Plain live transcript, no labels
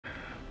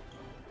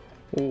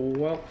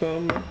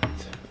Welcome to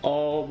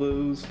all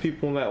those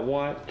people that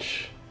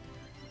watch.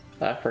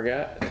 I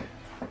forgot.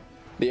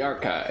 The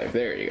archive.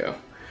 There you go.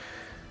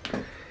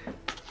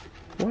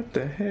 What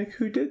the heck?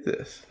 Who did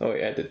this? Oh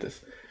yeah, I did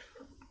this.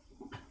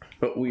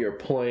 But we are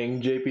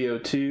playing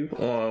GBO2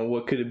 on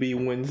What Could It Be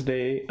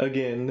Wednesday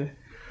again.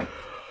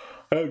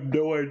 I have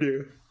no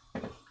idea.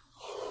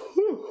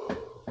 Whew.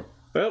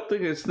 I don't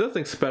think it's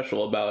nothing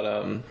special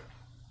about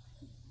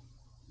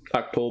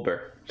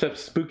October except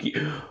spooky.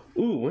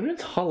 Ooh, when is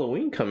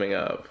Halloween coming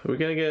up? Are we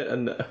gonna get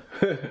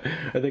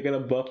are they gonna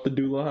buff the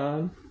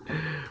Doulahan?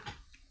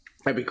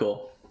 That'd be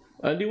cool.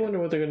 I do wonder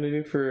what they're gonna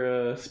do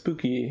for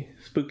spooky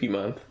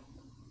month.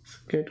 It's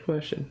a good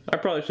question. I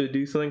probably should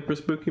do something for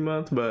spooky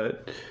month,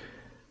 but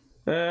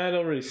I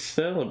don't really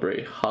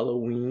celebrate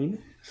Halloween,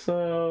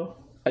 so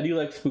I do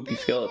like spooky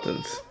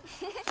skeletons.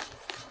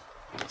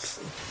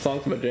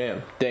 Song's my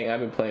jam. Dang, I've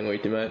been playing way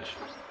too much.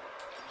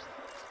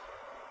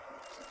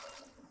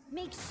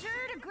 Make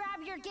sure to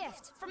grab your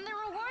gift from the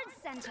rewards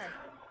center.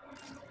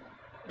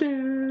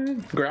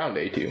 Ground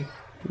day too.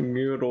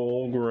 Good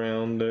old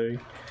ground day.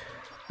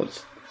 I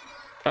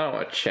don't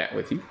want to chat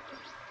with you.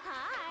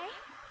 Hi.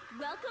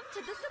 Welcome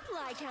to the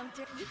supply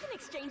counter. You can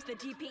exchange the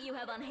GP you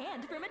have on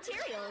hand for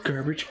materials.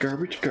 Garbage,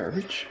 garbage,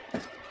 garbage.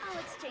 I'll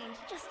exchange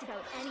just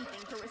about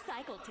anything for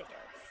recycled tickets.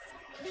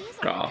 These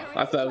Oh, are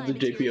I thought it was a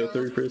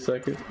GBO3 for a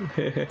second.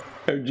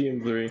 Or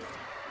GM3.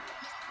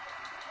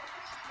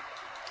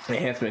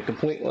 Enhancement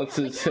complete. Let's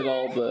just hit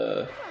all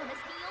the,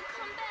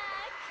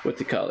 what's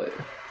it call it?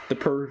 The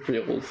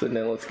peripherals, and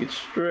then let's get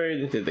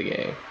straight into the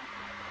game.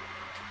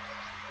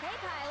 Hey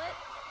pilot,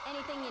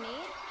 anything you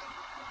need?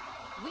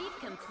 We've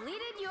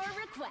completed your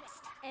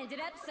request.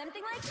 Ended up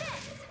something like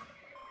this.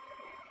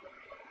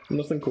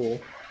 Nothing cool.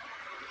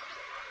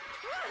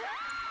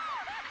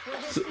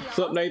 What's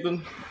up,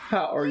 Nathan?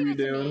 How are you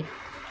doing?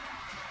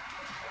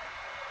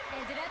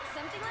 Ended up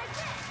something like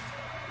this.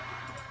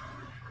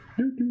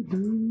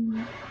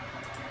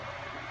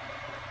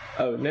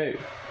 Oh no.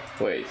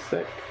 Wait a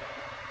sec.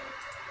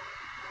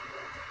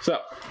 So,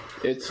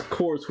 it's of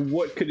course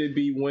What Could It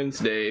Be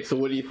Wednesday, so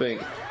what do you think?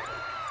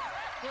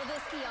 Will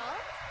this be all?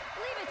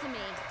 Leave it to me.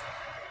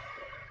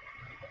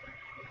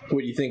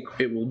 What do you think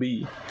it will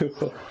be?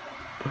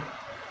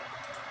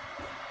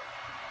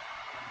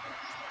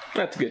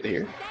 That's good to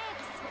hear.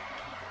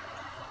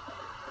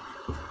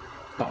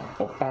 Thanks. Bum,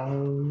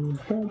 bum,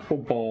 bum,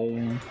 bum,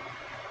 bum.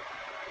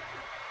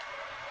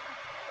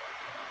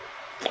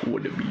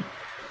 Would it be?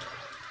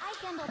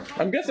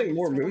 I'm guessing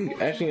more moon.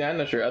 Actually, I'm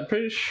not sure. I'm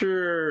pretty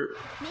sure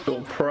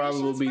it'll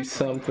probably be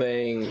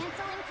something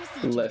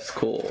less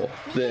cool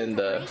than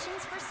the,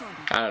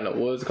 I don't know, what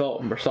was it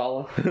called?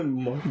 Masala? The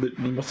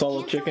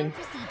masala chicken?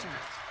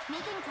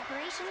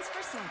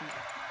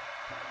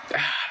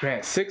 Ah,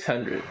 man,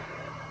 600.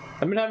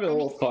 I've been having a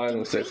little fun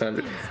with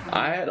 600.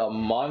 I had a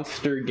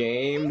monster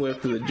game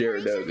with the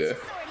Jaradoga.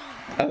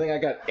 I think I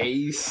got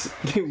ace.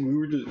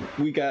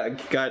 we got a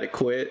guy to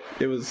quit.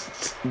 It was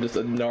just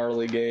a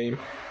gnarly game.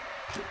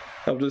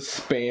 I was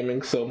just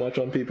spamming so much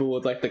on people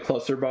with like the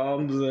cluster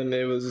bombs, and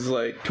it was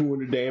like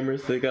 200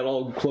 damage. They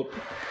all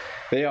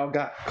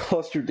got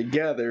clustered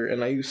together,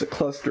 and I used a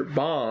cluster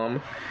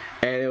bomb,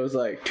 and it was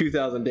like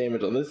 2,000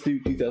 damage on this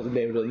dude, 2,000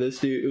 damage on this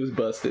dude. It was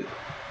busted.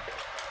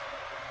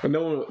 And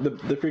no one, the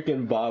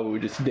freaking Babu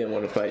just didn't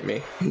want to fight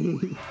me.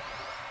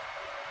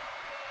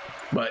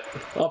 But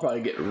I'll probably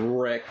get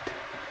wrecked. Feel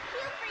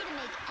free to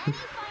make any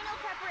final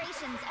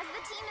preparations as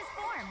the team is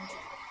formed.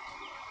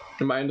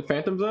 Am I in the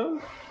Phantom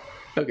Zone?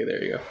 Okay,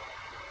 there you go.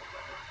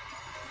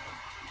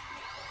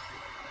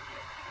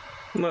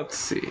 Let's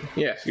see.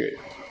 Yeah, great.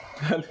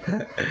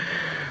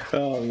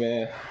 Oh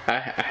man, I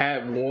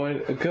had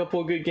a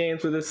couple good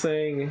games with this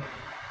thing.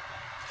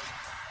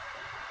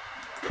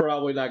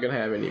 Probably not gonna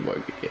have any more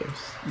good games.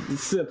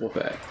 Simple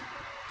fact.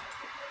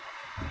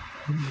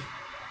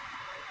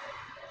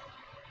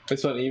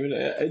 It's not even.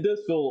 It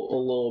does feel a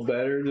little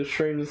better to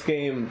stream this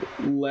game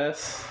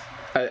less.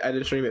 I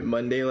didn't stream it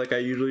Monday like I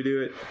usually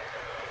do it,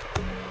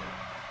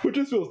 which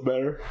just feels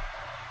better.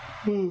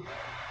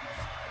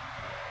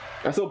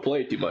 I still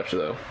play too much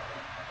though.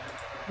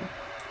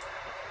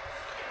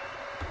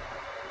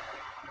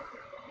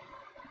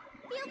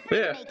 Feel free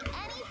to make any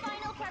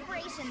final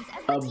preparations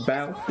as the team is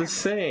About the formed.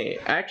 same.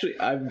 Actually,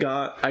 I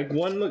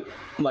won,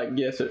 like,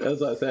 yes,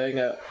 as I was saying,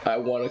 I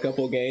won a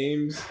couple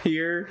games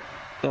here.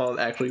 Well,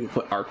 actually, we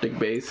put Arctic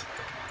base.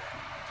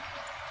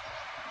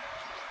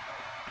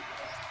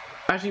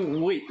 Actually,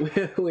 wait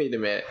a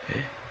minute.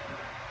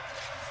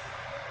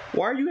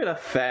 Why are you in a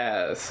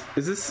Faz?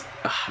 Is this,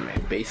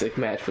 man, basic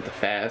match with the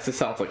Faz? This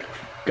sounds like a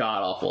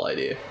god-awful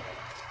idea.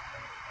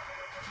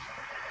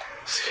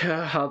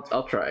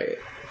 I'll try it.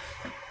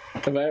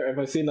 If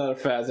I see another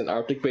Faz in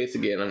Arctic base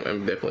again,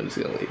 I'm definitely just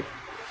gonna leave.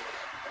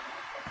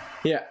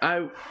 Yeah,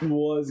 I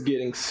was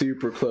getting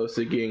super close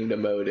to getting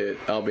demoted,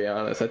 I'll be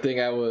honest. I think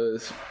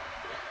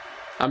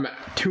I'm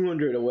at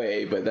 200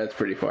 away, but that's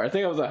pretty far. I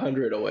think I was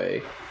 100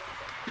 away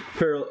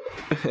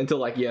until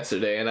like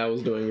yesterday, and I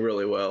was doing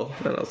really well.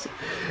 And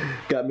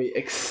got me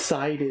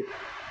excited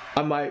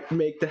I might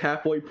make the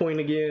halfway point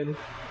again.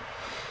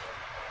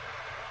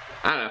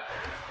 I don't know.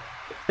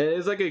 And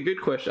it's like a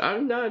good question.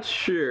 I'm not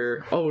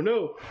sure. Oh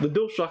no, the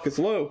DualShock is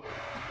low.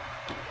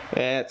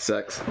 That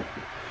sucks.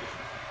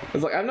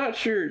 It's like, I'm not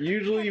sure.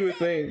 Usually you would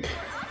think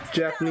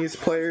Japanese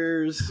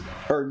players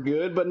are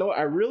good, but no,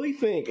 I really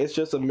think it's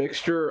just a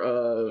mixture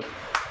of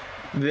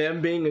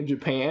them being in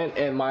Japan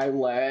and my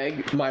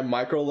lag, my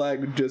micro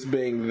lag just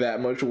being that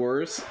much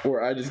worse,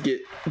 where I just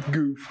get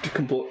goofed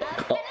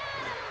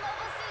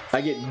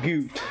I get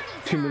goofed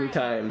too many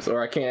times,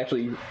 or I can't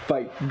actually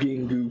fight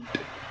being goofed.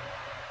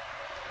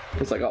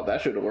 It's like, oh,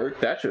 that should have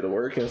worked, that should have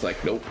worked, and it's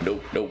like, nope,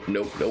 nope, nope,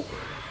 nope, nope.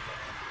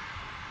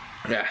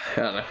 Yeah, I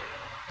don't know.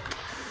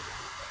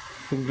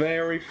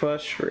 Very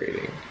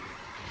frustrating.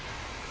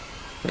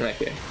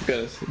 Okay,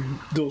 because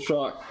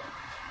DualShock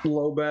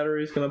low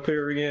battery is gonna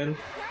appear again.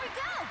 Here we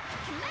go!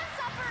 Commence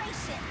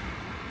operation!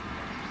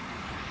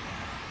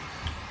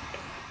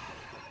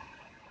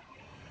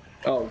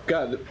 Oh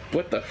god,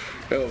 what the?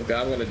 Oh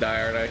god, I'm gonna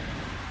die, aren't I?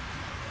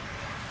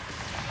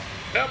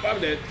 Nope,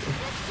 I'm dead. This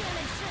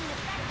damage shouldn't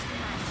affect too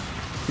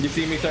much. You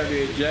see me start to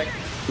eject?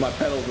 My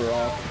pedals are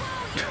off.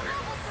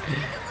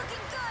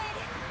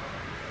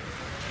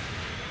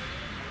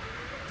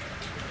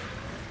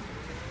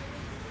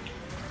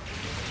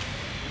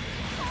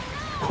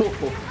 Whoa,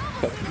 your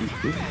mobile suit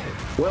isn't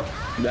looking Well,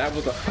 that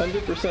was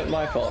 100%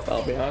 my fault,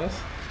 I'll be honest.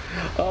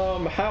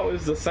 How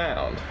is the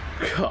sound?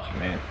 God,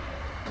 man.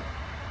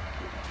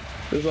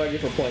 This is like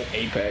if we're playing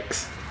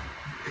Apex.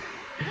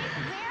 good. Where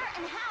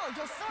and how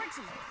you'll sort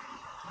to.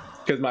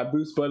 Because my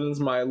boost button's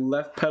my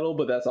left pedal,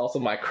 but that's also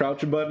my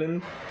crouch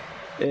button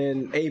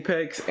in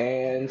Apex,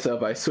 and so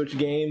if I switch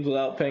games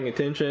without paying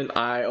attention,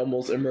 I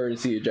almost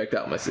emergency eject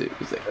out my suit.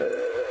 It's like,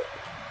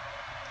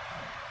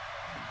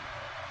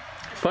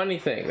 Funny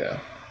thing though,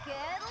 Good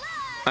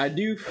luck! I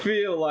do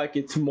feel like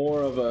it's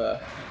more of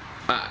a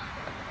The enemy's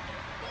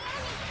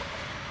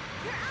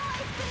Your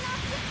ally's been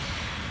knocked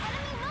out!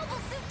 Enemy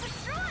mobile suit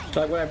destroyed!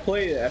 like when I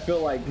play it, I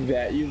feel like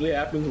that usually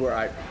happens where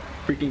I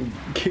freaking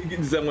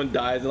someone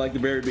dies in like the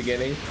very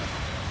beginning.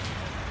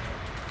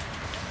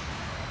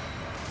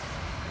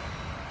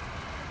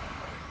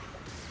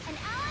 An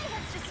ally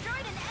has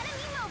destroyed an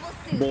enemy mobile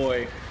suit!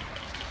 Boy.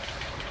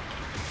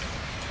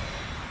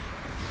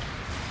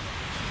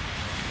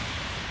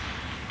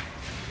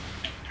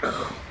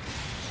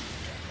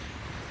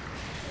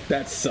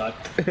 That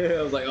sucked.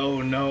 I was like,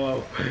 oh no.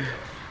 An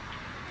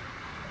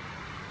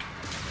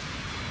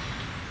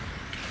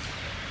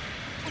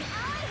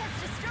ally has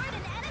destroyed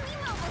an enemy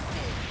mobile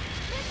suit!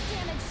 This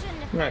damage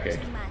shouldn't affect Okay.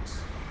 too much.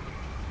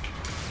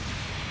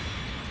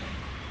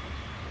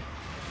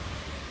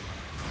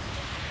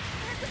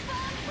 There's a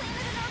bomb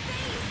planted in our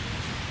base!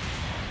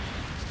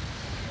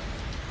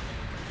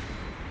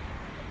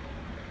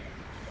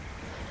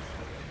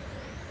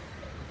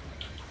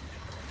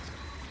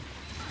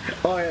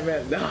 Oh yeah,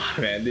 man. Ah,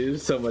 man, dude,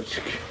 there's so much.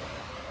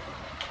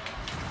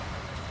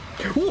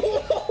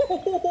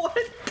 What?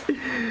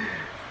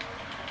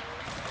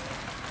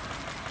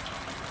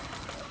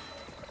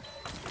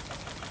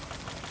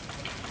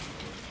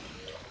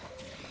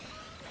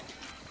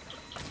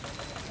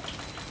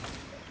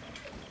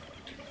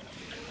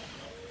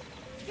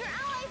 Your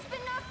ally's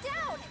been knocked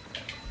out!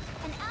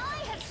 An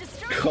ally has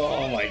destroyed an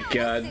Oh enemy my mobile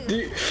god, suit.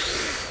 dude.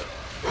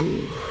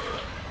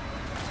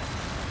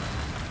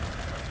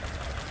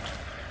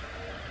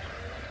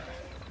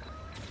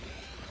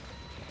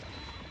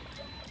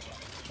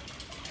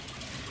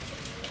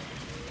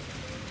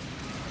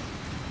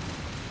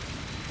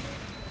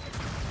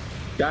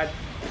 God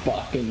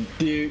fucking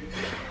dude.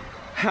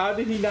 How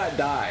did he not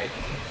die?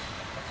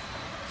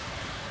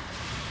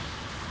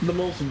 The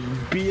most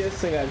BS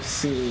thing I've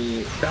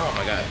seen. Oh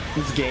my god,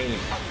 this game.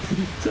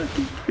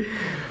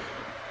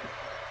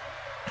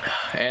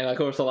 And of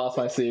course I lost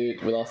my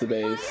suit, we lost the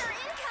base. Fire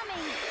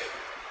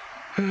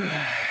incoming! Your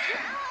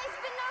ally's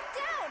been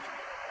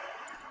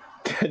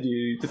knocked out!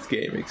 Dude, this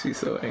game makes me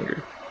so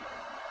angry.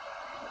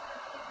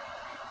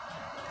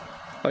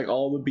 Like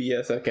all the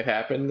BS that could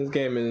happen in this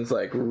game, and it's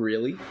like,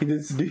 really?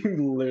 This dude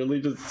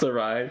literally just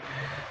survived?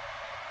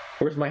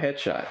 Where's my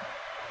headshot?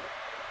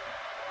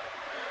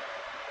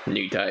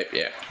 New type,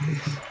 yeah.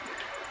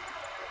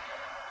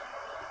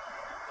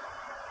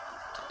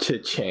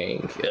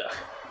 Cha-chang, ugh.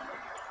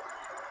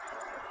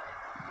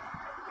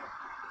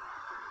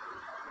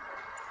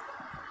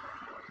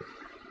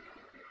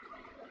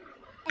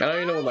 I don't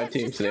even know what my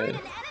team's doing. An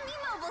enemy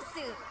mobile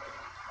suit.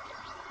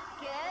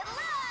 Good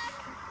luck.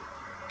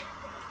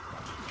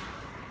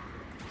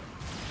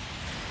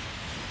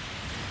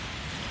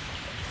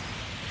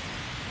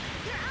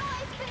 Your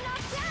ally's been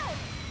knocked out.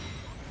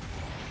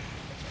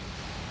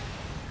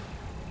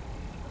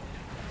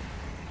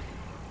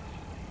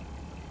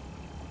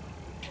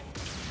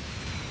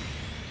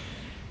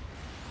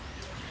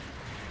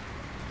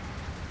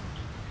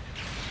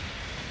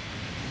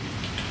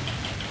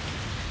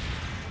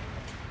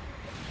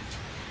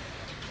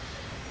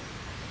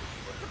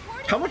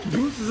 How much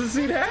boost does this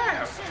suit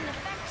have? Shouldn't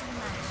affect too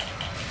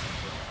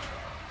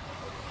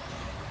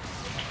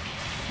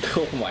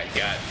much. Oh my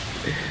god.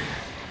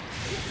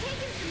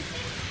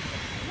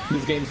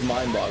 This game's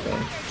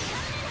mind-boggling.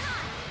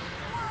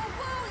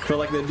 I feel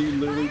like that dude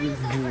literally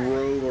just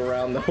drove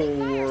around the whole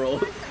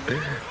world.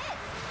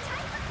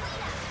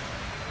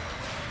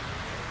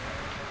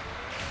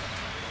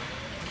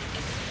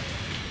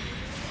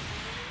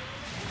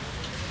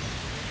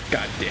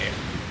 God damn.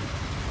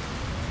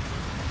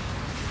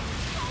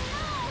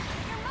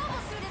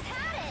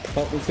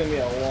 Oh, it's gonna be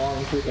a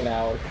long freaking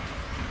hour.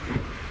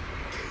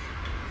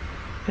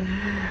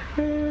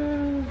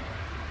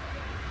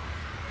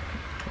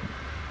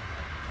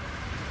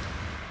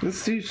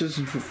 This dude's just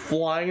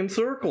flying in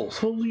circles.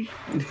 Holy.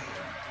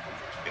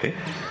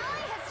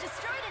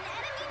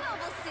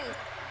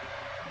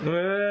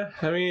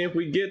 I mean, if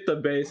we get the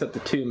base at the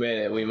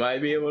 2-minute, we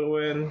might be able to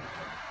win.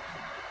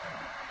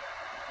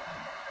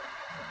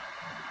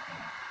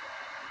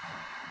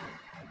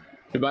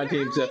 My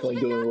team's definitely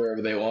doing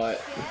wherever they want.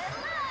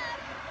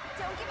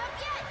 Don't give up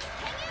yet.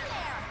 Hang in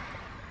there.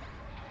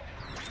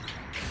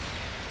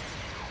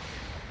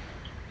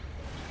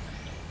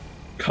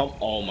 Come,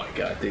 oh my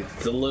god, dude,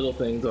 it's the little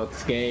things about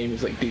this game.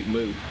 It's like, dude,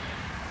 move.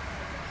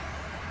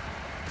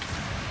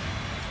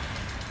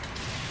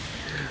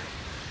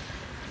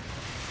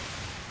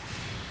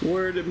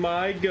 Where did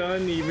my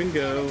gun even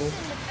go?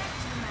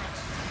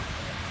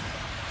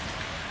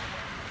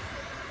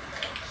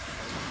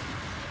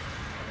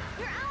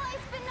 Your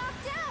ally's been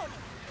knocked out.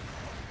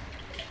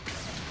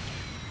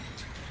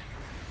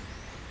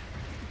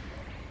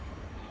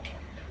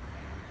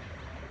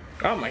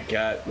 Oh my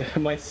god,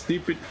 my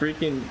stupid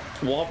freaking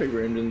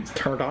wallpaper engine's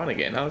turned on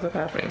again. How is that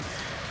happening?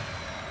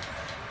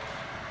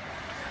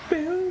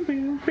 Boom,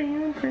 boom,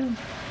 boom, boom.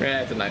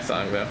 Yeah, it's a nice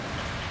song though.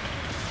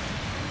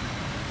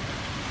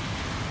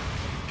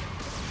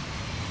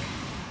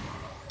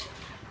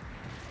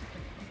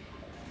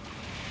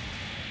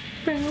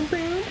 Boom,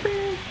 boom,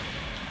 boom.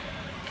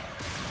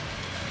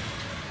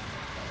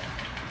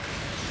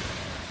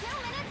 2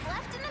 minutes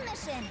left in the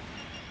mission.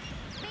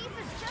 Base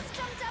has just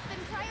jumped up in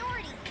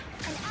priority.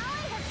 An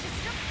ally has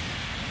destroyed.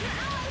 Your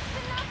ally's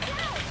been knocked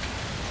out.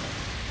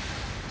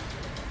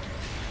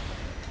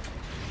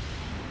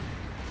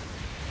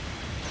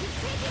 You've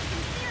taken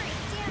some serious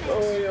damage.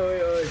 Oi, oi,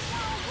 oi.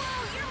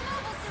 Whoa, your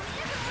mobile suit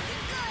isn't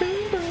looking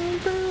good. Boom, boom,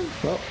 boom.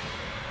 Well,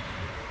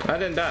 I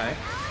didn't die.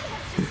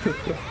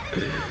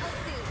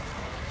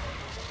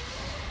 Ally has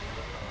destroyed an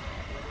enemy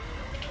mobile suit.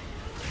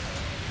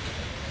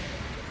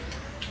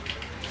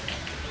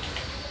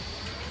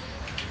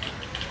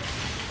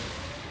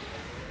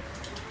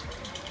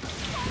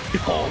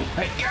 Oh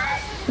my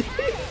god!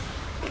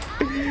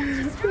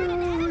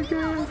 Oh my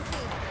god!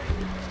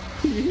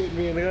 He hit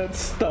me and I got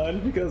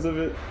stunned because of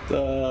it.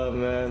 Oh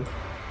man.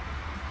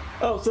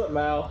 Oh, what's up,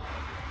 Mal?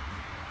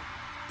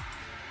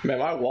 Man,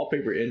 my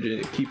wallpaper engine,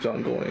 it keeps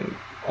on going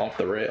off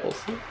the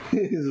rails.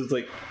 It's just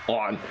like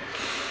on.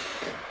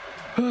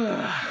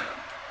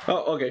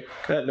 Oh, okay.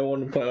 I had no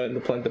one to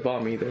plant the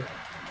bomb either.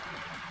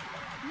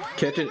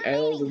 Catching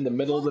L's in the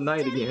middle of the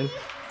night again.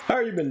 How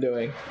are you been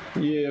doing?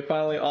 You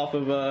finally off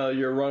of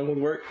your run with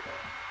work?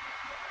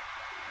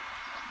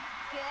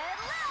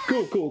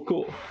 Cool, cool,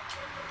 cool.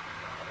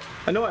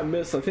 I know I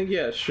missed, I think you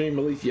had a stream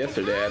released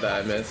yesterday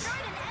that I missed.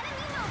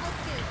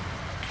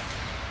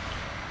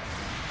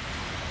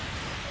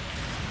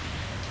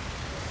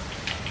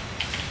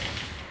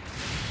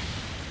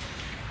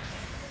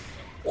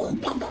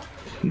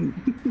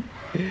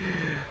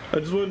 I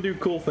just want to do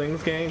cool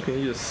things, game. Can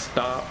you just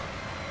stop?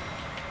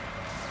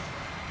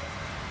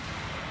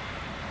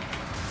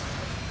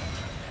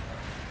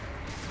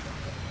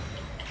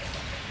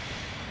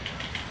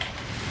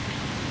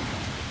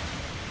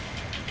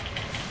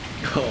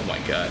 Oh my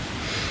god.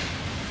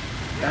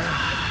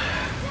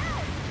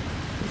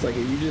 It's like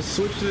if you just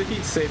switch to the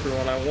heat saver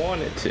when I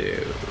wanted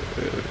to.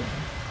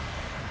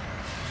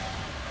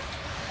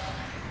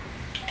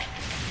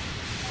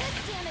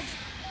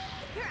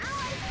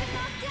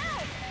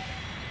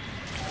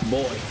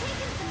 Boy,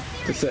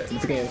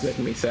 this game's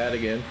making me sad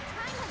again.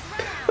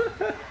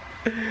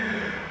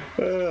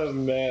 Oh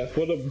man,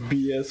 what a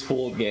BS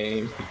full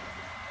game.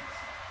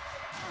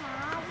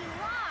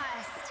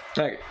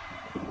 Okay,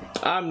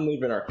 I'm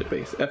leaving Arctic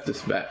Base. F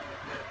this map.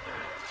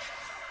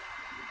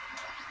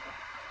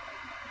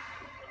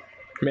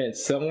 Man,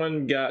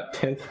 someone got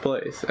 10th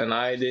place and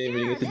I didn't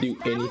even get to do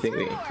anything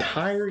the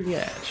entire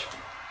match.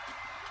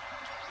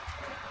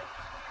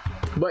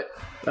 But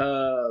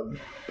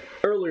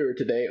earlier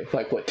today,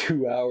 like what,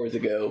 2 hours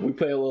ago, we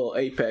played a little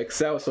Apex.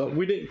 That was fun.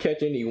 We didn't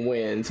catch any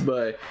wins,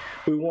 but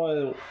we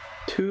won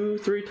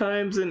 2-3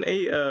 times in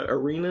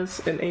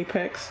arenas in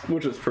Apex,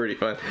 which was pretty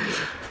fun.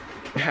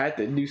 Had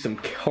to do some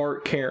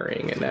cart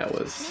carrying, and that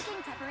was,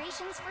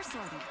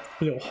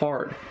 you know,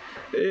 hard.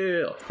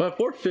 Yeah, but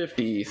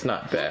 450 is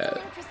not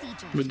bad.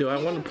 But do I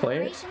want to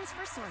play it?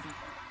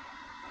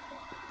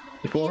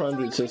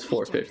 400 says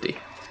 450.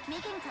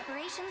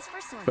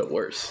 But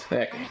worse.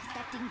 Heck.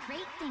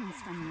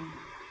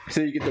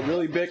 So you get the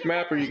really big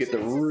map or you get the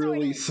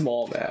really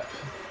small map?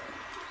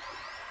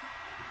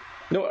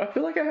 No, I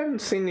feel like I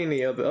haven't seen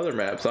any of the other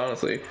maps,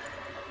 honestly.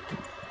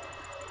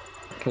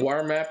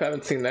 Water map,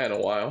 haven't seen that in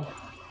a while.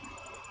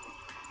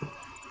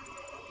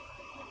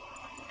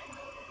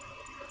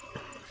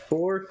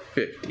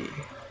 $450.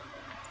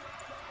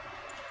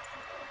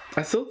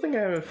 I still think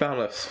I haven't found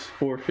a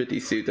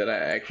 $450 suit that I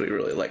actually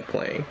really like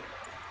playing.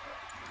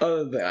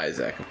 Other than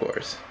Isaac, of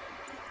course.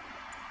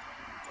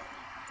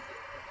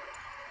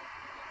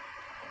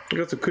 I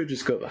guess I could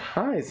just go to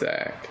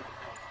Isaac.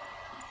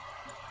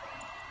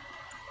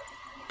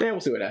 Then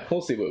we'll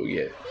see what we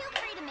get. Feel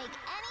free to make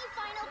any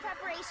final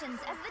preparations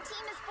as the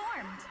team is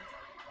formed.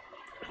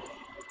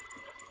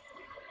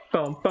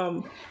 Bum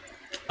bum.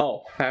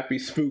 Oh, happy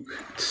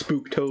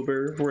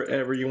Spooktober,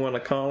 wherever you want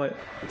to call it.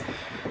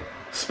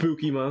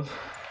 Spooky month.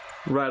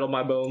 Rattle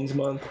my bones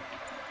month.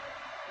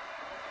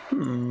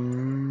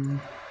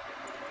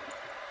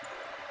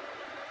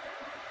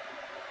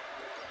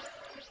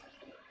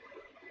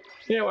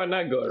 Yeah, why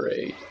not go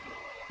raid?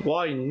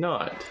 Why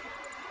not?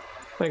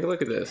 Like,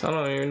 look at this. I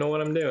don't even know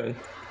what I'm doing.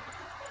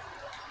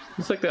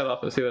 Let's take that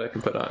off and see what I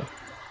can put on.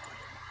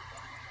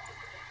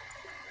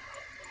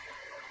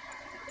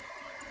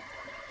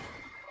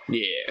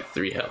 Yeah,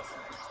 3 health.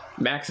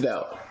 Maxed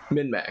out.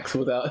 Min-max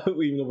without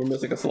even though we're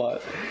missing a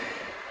slot.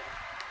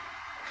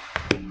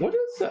 What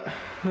is that?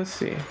 Let's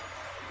see.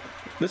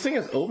 This thing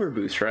has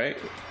overboost, right?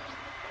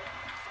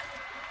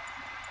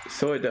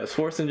 So it does.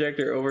 Force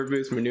injector,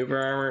 overboost, maneuver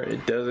armor.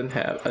 It doesn't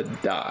have a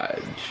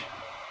dodge.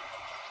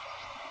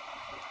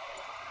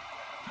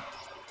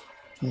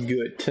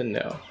 Good to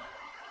know.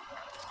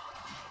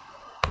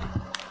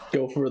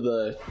 Go for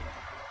the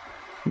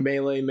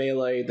melee,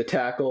 the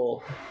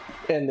tackle,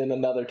 and then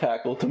another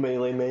tackle to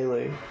melee.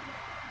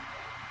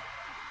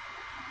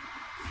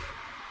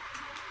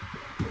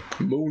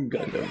 Moon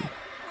Gundam.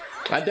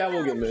 I doubt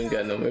we'll get Moon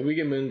Gundam. If we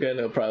get Moon Gundam,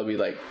 it'll probably be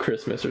like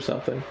Christmas or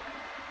something.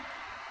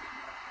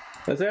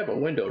 Let's have a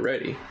window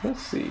ready.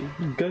 Let's see.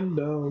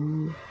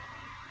 Gundam.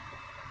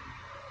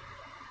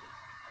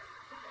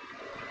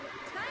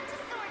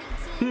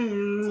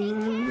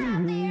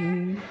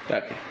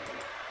 Okay.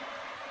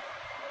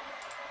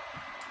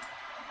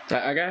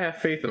 I gotta have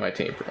faith in my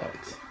team for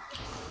once.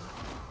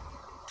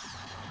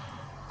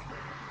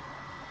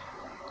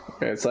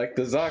 It's like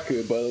the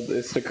Zaku, but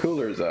it's the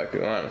cooler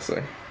Zaku,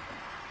 honestly.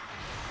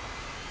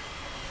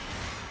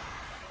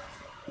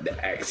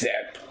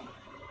 Accept.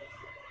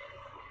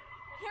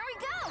 Here we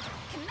go.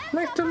 Commence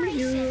Nice to meet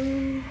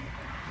you.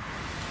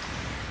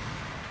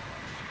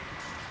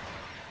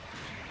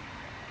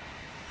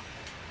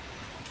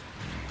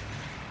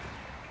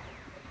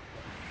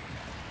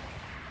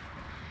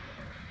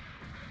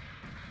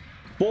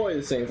 Boy,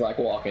 this thing's like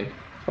walking.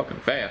 Fucking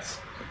fast.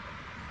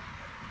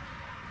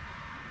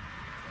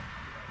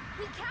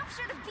 We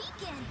captured a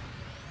beacon.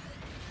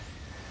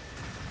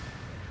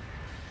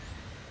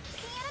 The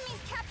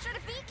enemies captured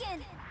a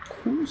beacon.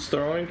 Who's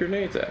throwing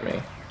grenades at me?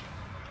 This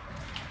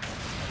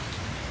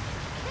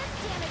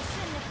damage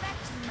shouldn't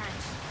affect you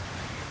much.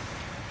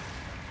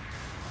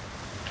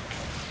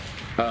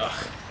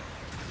 Ugh.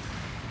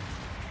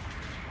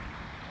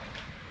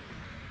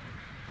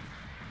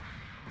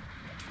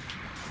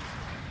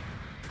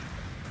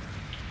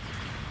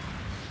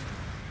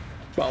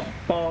 Bum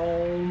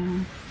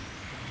bum.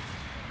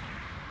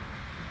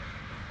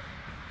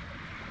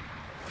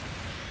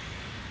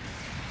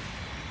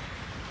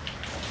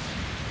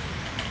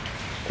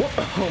 What?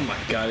 Oh my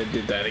god, it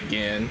did that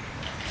again.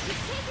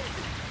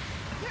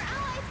 Your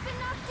ally's been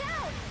knocked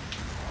out.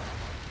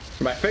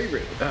 My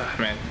favorite.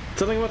 Man.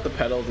 Something about the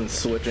pedals and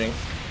switching.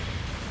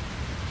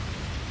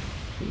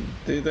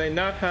 Do they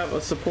not have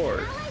a support?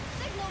 Allied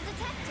signal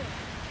detected.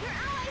 Your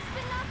ally's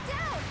been knocked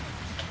out.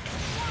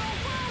 Whoa,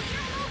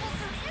 your mobile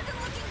suit isn't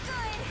looking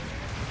good.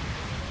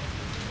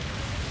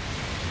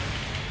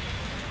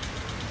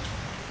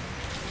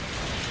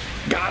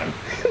 Got him!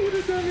 What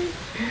a dummy!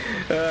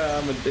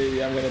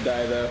 I'm gonna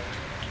die though.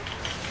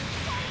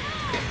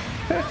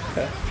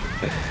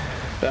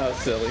 That was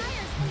silly.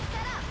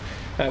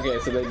 Okay,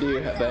 so they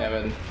have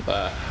an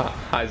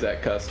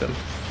Isaac custom.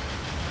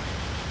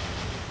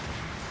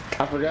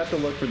 I forgot to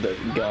look for the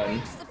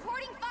gun.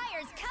 Supporting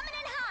fires coming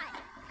in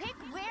hot. Pick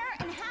where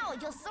and how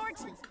you'll sort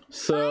it.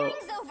 So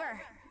Firing's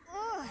over.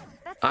 Ugh,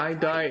 that's I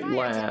died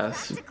supporting fires are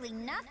last. practically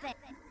nothing.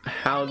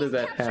 How did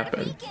that Enemies captured a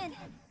happen? beacon.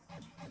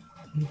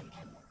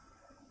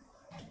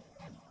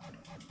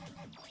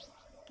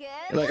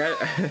 Good. Like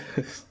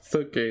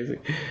so crazy.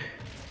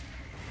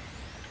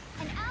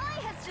 An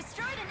ally has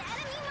destroyed an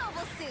enemy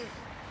mobile suit.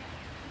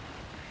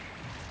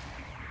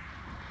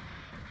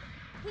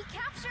 We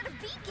captured a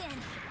beacon.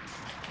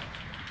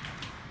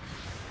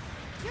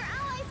 Your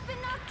ally's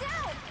been knocked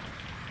out.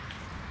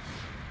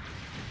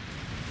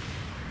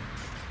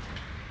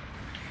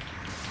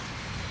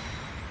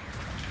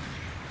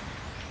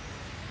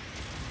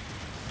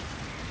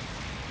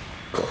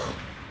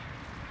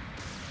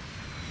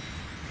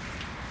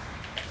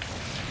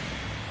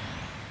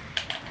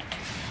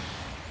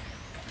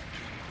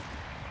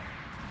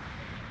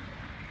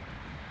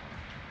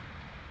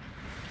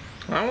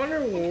 I wonder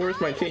where's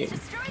my team.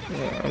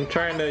 I'm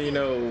trying to, you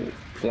know,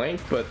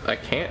 flank, but I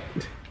can't.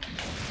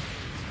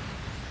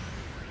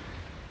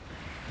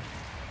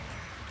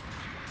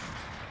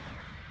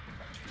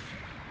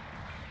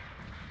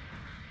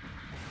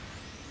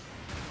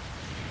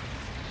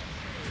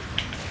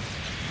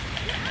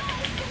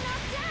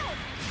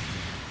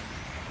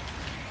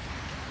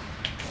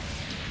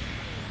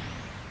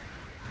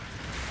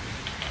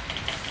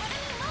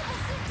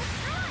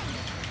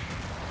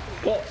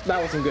 Well,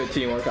 that was some good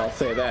teamwork, I'll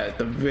say that at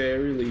the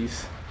very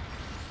least.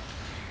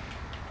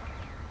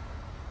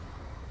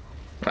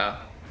 Wow.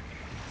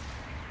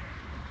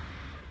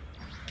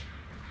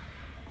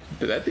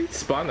 Did that thing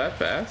spawn that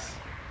fast?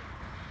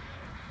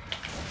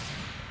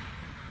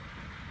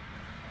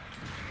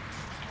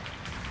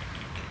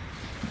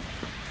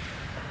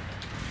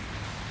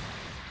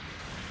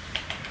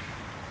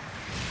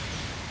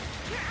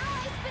 Your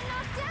ally's been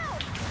knocked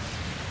out.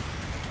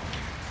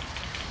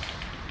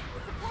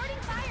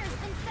 Supporting fire's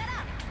been set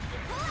up.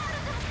 Pull out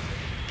of the...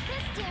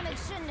 This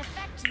damage shouldn't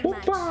affect you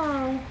much.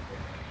 Wow.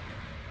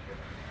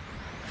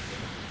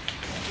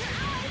 Your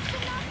ally's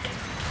been knocked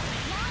out.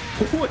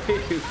 Wait.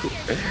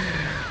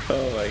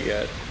 Oh my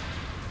god.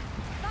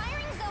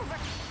 Firing's over.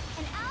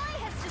 An ally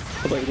has I was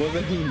destroyed... like,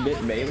 wasn't he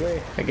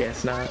mid-melee? I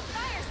guess not.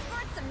 Fire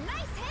scored some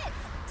nice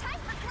hits. Time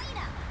for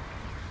cleanup.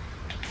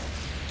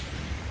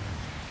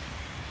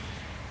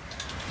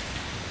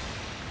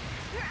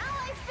 Your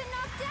ally's been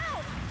knocked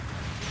out.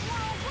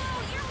 Whoa,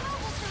 your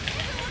mobile suit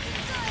isn't looking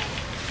good.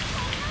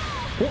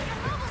 Oh no! Your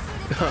mobile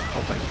suit is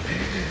Oh my.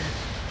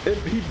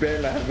 He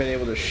better not have been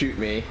able to shoot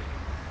me.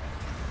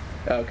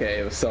 Okay,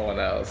 it was someone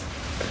else.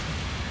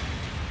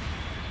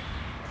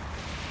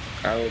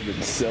 I would have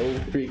been so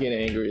freaking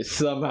angry if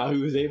somehow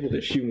he was able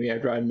to shoot me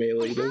after I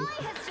meleeed him. ally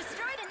has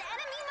destroyed an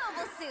enemy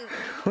mobile suit.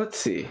 Let's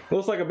see.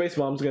 Looks like a base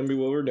bomb's gonna be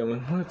what we're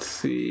doing. Let's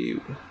see.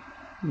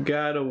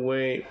 Gotta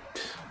wait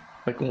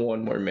like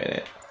 1 more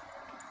minute.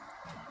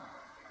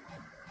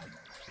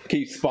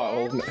 Keep spot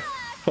holding.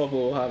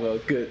 Hopefully we'll have a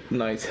good,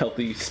 nice,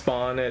 healthy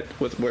spawn at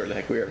where the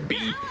heck we are. B.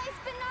 Ally's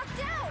been knocked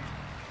out.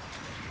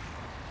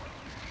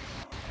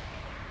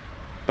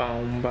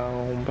 Boom,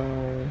 boom,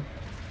 boom.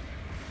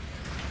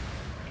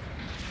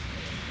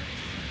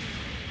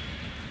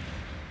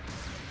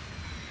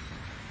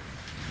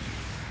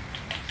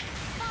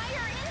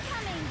 Fire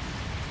incoming.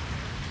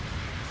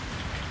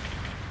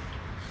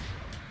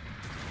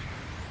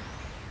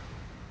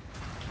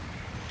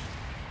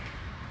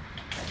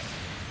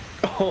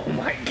 Oh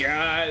my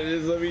god,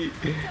 this let me.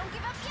 Don't give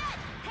up yet.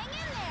 Hang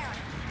in there.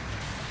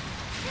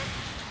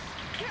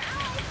 Your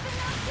ally's been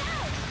knocked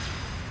out.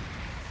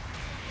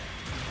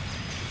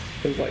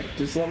 It's like,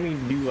 just let me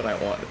do what I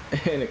want.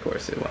 And of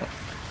course it won't.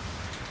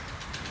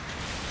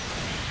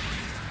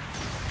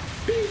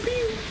 Pew,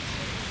 pew.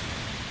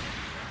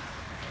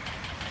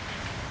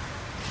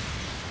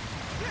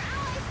 Your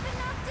ally's been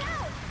knocked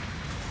out.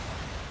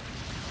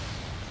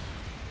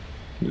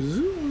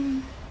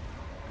 Zoom.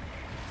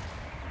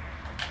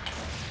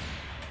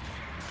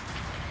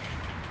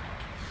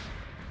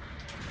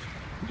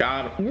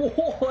 Got him.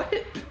 What?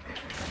 You've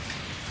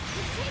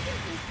taken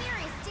some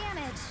serious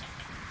damage.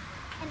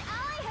 An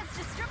ally has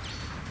destroyed.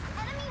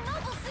 Enemy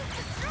mobile suit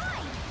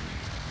destroyed.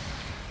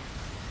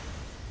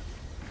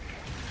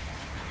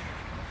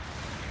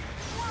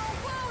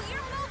 Whoa,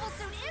 your mobile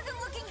suit isn't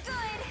looking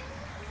good.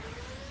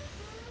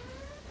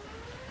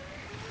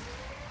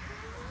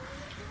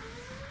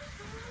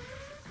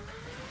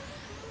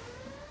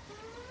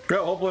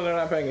 Well, hopefully they're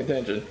not paying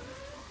attention.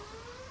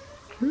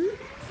 2 minutes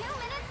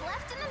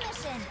left in the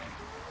mission.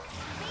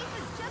 Base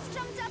has just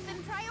jumped up in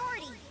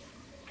priority.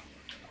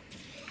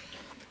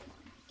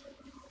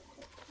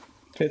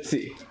 Let's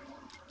see.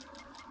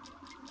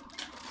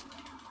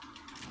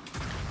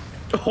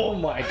 Oh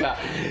my god.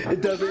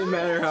 It doesn't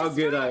matter how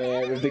good I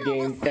am if the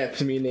game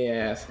F's me in the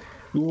ass.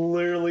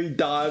 Literally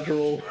dodge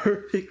roll,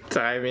 perfect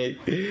timing.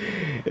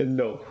 And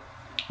no.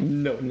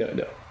 No, no,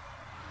 no.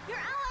 Your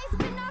ally's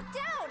been knocked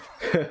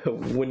out.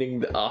 Winning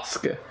the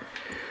Oscar.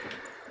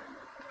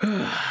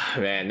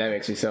 Man, that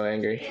makes me so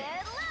angry. Good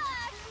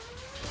luck.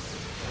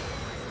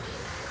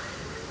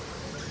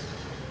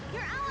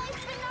 Your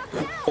ally's been knocked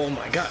out. Oh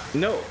my god,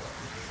 no.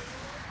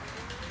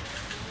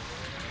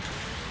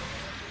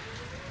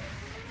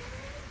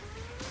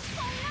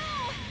 Oh no!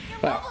 Your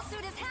Wow. mobile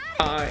suit has had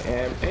it. I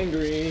am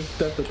angry.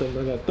 Dun, dun, dun,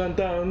 dun, dun,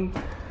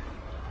 dun.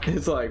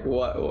 It's like,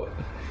 what?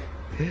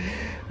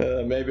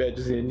 Maybe I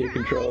just need a new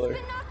controller. Your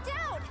ally's been knocked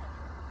out.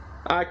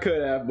 I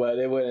could have, but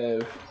it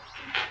wouldn't have.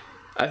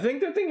 I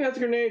think that thing has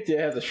grenades. Yeah,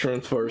 it has a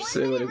shroom force.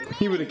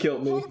 He would have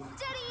killed me. Hold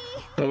steady.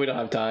 And we don't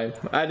have time.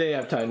 I didn't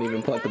have time to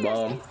even plant the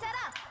bomb. Fire's been set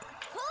up.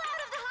 Pull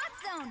out of the hot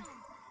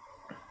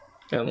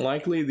zone. And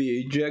likely the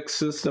eject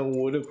system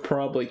would have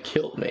probably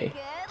killed me.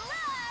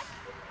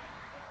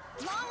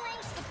 Good luck. Long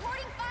range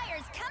supporting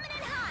fires coming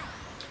in hot.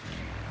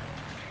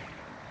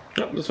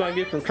 Oh, that's what I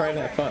get from trying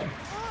to have fun. Ugh,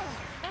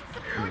 that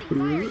supporting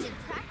fire did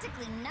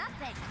practically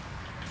nothing.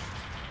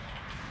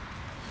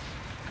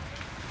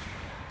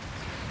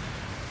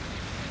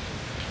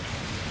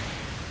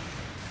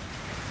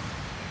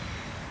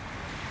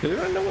 Does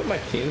anyone know what my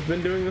team's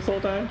been doing this whole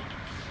time?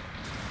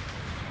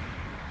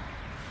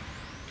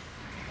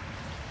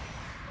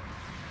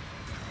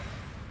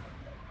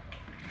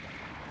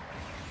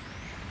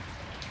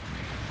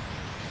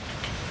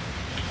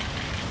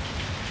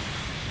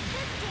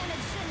 This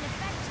damage shouldn't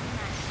affect you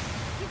much.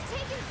 You've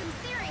taken some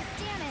serious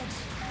damage.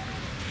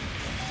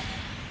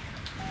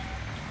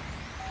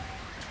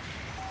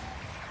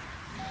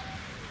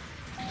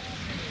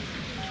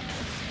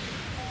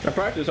 I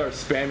probably should start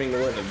spamming the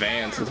word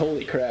advance, because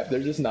holy crap,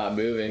 they're just not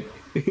moving.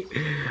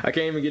 I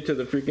can't even get to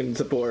the freaking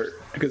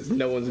support because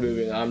no one's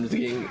moving. I'm just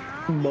getting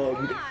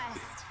mugged.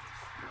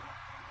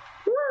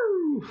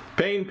 Woo!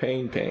 Pain,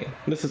 pain, pain.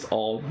 This is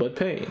all but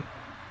pain.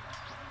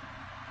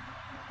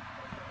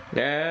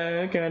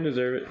 Yeah, I kind of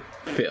deserve it.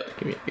 Failed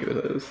community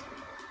with those.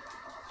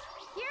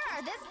 Here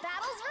are this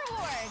battle's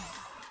rewards.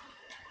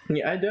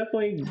 Yeah, I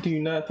definitely do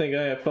not think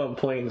I have fun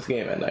playing this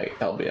game at night,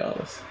 I'll be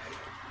honest.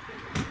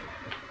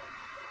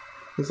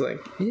 It's like,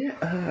 yeah,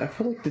 I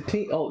feel like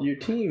your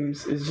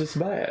teams is just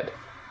bad.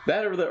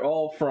 That or they're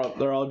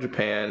all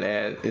Japan,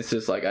 and it's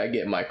just like I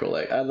get micro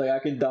lag. I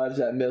can dodge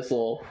that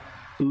missile.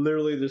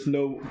 Literally, there's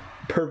no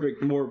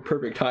more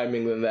perfect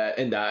timing than that,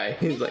 and die.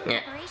 He's like,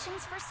 eh.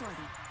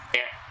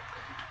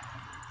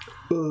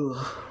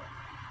 Ugh.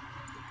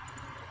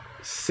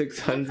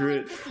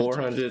 600,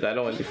 400. I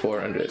don't want to do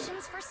 400.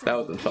 That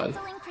wasn't fun.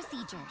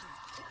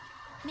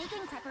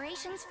 Making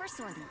preparations for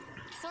sortie.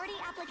 Sortie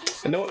application.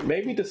 You know what?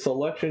 Maybe the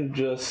selection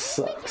just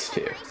sucks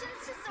too.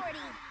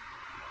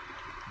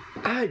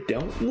 I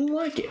don't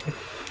like it.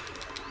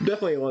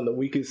 Definitely one of the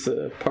weakest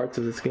parts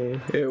of this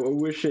game. I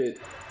wish it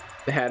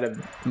had a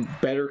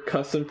better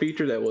custom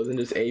feature that wasn't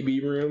just AB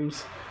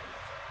rooms.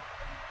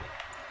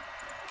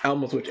 I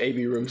almost wish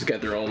AB rooms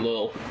got their own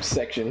little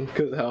section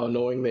because of how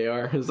annoying they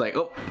are. It's like,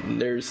 oh,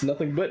 there's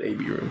nothing but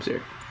AB rooms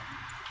here.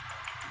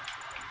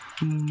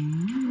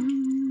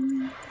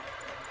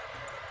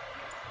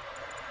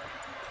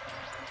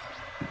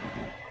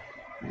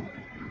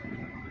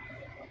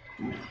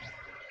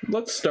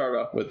 Let's start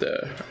off with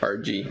the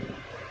RG.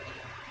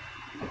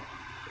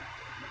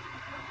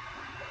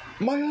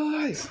 My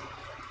eyes!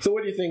 So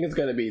what do you think is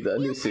going to be the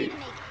new suit?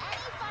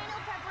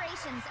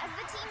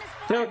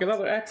 No, like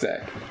another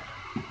Axac.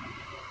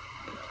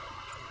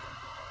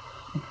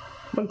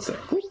 One sec.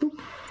 Boop, boop.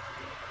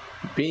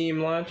 Beam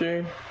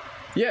launcher.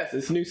 Yes,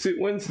 it's new suit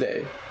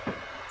Wednesday.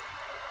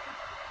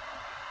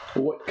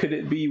 What could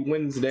it be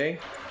Wednesday?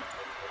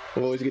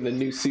 I'm always getting a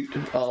new suit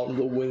on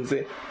the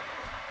Wednesday.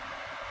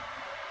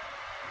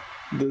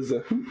 The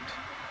Zahoot.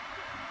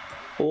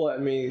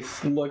 Let me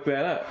look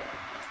that up.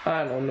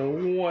 I don't know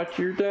what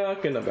you're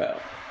talking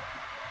about.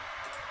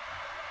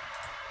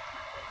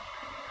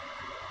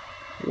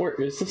 Where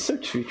is the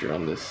search feature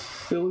on this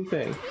silly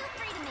thing? Feel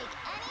free to make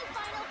any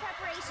final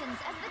preparations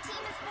as the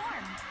team is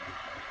formed.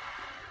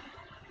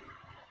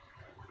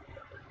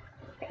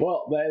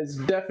 Well, that is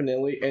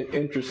definitely an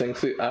interesting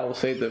suit, I will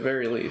say at the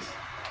very least.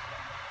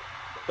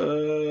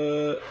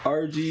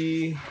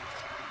 RG,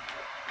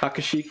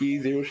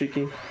 Hakashiki, Zero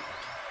Shiki.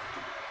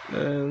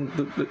 And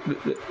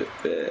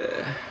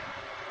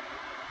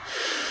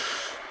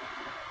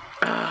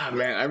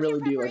man, I really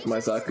do like my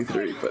Zaku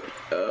 3, but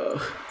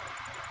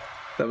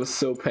that was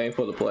so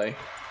painful to play.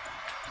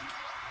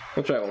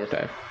 We'll try it one more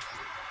time.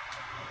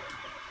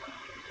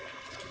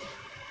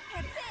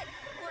 That's it.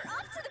 We're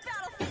off to the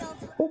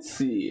battlefield. Let's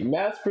see.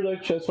 Mass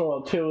production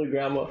transform artillery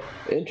grandma.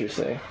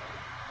 Interesting.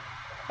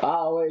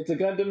 Ah, wait, it's a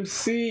Gundam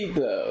Seed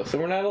though, so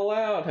we're not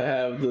allowed to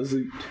have the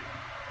Zoot.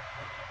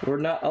 We're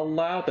not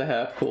allowed to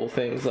have cool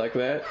things like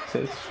that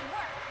since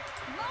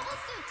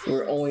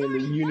we're only in the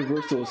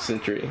Universal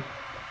Century.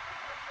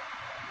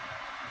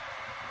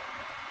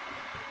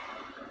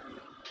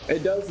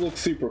 It does look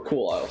super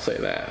cool, I'll say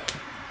that.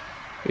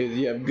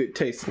 You have good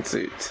taste in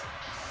suits.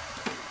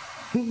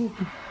 Man,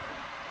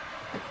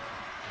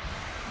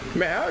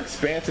 how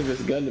expansive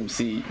is Gundam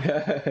Seed?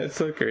 It's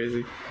so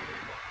crazy.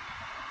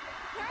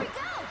 Here we go.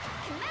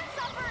 Commence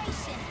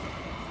operation.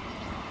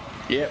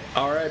 Yep,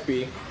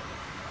 R.I.P.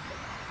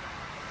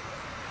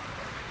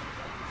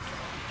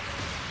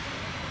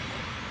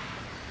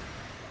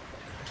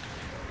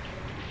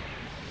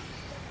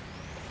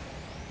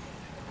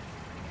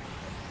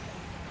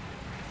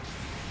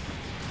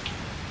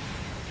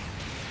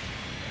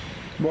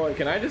 Boy,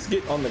 can I just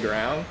get on the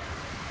ground?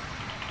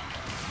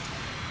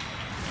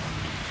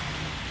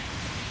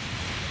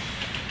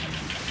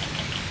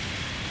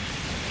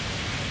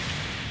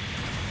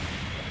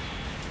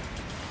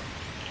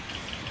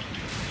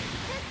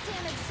 This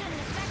damage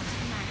shouldn't affect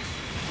you much.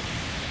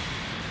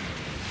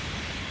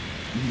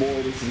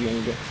 Boy, this is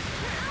gonna go. Your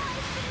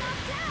ally's been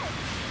knocked out.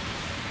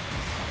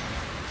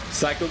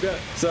 Psycho Gun.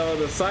 So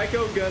the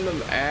Psycho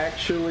Gundam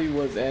actually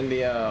was in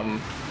the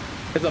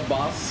it's a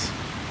boss.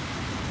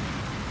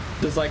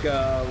 Just like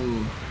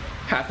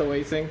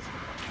Hathaway things.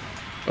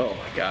 Oh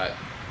my god.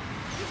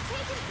 You've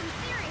taken some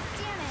serious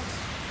damage.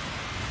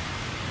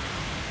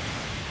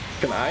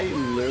 Can I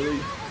literally?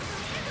 An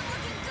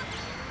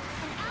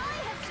ally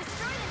has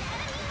destroyed an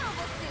enemy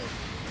mobile suit.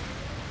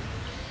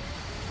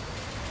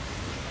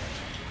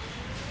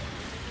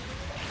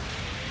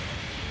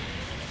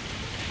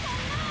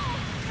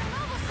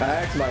 I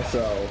asked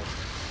myself,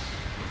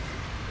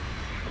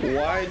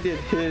 why did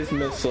his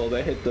missile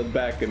that hit the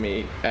back of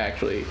me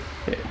actually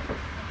hit?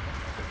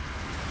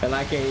 And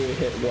I can't even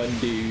hit one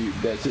dude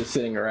that's just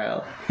sitting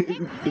around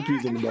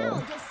defusing the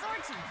bomb.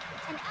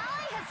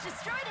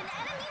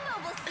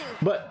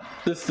 But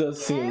this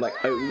does seem like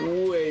a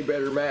way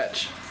better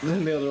match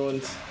than the other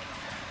ones.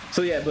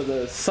 So yeah, but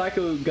the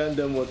Psycho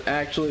Gundam was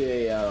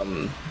actually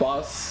a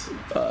boss,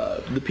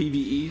 the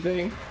PvE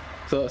thing.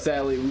 So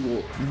sadly, we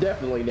will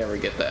definitely never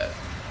get that.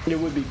 It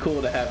would be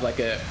cool to have like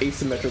a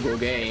asymmetrical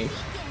game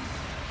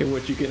in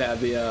which you can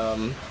have the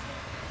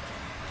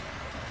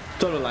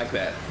something like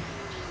that.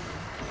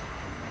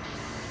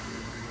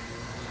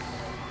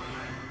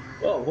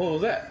 Oh, what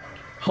was that?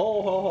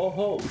 Ho ho ho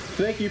ho!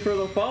 Thank you for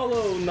the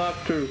follow,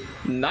 Knock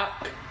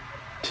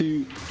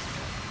to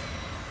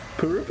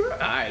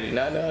Purupa? I do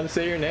not know how to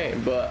say your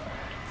name, but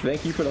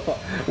thank you for the follow.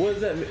 What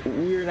is that?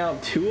 We're now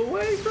 2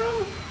 away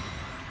from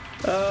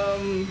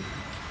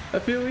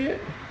affiliate.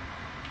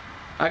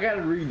 I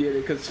gotta redid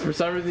it because for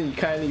some reason you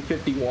kind of need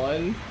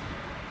 51.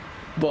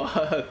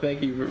 But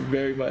thank you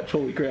very much.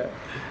 Holy crap!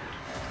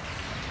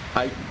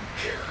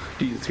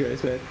 Jesus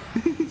Christ, man!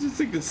 It's just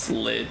like a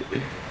slid.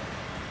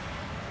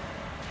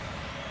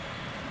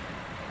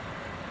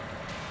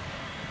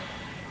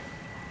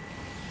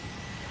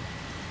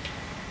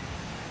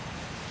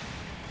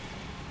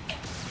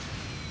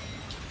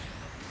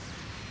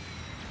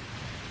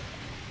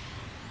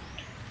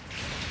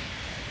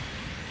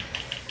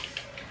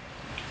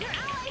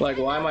 Like,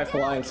 why am I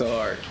flying so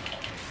hard?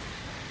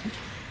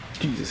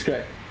 Jesus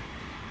Christ.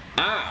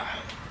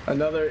 Ah!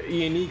 Another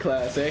E&E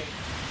classic.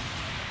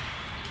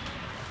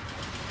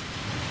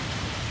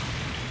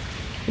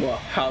 Well,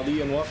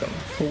 howdy and welcome.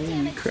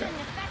 Holy crap.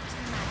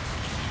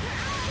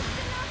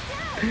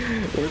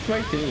 Where's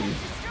my team?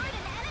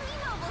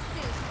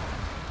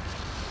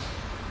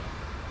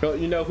 Well,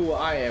 you know who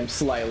I am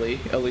slightly,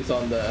 at least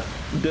on the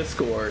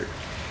Discord.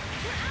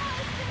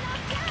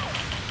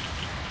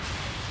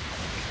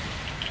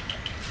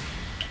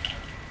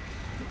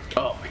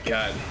 Oh my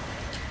god.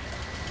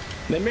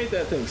 They made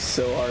that thing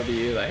so hard to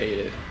use, I hate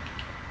it.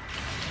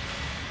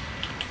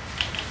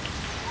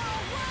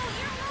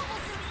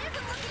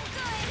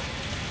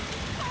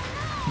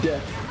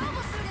 Death.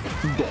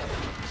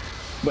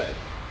 But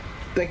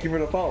thank you for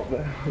the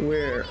follow.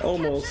 We're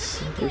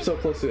so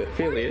close to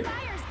affiliate.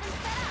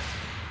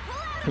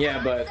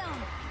 Yeah, but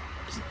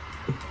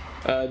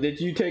did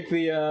you take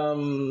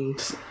the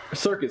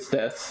circuits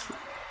test?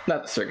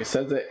 Not the circuits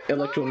test, the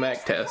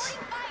electromag test.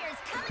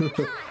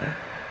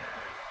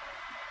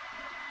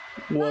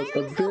 Was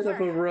a bit of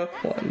a rough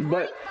one,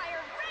 but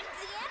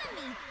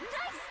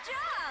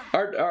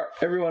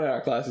everyone in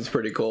our class is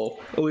pretty cool,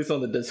 at least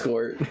on the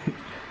Discord.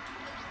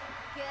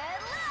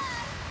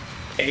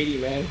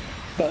 80, man.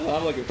 That's what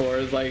I'm looking for.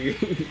 Is like,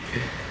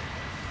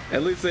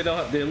 at least they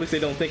don't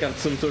think I'm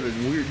some sort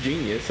of weird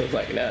genius. I was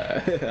like, nah,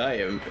 I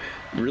am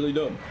really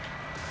dumb.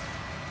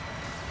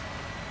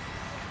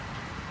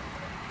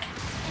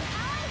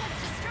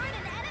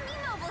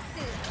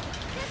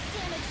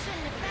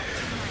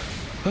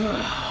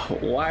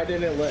 Why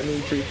didn't it let me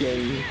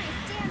freaking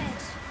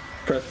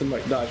press the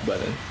dodge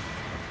button?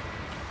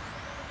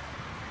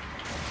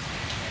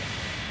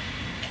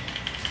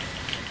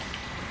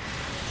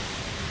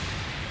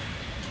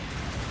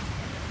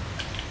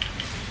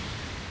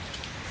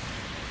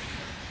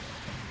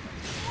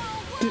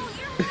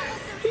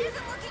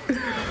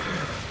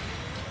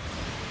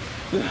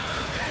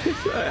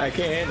 I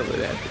can't handle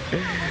that.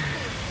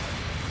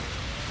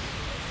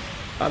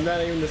 I'm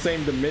not even the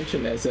same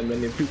dimension as him,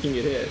 and if you can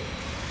get hit.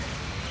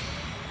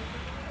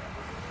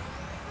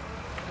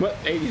 Well,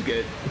 80's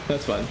good.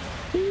 That's fun.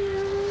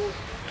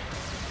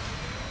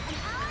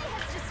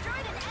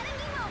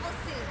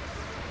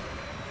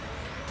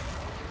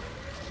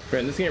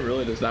 Man, this game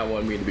really does not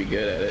want me to be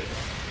good at it.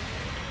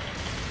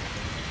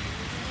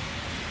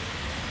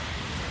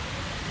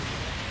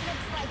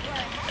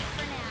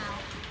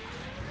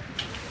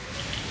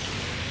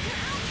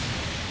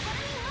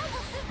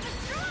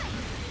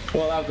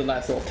 Well, that was a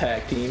nice little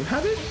tag team.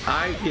 How did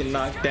I get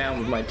knocked down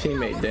with my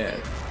teammate Dan?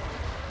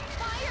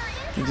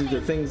 These are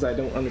the things I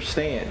don't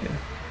understand.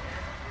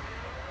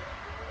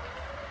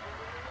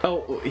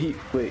 Oh,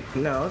 wait,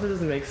 no, that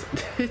doesn't make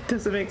it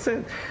doesn't make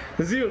sense.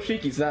 The Zero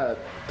Shiki's not a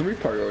 3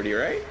 priority,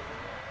 right?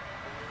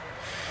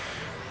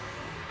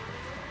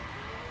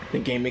 The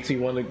game makes me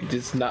want to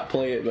just not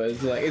play it, but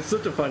it's like it's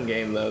such a fun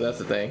game though. That's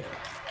the thing.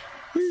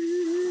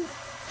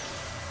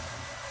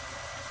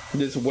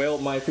 Just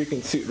weld my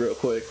freaking suit real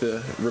quick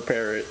to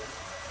repair it.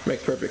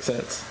 Makes perfect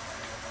sense.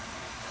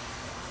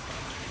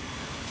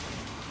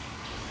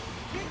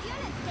 Your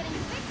unit's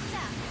getting fixed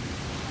up.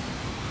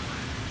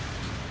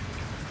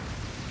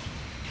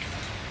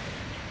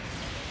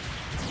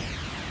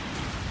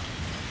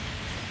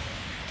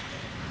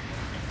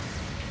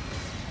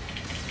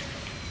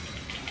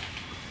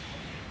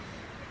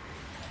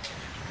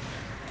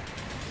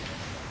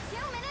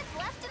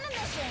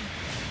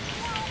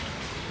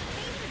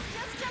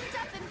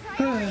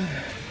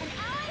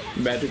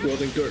 Magic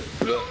welding torch.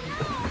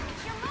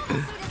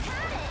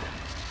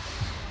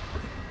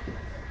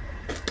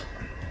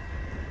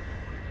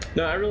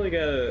 No, I really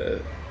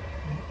gotta.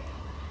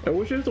 I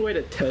wish there was a way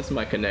to test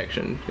my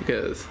connection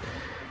because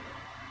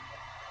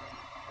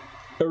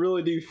I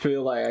really do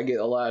feel like I get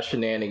a lot of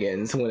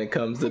shenanigans when it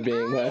comes to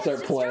when I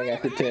start playing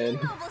after 10.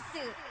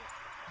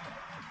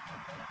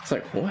 It's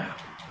like, wow,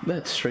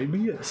 That's straight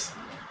BS.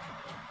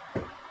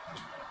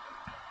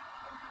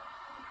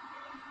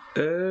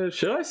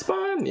 Should I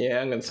spawn?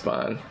 Yeah, I'm gonna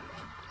spawn.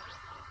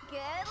 Good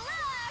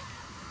luck!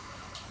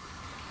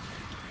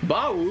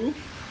 Bawu?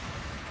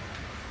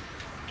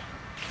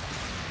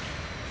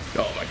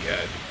 Oh my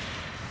god.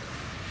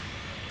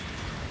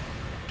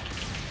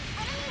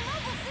 Enemy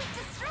mobile suit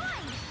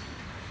destroyed!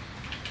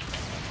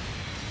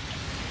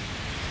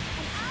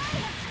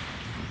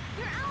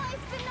 Your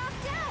ally's been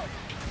knocked out!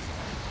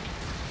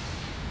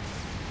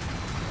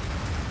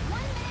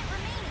 1 minute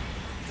remaining.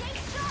 Stay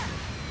sharp!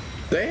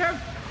 They have...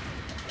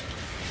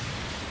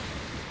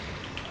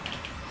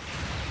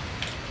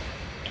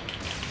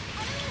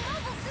 Enemy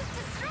mobile suit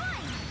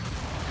destroyed!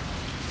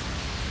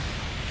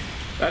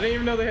 I didn't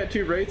even know they had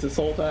 2 rates this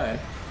whole time.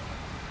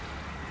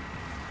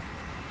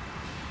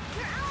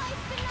 Your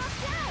ally's been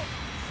knocked out!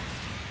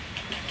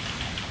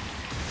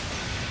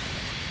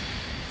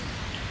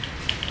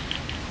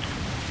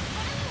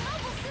 Enemy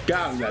mobile suit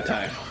Got him that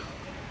time.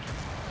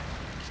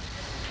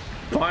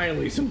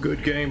 Finally, some good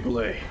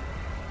gameplay. This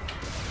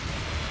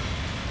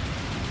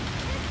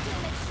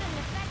damage shouldn't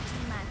affect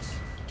you much.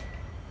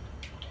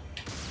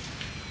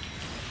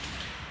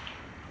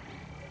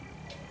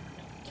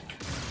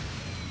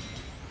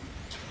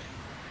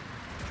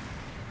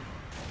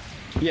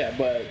 Yeah,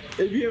 but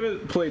if you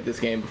haven't played this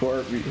game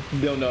before, you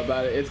don't know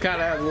about it. It's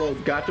kind of has a little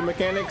gacha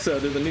mechanic, so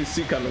there's a new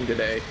suit coming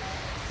today.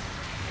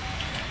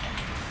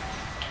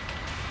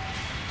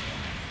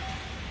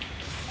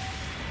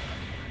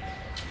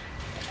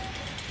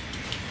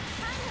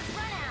 Time has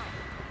run out.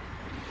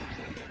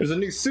 There's a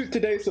new suit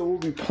today, so we'll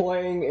be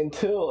playing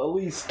until at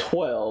least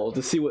 12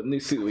 to see what new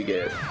suit we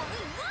get. Oh,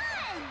 we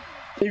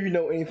won! If you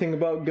know anything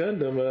about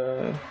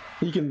Gundam,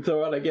 you can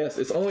throw out a guess.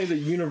 It's only the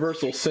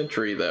Universal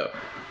Century, though.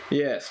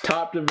 Yes,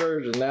 top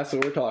diversion, that's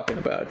what we're talking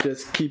about.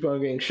 Just keep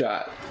on getting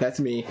shot. That's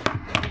me.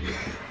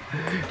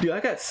 Dude, I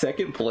got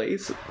 2nd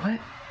place? What?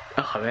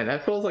 Oh man,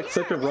 that feels like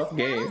such a rough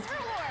game.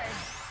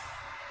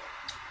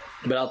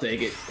 But I'll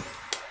take it.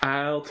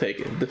 I'll take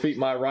it. Defeat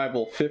my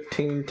rival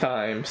 15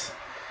 times.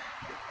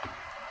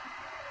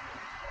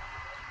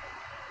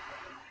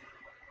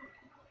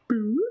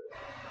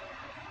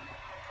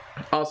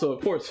 Also,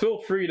 of course,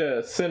 feel free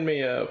to send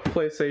me a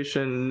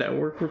PlayStation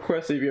Network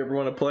request if you ever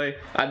want to play.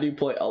 I do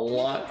play a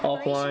lot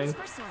offline.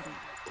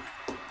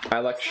 I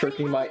like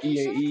shirking my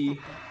EAE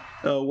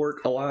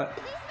work a lot.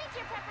 Please make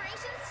your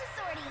preparations to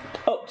sortie.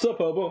 Oh, what's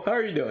up, Obo? How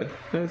are you doing?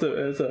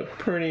 It's a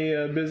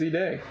pretty busy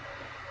day.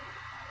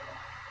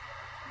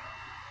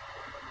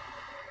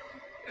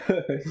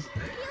 Feel free to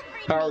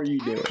How are make you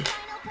any doing?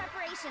 final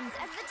preparations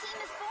as the team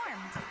is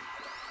formed.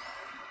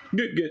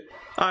 Good, good.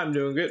 I'm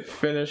doing good.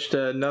 Finished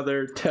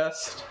another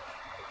test.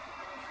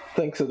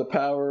 Thanks to the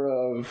power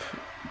of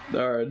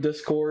our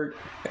Discord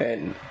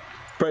and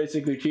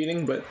basically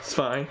cheating, but it's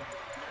fine.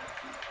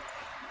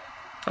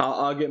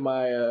 I'll get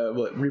my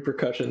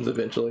repercussions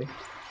eventually.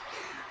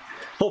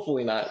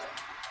 Hopefully not.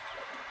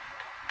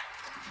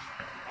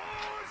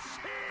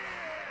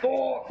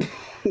 Oh.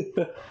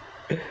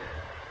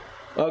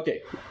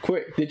 Okay,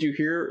 quick. Did you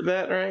hear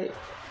that right?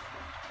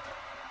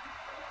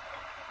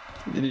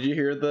 Did you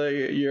hear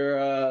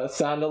your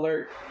sound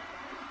alert?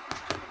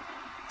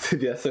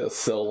 Yes, it was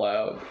so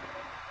loud.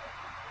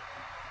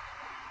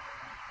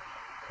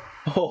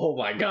 Oh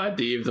my god,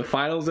 Dave, the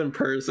finals in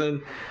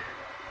person.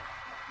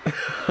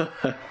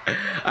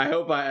 I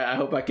hope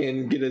I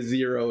can get a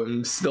 0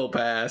 and still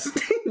pass.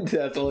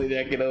 That's the only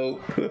thing I can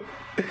hope.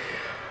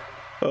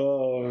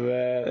 Oh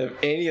man, if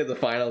any of the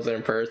finals are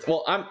in person,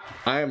 well,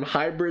 I am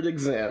hybrid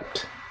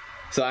exempt,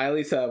 so I at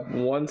least have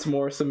once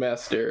more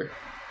semester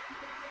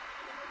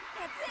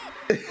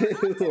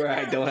where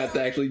I don't have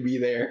to actually be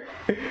there.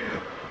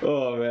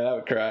 Oh man, I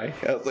would cry.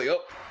 I was like,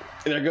 oh,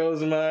 there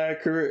goes my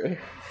career.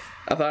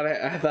 I thought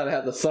I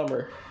had the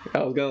summer.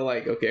 I was gonna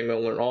like, okay, I'm gonna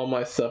learn all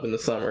my stuff in the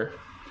summer.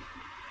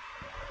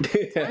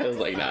 I was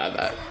like, nah,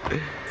 not.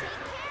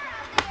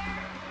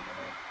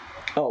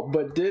 Oh,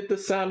 but did the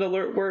sound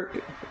alert work?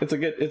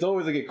 It's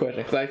always a good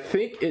question because I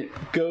think it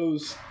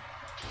goes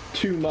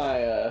to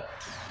my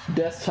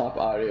desktop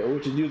audio,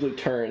 which is usually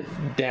turned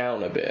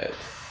down a bit.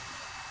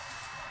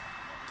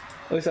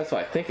 At least that's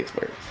what I think it's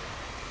worth.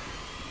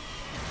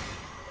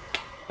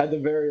 At the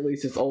very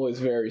least, it's always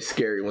very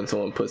scary when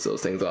someone puts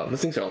those things on.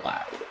 Those things are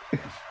loud.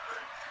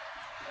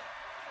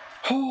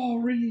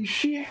 Holy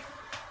shit!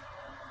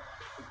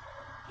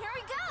 Here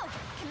we go!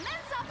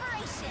 Commence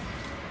operation!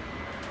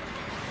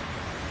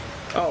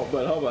 Oh,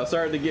 but hold on, I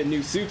started to get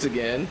new suits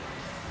again.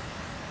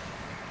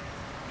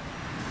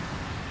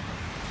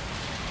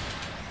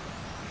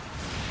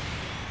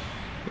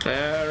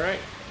 Alright.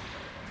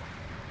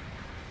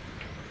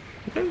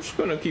 I'm just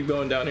gonna keep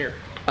going down here.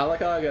 I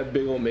like how I got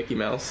big old Mickey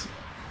Mouse.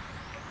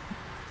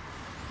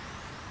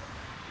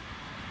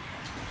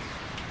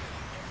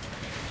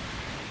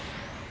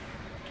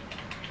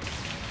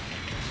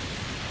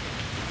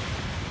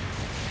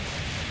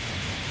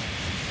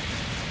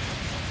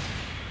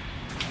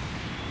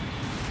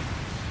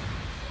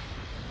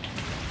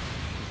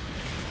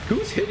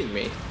 Who's hitting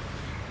me?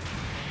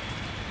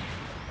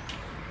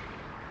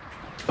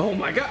 Oh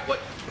my god, what?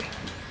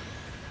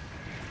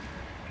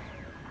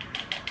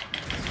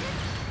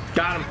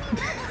 Got him.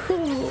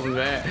 Oh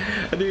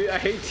man. Dude, I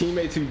hate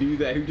teammates who do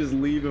that, who just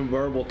leave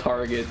invulnerable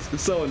targets.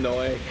 It's so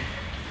annoying.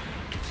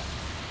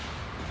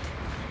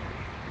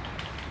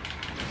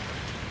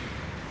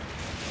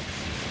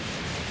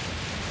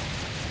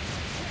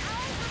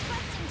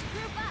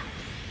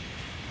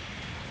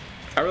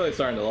 I'm really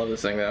starting to love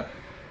this thing though.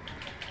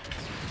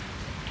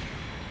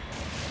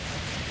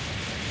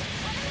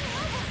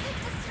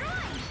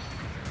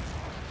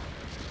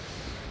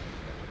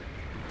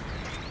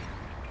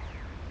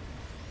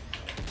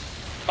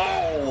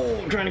 Oh,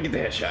 I'm trying to get the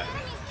headshot.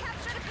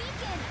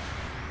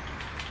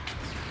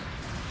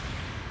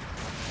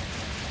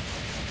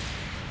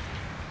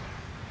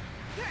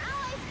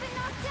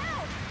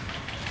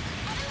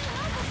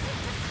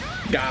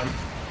 Got him.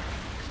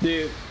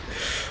 Dude,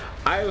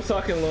 I was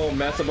talking a little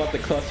mess about the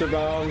cluster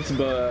bombs,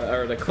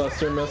 or the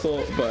cluster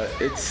missile, but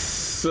it's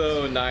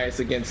so nice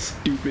against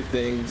stupid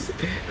things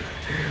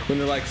when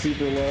they're like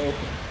super low.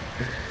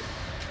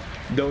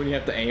 Don't you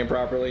have to aim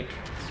properly?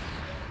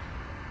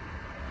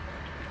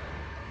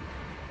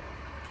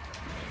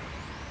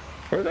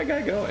 Where's that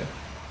guy going?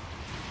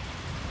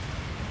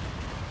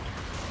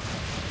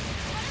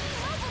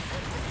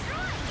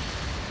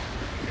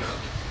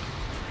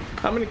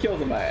 How many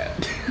kills am I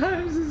at?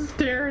 I'm just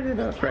staring it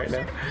up right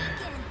now.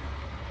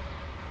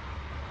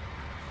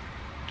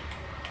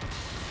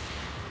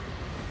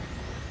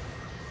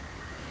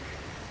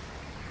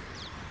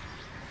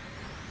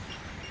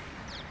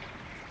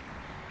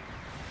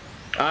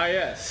 Ah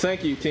yes,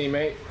 thank you,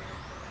 teammate.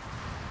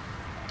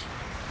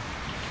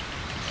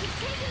 He's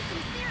taking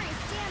some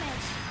serious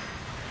damage.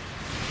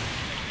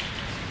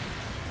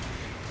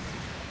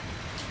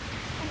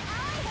 An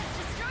ally has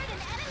destroyed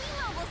an enemy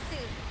mobile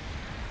suit.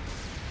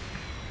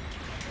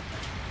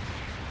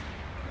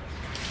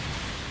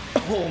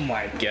 Oh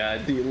my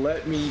god, dude,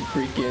 let me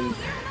freaking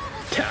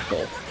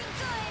tackle.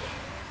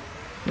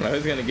 I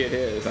was gonna get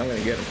his, I'm gonna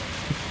get him.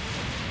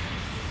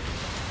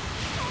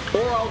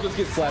 Or I'll just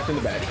get slapped in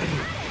the back.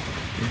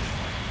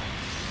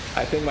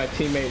 I think my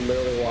teammate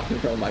literally walked in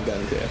front of my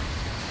gun too.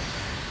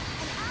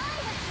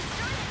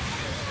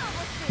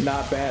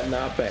 Not bad,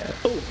 not bad.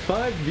 Oh,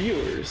 5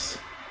 viewers.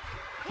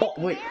 Oh,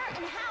 wait.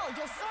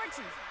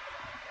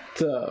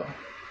 So,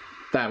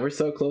 damn, we're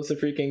so close to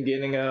freaking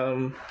getting,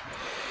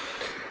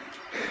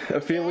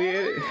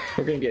 affiliated.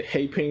 We're gonna get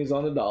hay pennies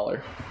on the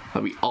dollar.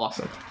 That'd be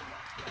awesome.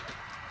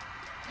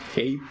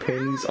 Hay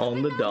pennies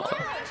on the dollar.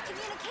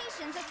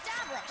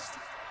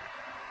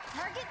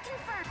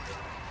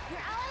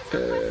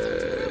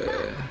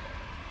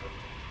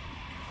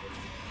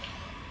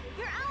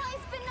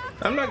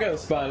 I'm not gonna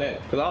spawn in,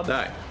 because I'll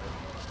die.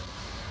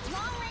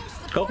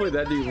 Hopefully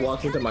that dude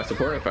walks into my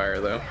supporting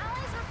fire, though.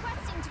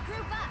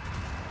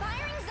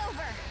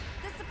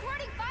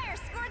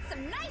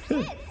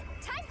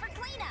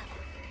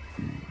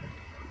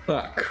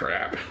 Ah,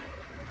 crap.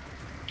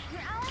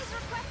 Your allies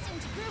requesting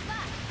to group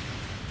up.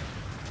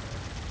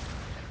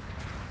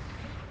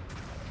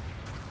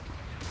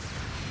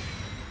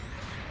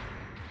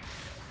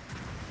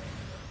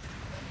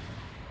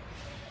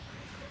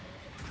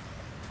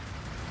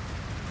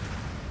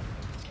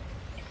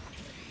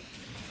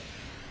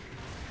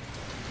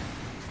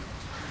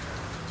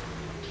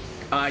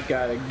 I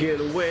gotta get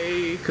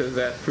away, because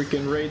that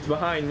freaking raid's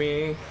behind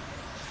me.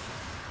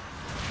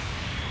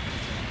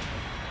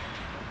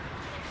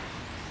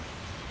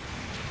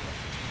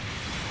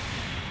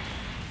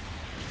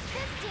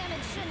 This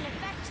damage shouldn't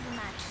affect you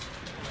much.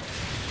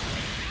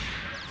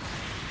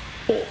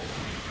 Oh.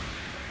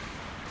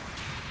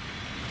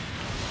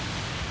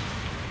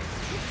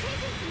 You've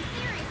taken some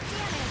serious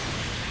damage.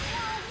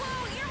 Whoa,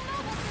 your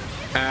mobile suit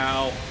is...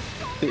 Ow.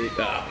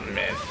 Oh,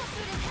 man.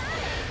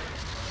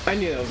 I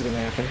knew that was gonna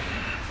happen.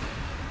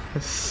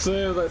 As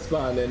soon as I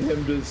spawned in,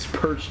 him just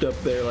perched up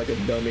there like a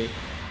dummy.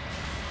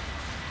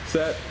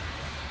 Set.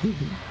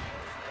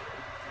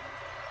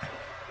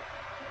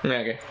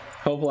 Okay.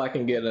 Hopefully I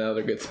can get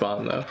another good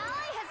spawn though. Ally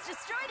has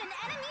destroyed an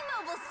enemy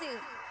mobile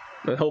suit.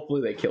 But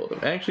hopefully they killed him.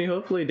 Actually,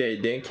 hopefully they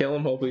didn't kill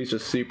him. Hopefully he's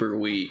just super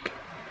weak.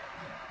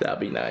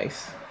 That'd be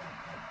nice.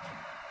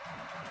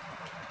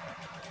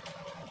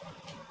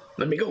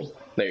 Let me go.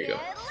 There you go.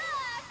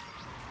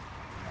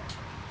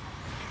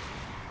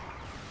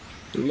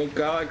 Look,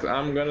 Alex,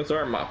 I'm gonna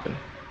start mopping.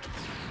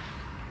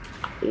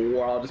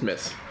 Or I'll just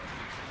miss.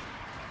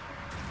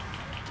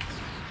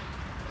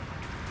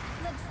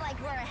 Looks like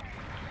we're...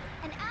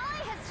 An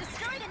ally has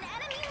destroyed an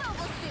enemy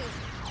mobile suit.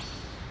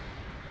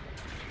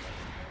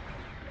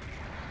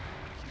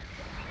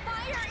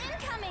 Fire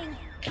incoming.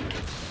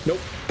 Nope.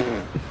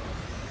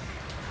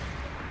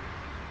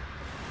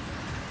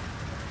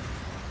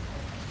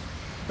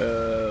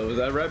 Was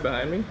that right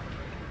behind me?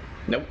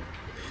 Nope.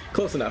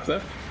 Close enough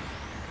though.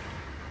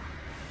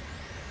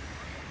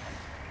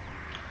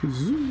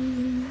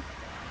 Zoom.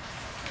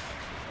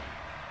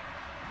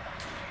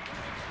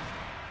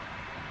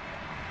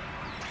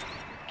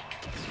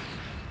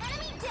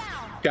 Enemy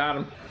down. Got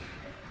him.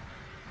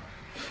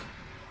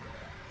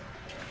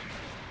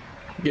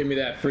 Give me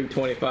that free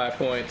 25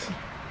 points.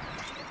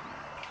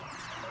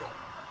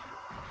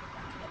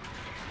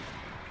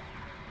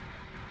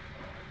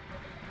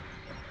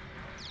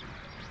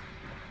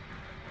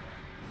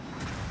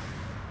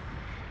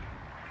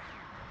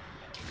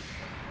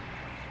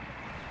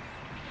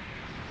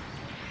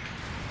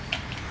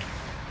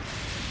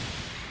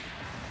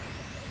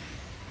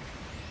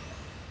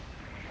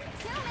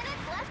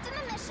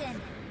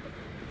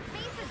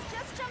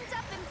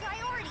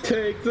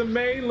 Take the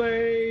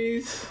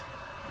melees.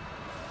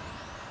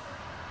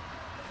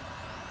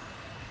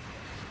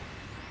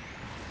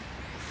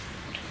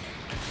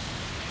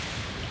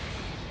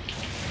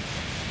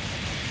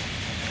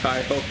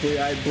 Hopefully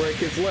I break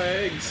his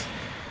legs.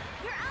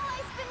 Your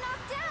ally's been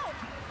knocked out.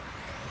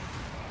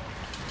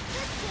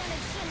 This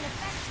damage shouldn't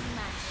affect you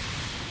much.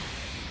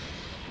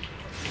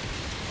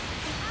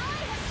 An ally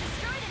has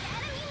destroyed an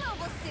enemy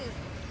mobile suit.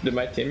 Did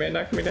my teammate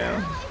knock me down?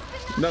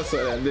 That's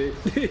what I did.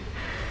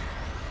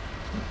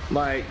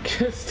 Like,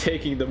 just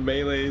taking the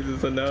melees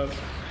is enough.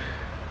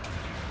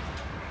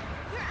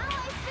 Your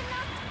ally's been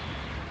knocked.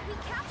 We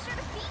captured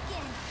a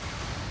beacon.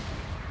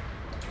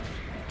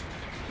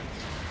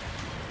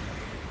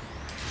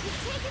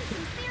 You've taken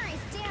some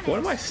serious damage. What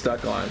am I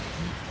stuck on?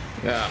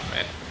 Oh,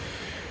 man.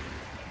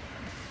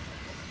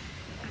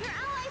 Your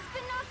ally's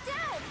been knocked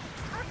out.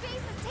 Our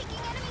base is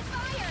taking enemy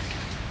fire.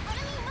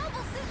 Enemy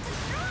mobile suit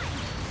destroyed.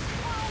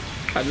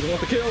 Oh, I just want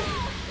the kill.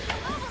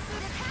 the mobile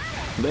suit has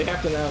had it. They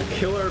have to now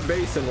kill our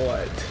base in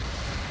what?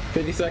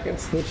 50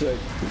 seconds? Which, like,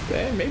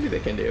 maybe they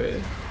can do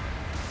it.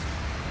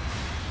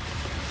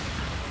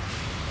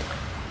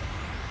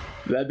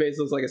 That base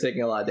looks like it's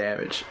taking a lot of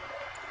damage.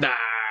 Nah,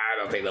 I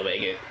don't think they'll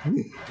make it.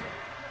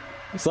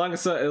 as long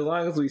as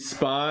we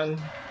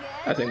spawn,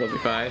 I think we'll be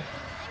fine. I'm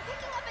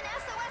picking up an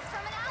SOS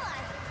from an ally.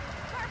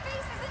 Our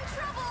base is in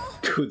trouble.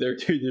 Dude, they're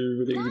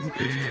Long-range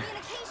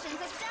communications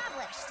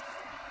established.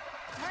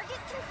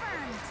 Target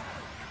confirmed.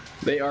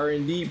 They are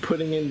indeed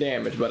putting in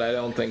damage, but I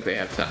don't think they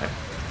have time.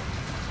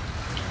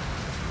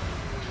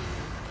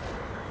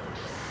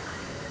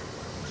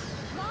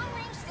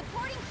 Long-range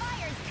supporting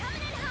fire is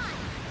coming in hot.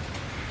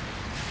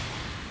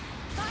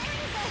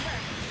 Firing is over.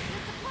 The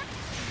support...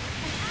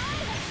 An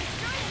ally has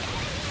destroyed an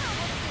enemy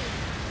mobile suit.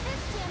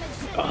 This damage shouldn't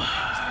affect you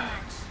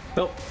much.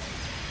 Nope.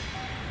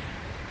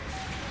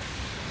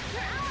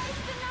 Your ally's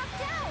been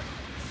knocked out.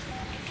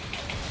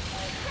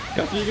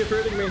 After you get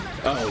hurting me.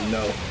 Oh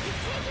no.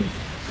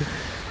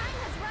 Time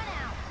has run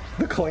out.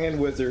 The clan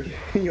wizard.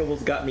 He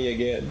almost got me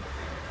again.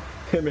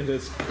 Him and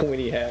his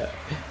pointy hat.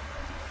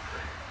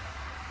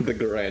 The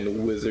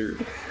grand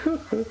wizard.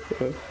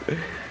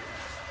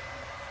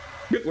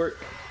 Good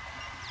work.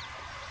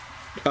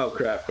 Oh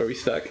crap, are we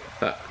stuck?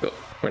 Ah, cool.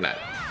 We're not.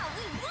 Yeah,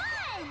 we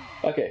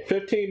won! Okay,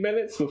 15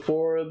 minutes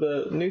before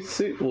the new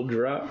suit will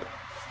drop.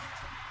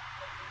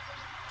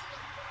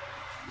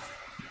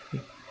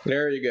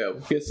 There you go.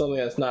 Get something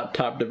that's not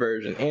top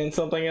diversion and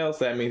something else,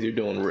 that means you're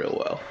doing real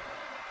well.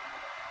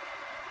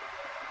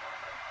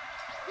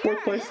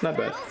 Fourth place, not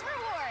bad. Battle's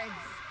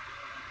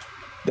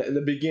rewards.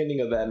 The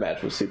beginning of that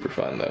match was super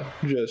fun though.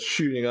 Just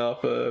shooting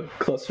off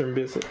cluster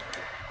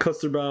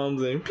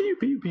bombs and pew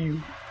pew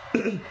pew.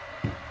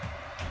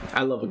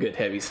 I love a good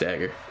heavy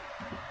stagger.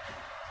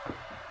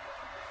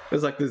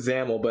 It's like the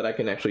Zamel, but I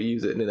can actually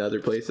use it in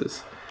other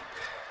places.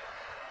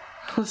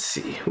 Let's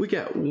see. We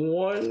got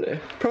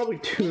probably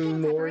two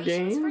more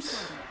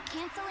games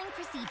Canceling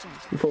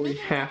procedures. before we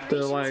have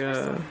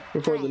to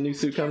before the new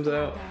suit comes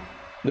out.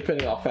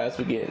 Depending how fast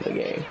we get in the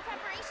game.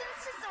 Preparations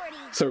to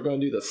sortie. So we're gonna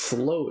do the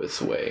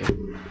slowest way,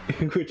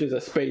 which is a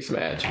space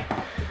match.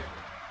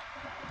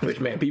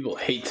 Which, man, people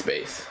hate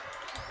space.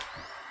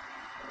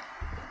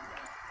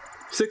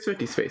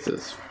 650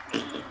 spaces.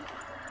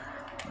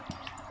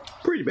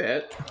 Pretty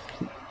bad.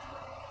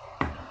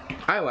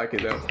 I like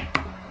it though.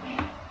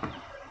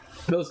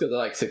 Those guys are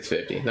like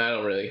 650. I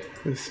don't really.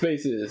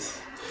 Space is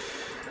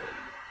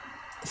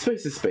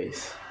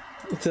space.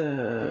 It's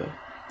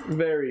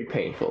very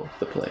painful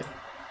to play.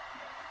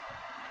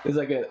 It's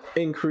like an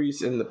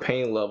increase in the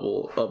pain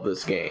level of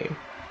this game.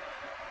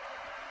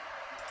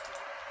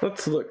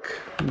 Let's look.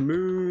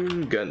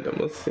 Moon Gundam.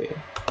 Let's see.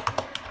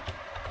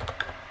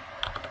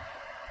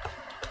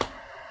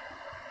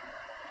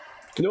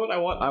 You know what I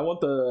want? I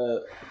want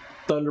the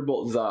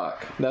Thunderbolt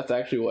Zoc. That's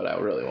actually what I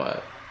really want.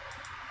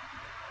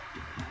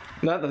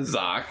 Not the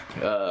Zoc.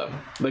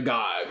 The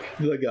Gog.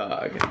 The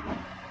Gog.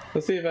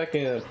 Let's see if I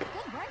can. Good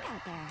work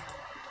out there.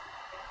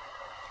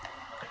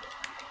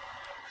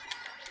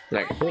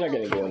 Like, we're not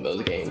gonna go in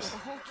those games.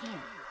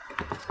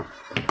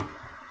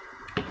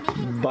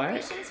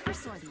 Back.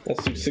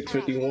 Let's do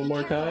 650 one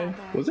more time.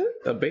 Was it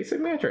a basic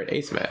match or an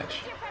ace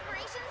match? Your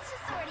preparations to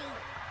sortie.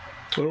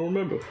 I don't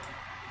remember.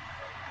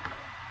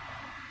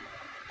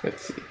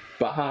 Let's see.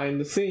 Behind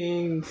the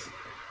scenes.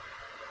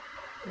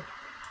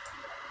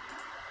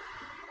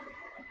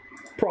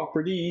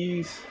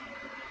 Properties.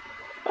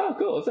 Oh,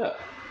 cool. What's up?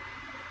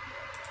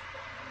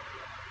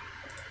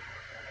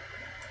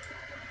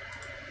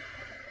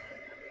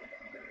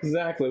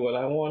 Exactly what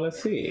I want to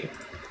see.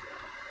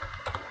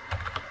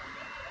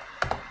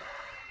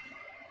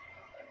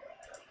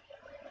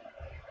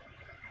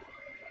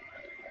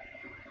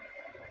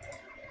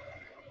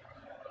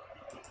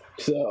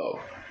 So,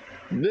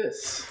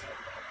 this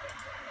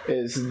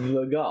is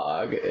the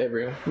GOG.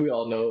 We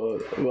all know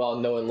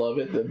and love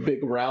it. The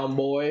big round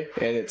boy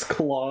and its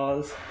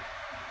claws.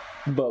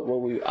 But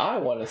what I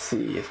want to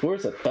see is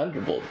where's the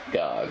Thunderbolt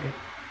GOG?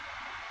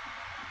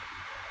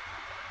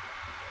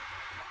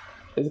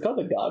 Is it called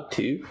the GOG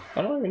 2?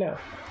 I don't even know.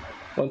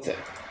 One sec.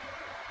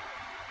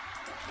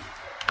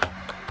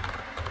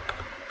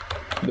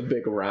 The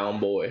big round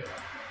boy.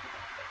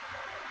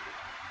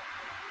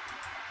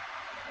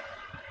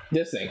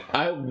 This thing.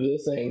 I hope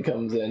this thing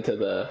comes into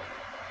the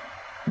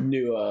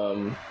new,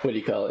 what do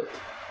you call it?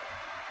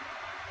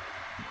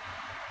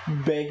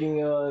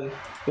 Banking on,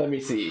 let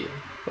me see.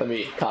 Let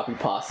me copy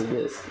pasta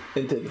this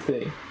into the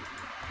thing.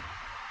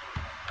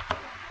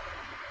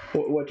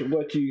 What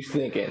you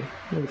thinking?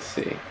 Let's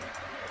see.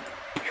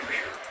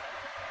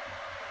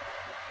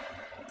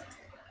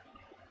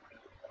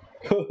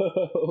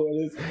 What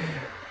is?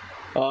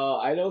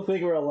 I don't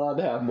think we're allowed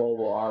to have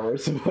mobile armor,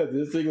 but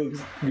this thing looks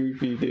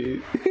goofy,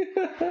 dude.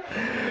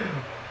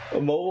 A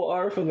mobile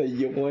armor from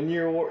the 1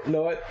 year war.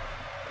 No, what?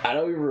 I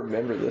don't even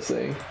remember this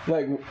thing.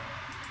 Like,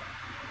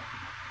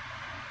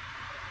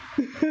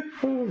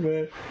 oh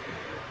man,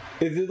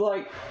 is it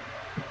like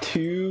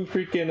too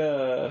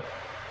freaking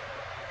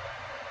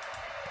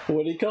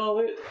what do you call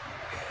it?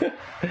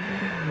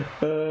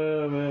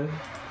 Oh man.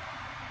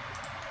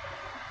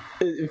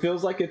 It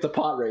feels like it's a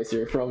pod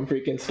racer from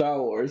freaking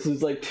Star Wars.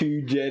 It's like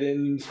two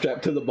Jedin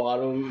strapped to the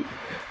bottom,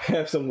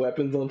 have some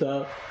weapons on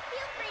top.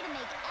 Feel free to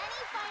make any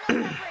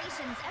final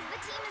preparations as the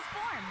team is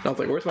formed. I was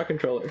like, where's my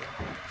controller?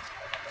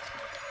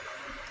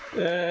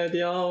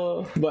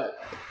 Y'all.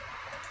 But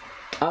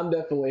I'm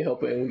definitely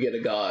hoping we get a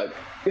GOG.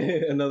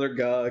 Another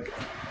GOG.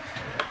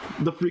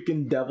 The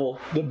freaking devil.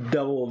 The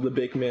devil of the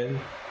big men.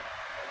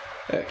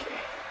 Okay.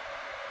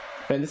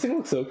 Man, this thing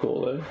looks so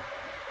cool though.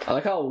 I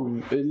like how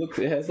it looks.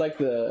 It has like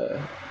the,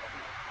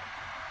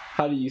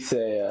 how do you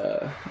say,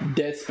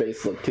 Dead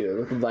Space look to it. It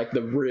looks like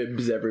the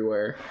ribs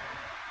everywhere.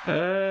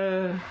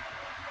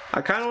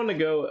 I kind of want to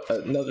go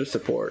another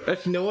support.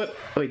 Actually, you know what?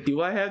 Wait,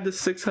 do I have the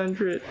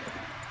 600?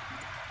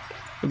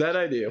 That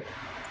I do.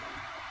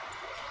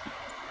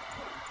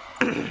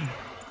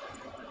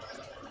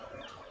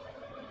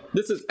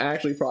 This is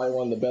actually probably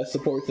one of the best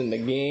supports in the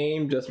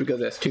game, just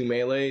because it has 2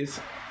 melees.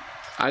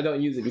 I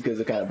don't use it because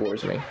it kind of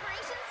bores me.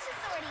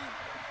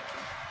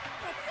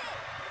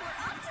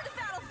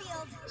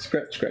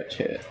 Scratch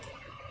hit.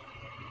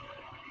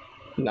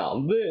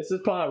 Now this is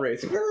pod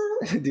racing.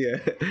 Yeah,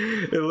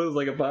 it looks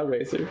like a pod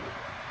racer.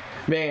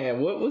 Man,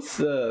 what was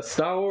the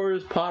Star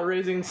Wars pod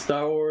racing?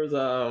 Star Wars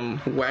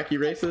wacky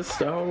races?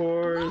 Star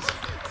Wars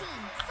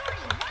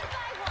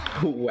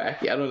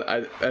wacky.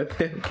 I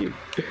think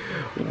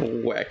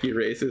wacky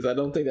races. I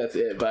don't think that's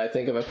it, but I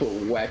think if I put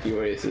wacky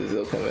races,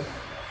 it'll come in.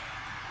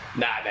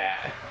 Nah.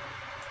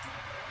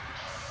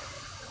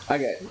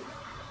 Okay.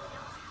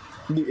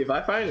 If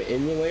I find an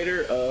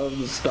emulator of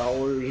the Star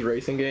Wars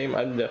racing game,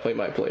 I definitely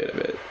might play it a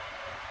bit.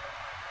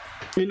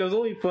 You know, it's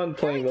only fun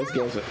playing those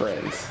games with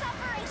friends.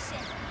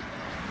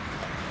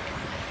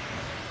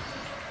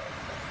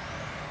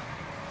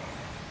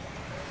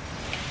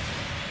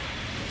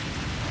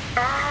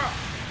 Ah!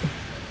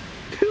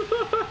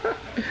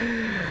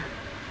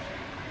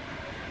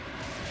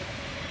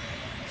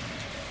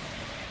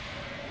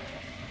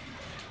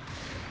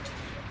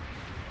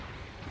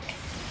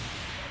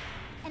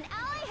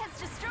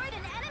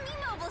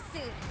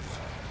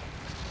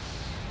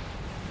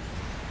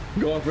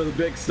 Going for the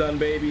big stun,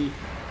 baby.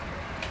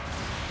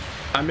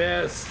 I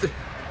missed.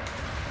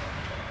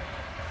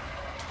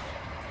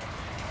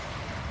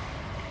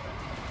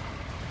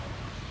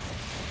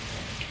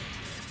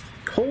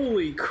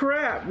 Holy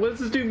crap, what's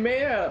this dude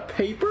made out of?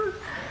 Paper?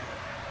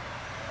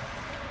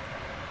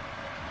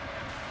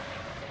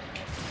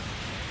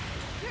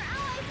 Your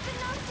ally's been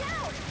knocked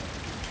out.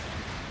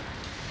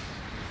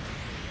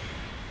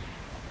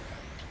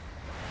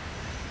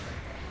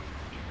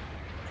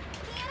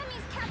 The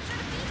enemy's captured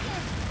a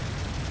beacon.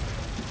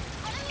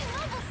 Enemy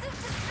mobile suit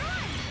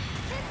destroyed.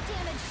 This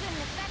damage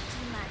shouldn't affect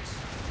too much.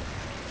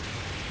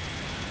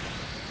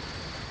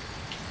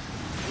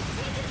 We've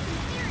taken some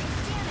serious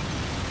damage.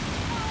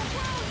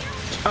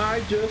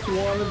 I just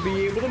want to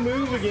be able to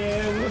move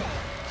again.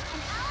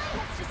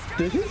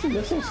 Did his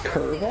missiles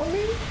curve on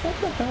me? What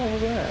the hell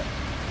was that?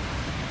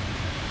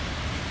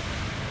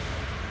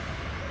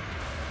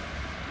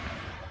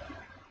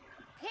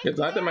 It's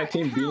not that my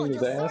team beating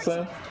his ass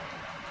though.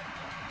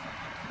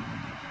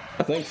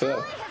 I think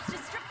so.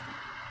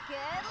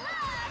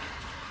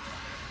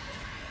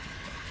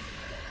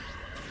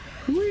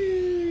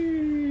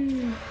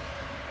 Whee!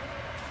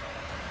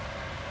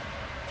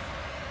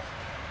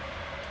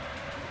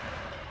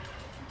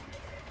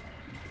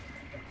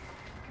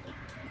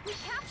 We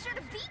captured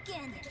a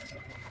beacon.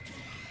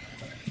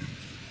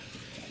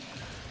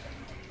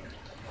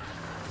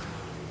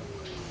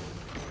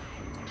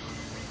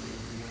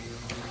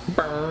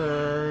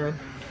 Burn.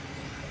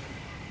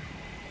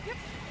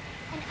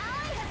 An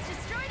ally has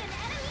destroyed an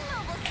enemy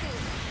mobile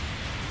suit.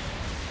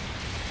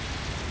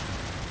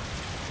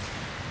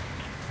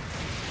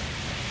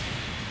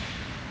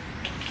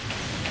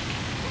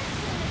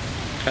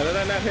 How did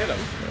I not hit him?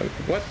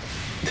 What?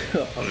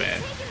 Oh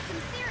man. Taking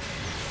some serious.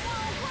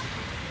 Whoa, what?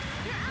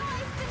 Your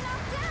ally's been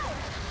knocked out.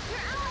 Your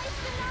ally's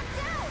been knocked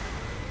out.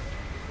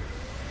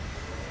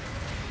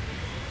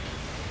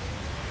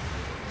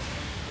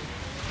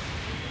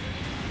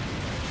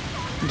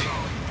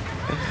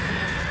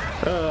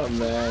 Oh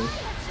man.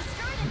 Has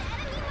destroyed an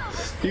enemy mobile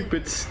suit.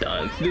 Stupid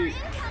stunts. Fire Dude,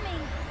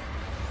 incoming.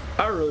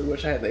 I really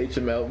wish I had the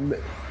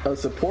HML. A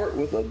support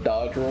with a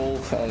dodge roll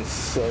sounds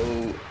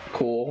so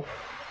cool.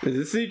 Does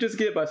this you just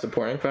get by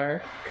supporting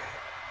fire?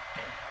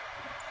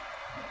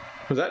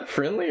 Was that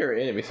friendly or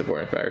enemy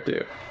supporting fire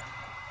too?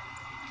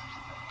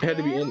 It had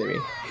to be enemy.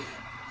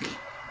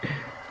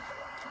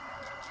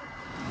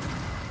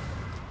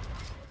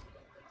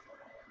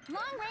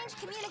 Long-range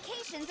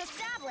communications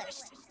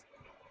established.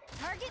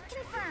 Target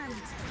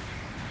confirmed.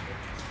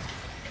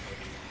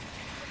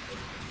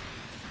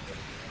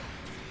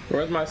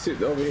 Where's my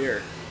suit? Over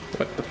here.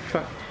 What the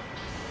fuck?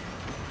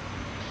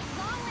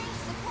 Long-range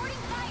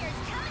supporting fires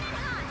coming in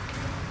hot.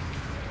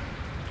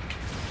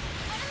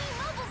 Enemy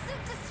mobile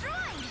suit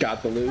destroyed. Got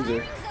the loser.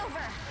 Firing's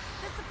over.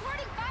 The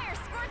supporting fire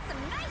scored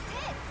some nice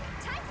hits.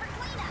 Time for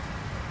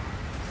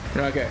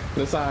cleanup. Okay,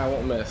 this time I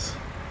won't miss.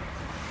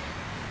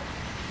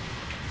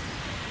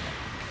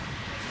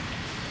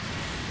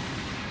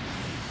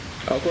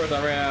 Oh, of course,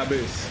 I ran out of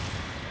boost.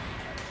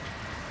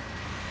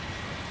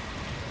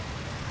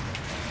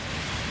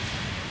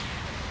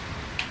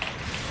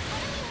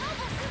 Enemy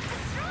mobile suit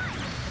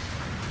destroyed.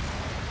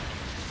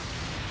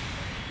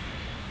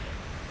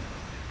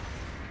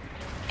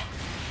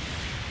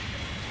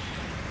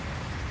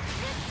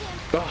 This damn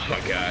Oh my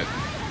god. ally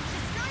has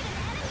destroyed an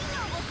enemy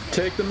mobile suit.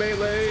 Take the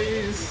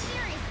melees.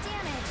 Serious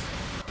damage.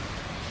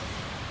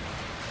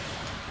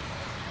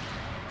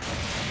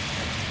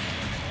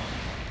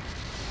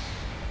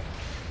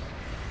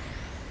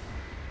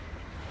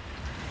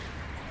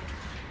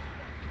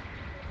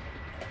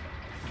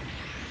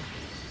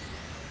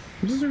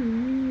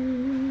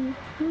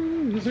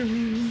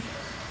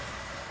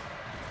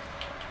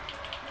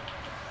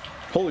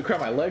 Holy crap,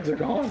 my legs are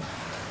gone.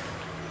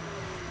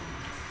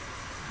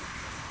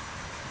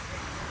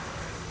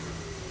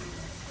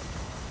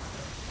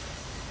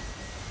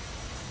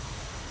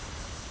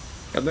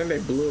 I think they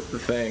blew up the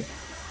thing,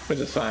 which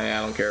is fine.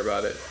 I don't care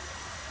about it.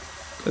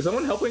 Is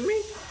someone helping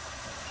me?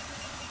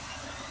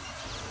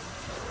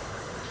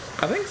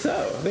 I think so.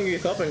 I think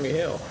he's helping me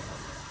heal.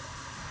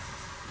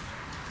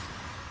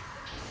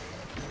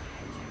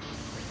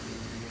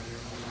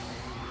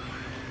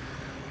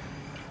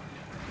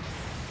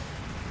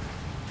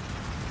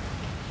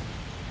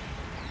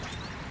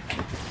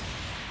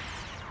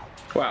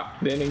 Wow,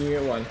 didn't even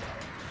get one.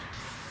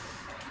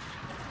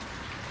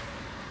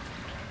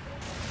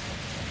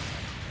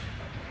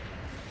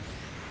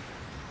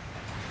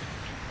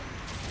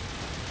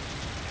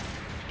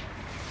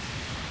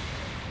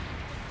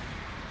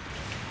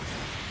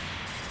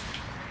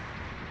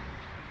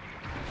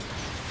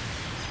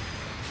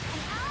 An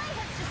ally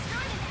has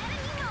destroyed an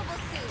enemy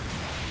mobile suit.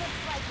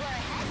 Looks like we're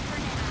ahead for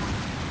now.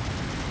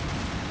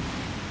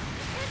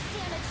 This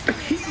damage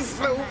shouldn't He's affect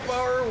so them.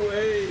 far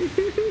away.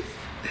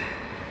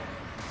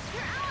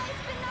 Your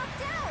ally's been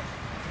knocked out.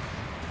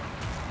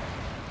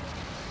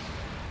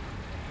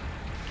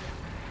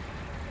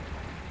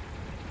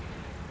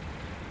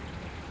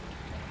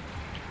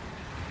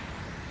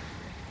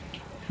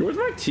 Where's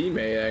my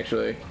teammate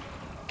actually?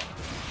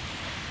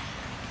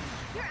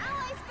 Your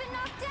ally's been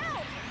knocked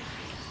out.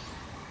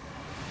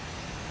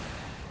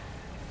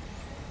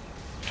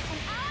 An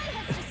ally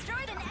has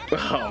destroyed an enemy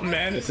Oh mobile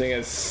man, this suit. thing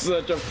has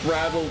such a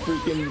fragile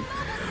freaking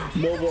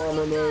mobile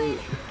armor mode.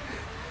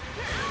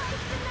 Your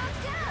ally's been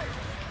knocked out.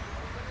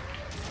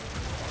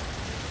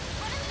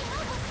 Enemy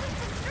mobile suit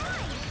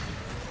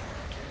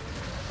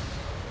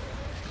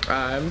destroyed.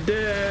 I'm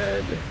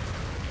dead.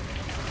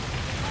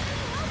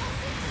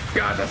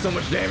 God, that's so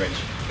much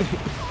damage.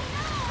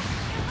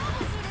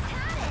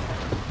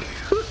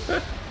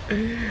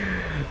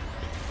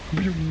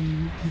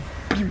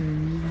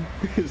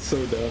 It's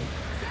so dumb.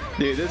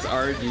 Dude, this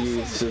RG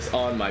is just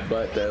on my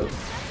butt though.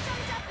 Just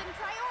jumped up in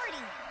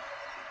priority.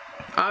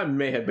 I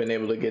may have been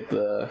able to get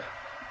the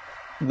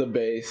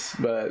base,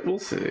 but we'll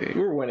see.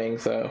 We're winning,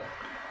 so.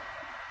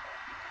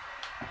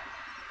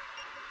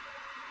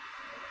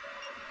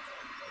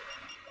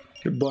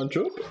 A bunch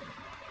up.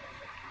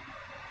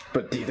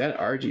 But dude, that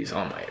RG's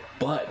on my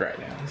butt right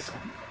now.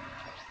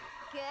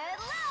 Good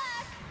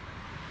luck.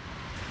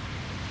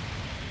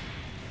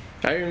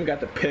 I haven't even got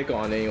to pick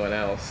on anyone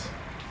else.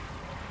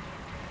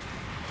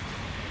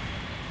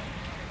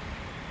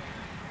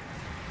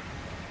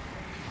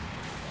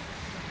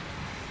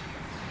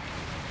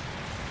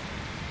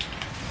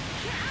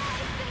 Your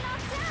ally's been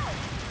knocked out.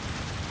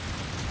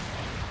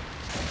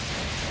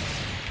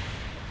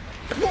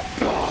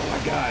 Oh my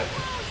god.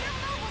 Oh, your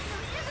mobile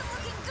suit isn't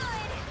looking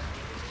good.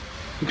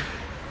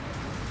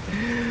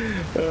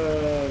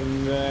 Oh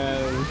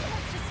man.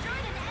 Has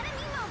destroyed an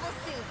enemy mobile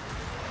suit.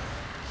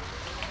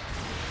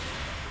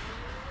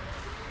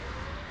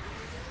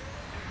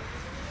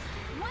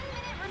 1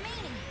 minute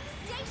remaining.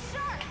 Stay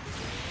sharp.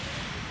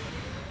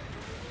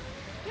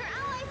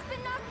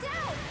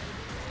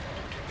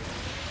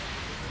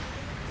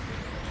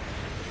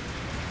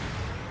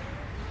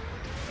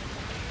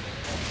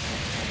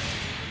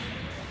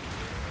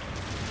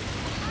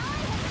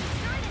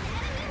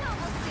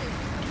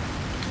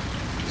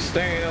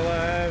 Staying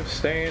alive,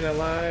 staying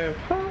alive.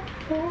 Oh,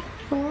 oh,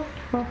 oh,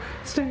 oh,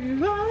 staying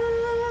alive.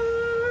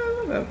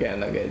 Okay, I'm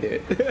not gonna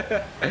do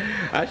it.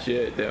 I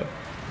should though.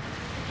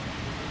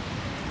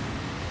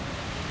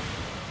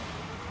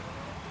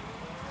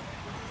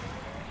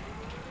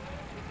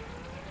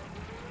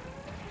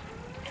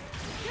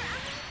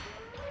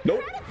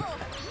 Nope.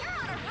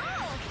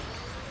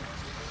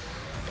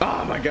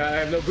 Oh my god, I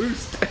have no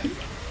boost.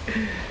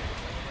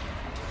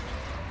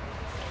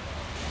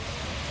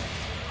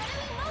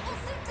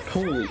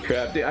 Holy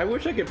crap, dude. I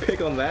wish I could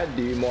pick on that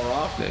dude more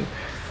often.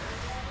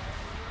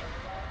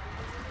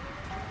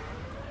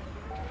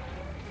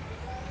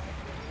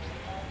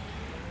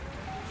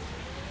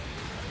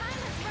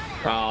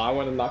 Oh, I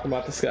want to knock him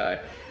out the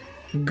sky.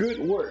 Good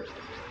work.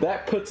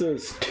 That puts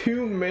us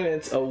 2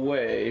 minutes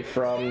away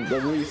from the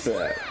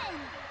reset.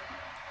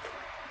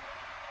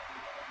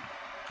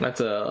 That's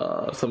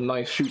some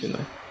nice shooting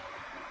there.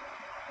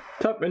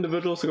 Top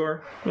individual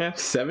score. Yeah,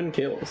 7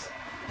 kills.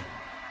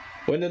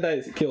 When did I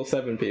kill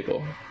 7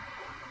 people?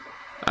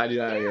 I do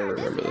not even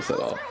remember this at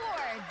all.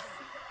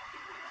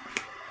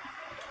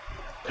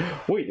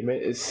 Wait a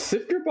minute, is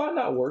SifterBot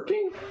not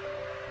working?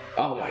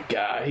 Oh my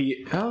god,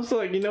 I was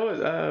like, you know what,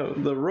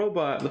 the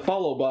robot, the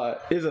follow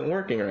bot isn't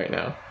working right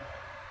now.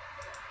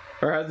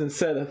 Or hasn't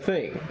said a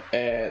thing,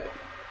 and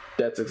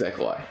that's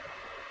exactly why.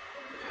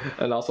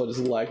 And also just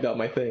lagged out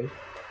my thing.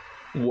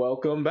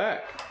 Welcome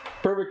back.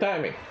 Perfect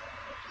timing.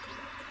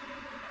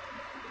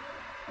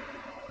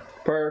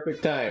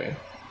 Perfect timing.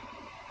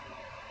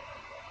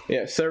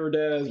 Yeah, server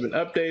data has been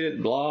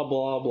updated, blah,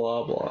 blah,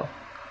 blah, blah.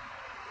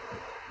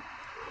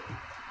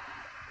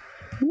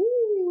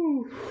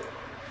 Woo!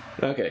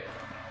 Okay.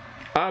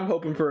 I'm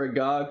hoping for a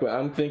GOG, but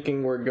I'm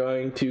thinking we're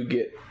going to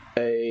get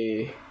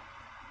a...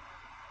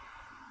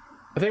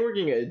 I think we're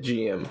getting a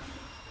GM.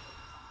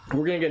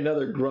 We're gonna get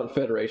another Grunt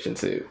Federation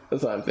suit.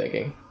 That's what I'm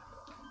thinking.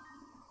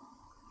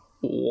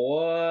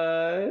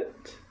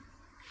 What?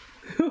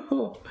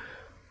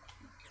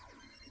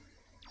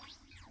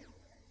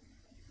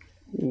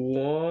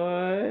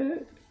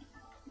 What?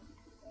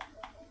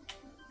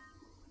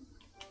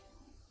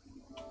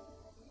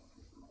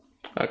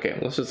 Okay,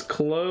 let's just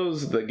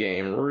close the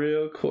game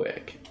real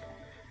quick.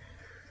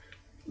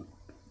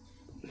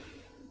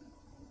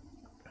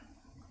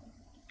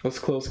 Let's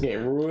close the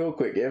game real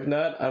quick. If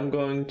not, I'm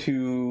going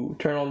to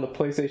turn on the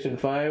PlayStation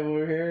 5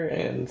 over here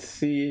and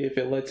see if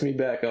it lets me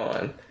back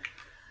on.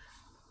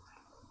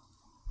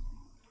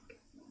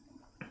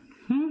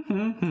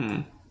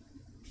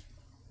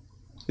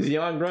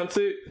 Xeon grunt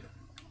suit?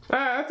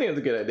 I think it's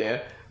a good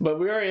idea. But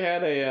we already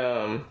had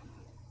a,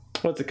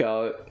 what's it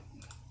called?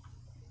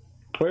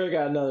 We already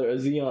got another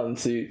Xeon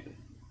suit.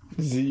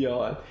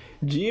 Xeon.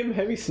 GM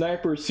Heavy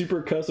Sniper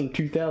Super Custom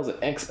 2000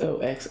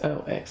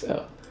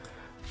 XOXOXO.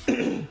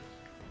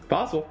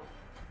 Possible.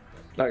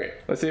 Okay,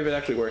 let's see if it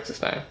actually works this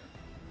time.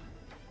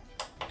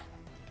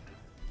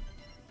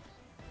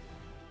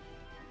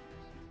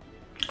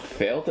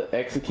 Failed to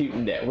execute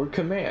network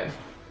command.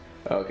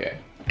 Okay.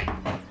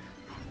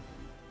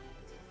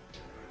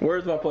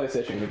 Where's my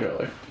PlayStation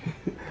controller?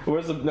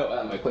 Where's the... No,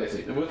 not my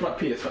PlayStation. Where's my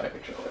PS5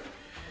 controller?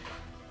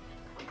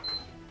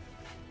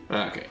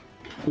 Okay.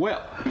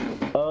 Well,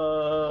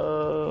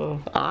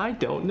 I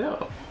don't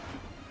know.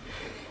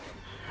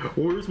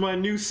 Where's my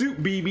new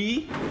suit,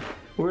 BB?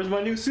 Where's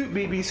my new suit,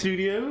 BB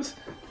Studios?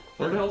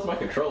 Where the hell's my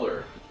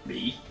controller,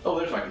 B? Oh,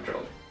 there's my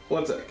controller.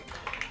 One sec.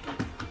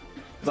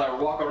 As I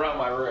walk around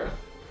my room.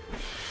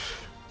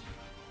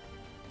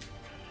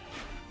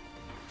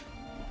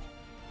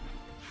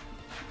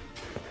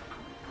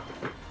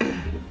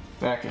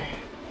 Okay.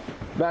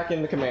 Back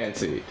in the command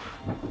seat.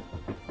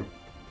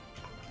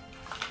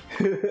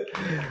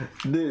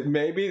 Dude,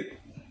 maybe...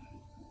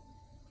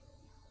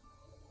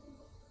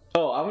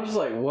 Oh, I'm just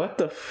like, what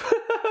the f...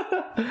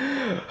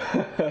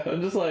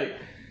 I'm just like,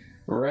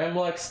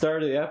 Ramlock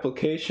started the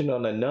application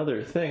on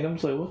another thing. I'm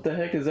just like, what the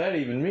heck does that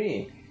even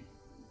mean?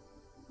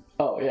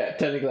 Oh, yeah,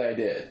 technically I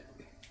did.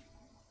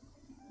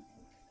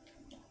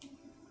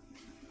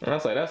 And I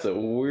was like, that's the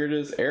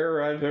weirdest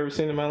error I've ever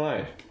seen in my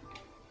life.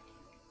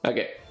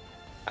 Okay.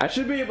 I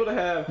should be able to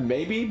have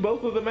maybe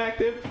both of them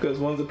active, because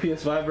one's a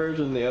PS5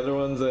 version, the other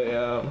one's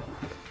a,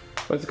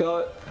 what's it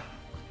called?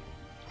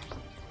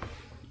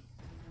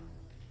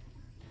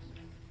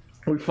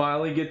 We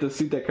finally get the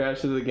suit that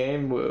crashes the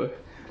game with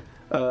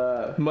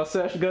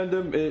Mustache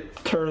Gundam. It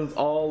turns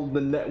all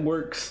the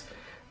networks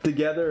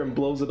together and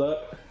blows it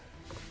up.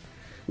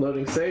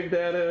 Loading save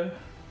data.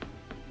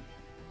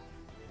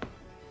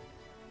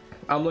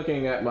 I'm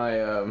looking at my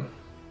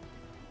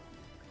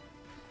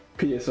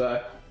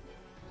PS5.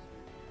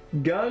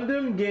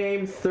 Gundam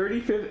game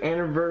 35th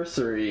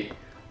anniversary.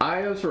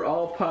 Items for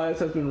all pilots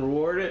has been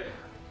rewarded.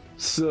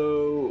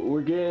 So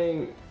we're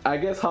getting, I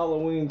guess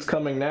Halloween's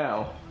coming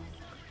now.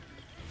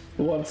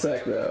 One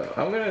sec though.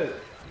 I'm gonna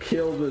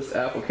kill this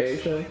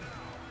application.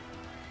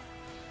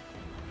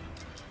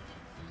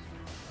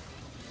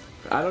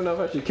 I don't know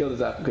if I should kill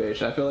this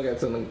application. I feel like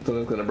that's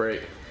something's gonna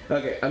break.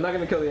 Okay, I'm not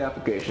gonna kill the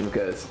application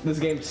because this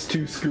game's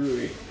too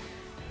screwy.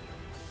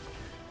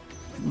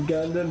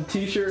 Gundam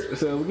t-shirt.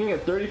 So we're getting a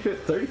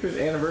 35th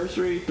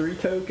anniversary, 3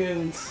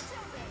 tokens.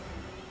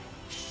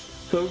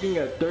 So we're getting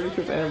a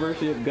 35th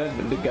anniversary of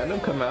Gundam. Did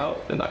Gundam come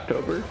out in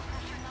October?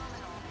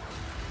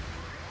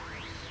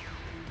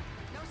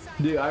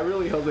 Dude, I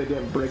really hope they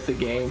didn't break the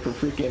game for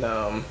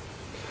freaking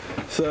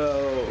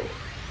so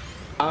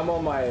I'm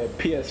on my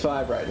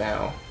PS5 right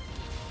now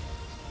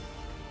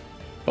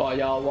while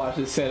y'all watch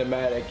this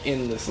cinematic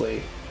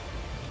endlessly,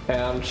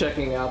 and I'm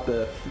checking out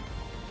the,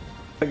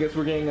 I guess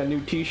we're getting a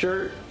new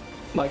t-shirt,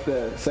 like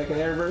the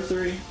 2nd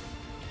anniversary.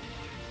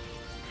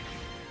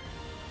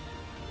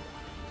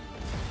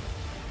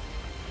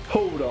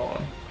 Hold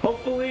on.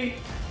 Hopefully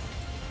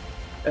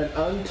an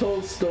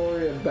untold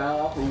story of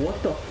Battle Opera.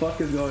 What the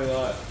fuck is going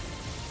on?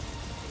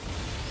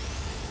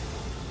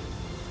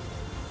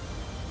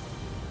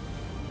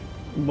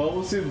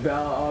 Mobile Suit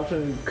Battle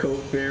Option Coat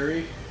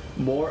Fairy.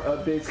 More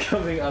updates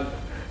coming up.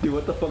 Dude,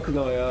 what the fuck is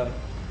going on?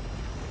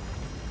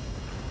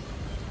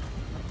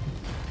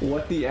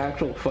 What the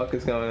actual fuck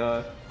is going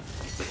on?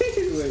 Wait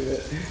a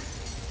minute.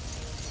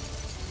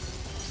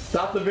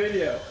 Stop the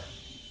video.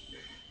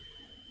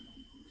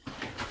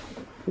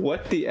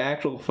 What the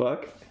actual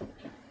fuck?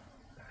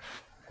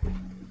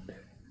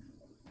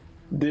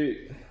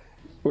 Dude,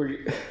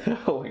 we're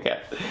oh my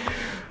god.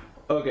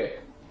 Okay,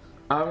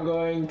 I'm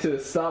going to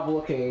stop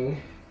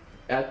looking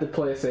at the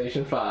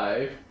PlayStation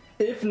 5.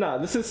 If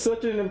not, this is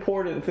such an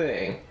important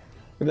thing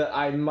that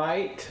I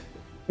might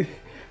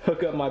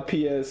hook up my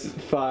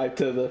PS5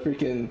 to the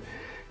freaking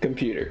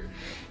computer.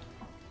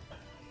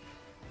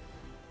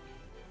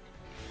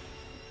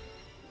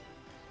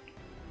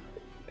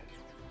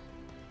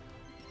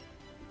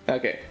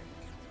 Okay.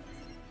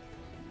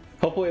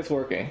 Hopefully it's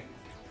working.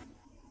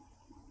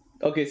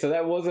 Okay, so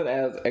that wasn't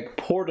as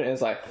important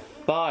as I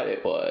thought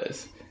it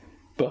was.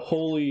 But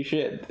holy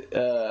shit.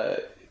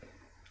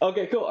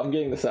 Okay, cool. I'm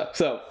getting this up.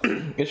 So,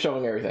 it's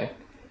showing everything.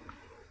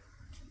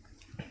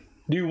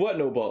 Dude, what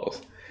no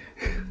balls?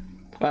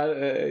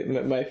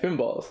 My fin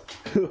balls.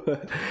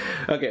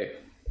 Okay,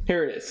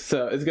 here it is.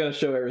 So, it's gonna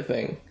show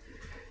everything.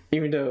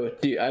 Even though,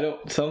 dude,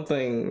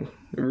 something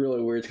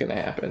really weird's gonna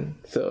happen.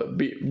 So,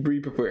 be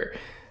prepared.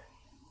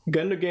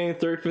 Gundam Game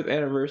 35th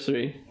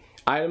anniversary.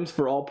 Items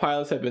for all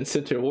pilots have been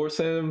sent to War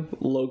Sim.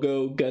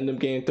 Logo Gundam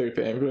Game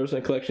 35th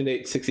anniversary. Collection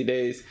date 60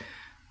 days.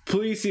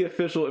 Please see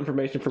official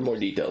information for more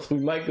details. We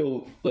might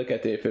go look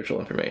at the official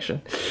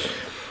information.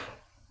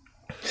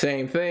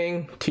 Same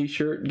thing.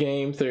 T-shirt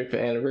game 35th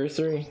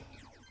anniversary.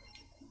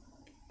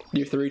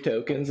 Your 3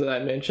 tokens that I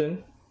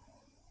mentioned.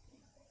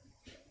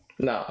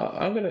 Now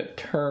I'm gonna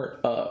turn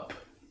up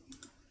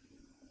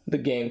the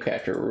game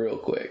capture real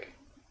quick.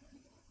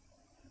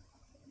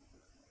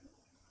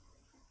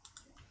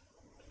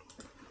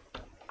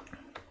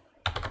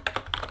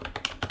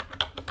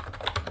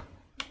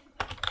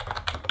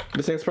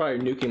 This thing's probably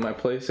nuking my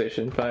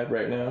PlayStation 5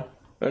 right now.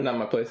 Or not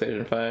my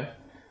PlayStation 5.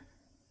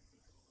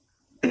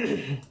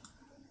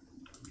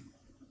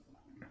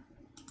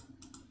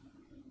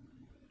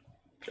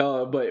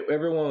 Oh, but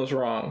everyone was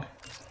wrong.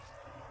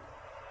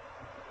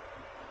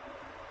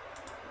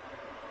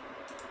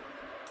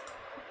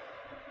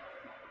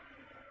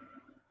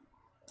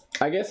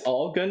 I guess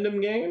all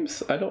Gundam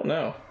games? I don't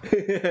know.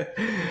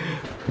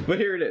 But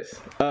here it is.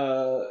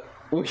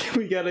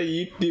 We got a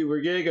YouTube.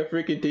 We're getting a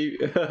freaking TV.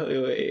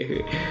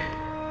 Wait.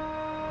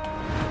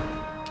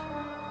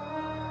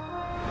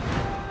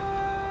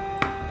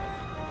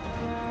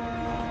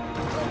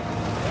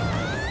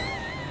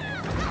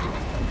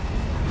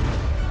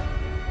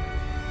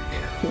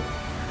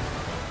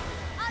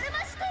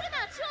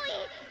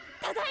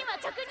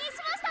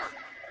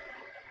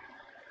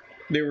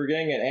 Dude, we're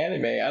getting an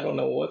anime. I don't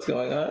know what's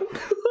going on.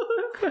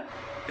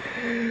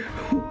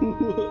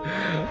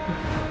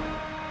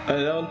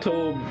 An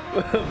untold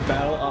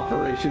battle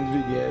operations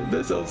began.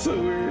 That sounds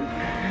so weird.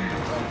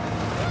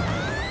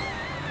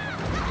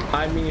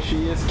 I mean,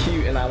 she is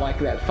cute and I like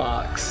that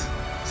fox.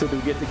 So do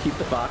we get to keep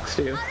the fox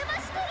too?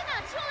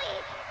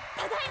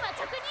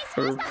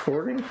 A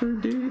reporting for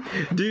dude?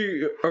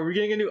 Dude, are we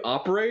getting a new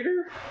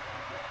operator?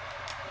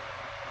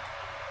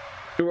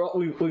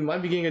 We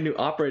might be getting a new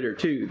operator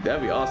too.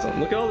 That'd be awesome.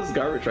 Look at all this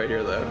garbage right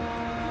here though.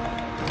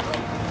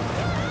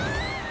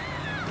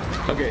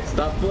 Okay,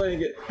 stop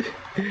playing it.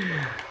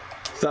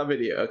 Stop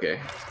video, okay.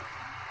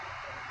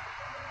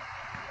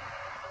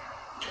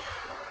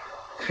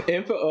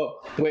 Info,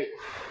 oh, wait.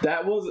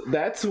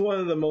 That's one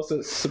of the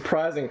most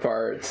surprising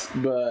parts,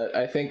 but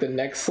I think the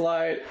next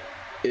slide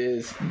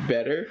is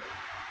better.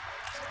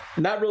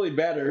 Not really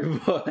better,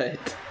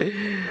 but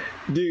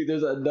dude,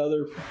 there's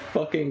another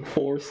fucking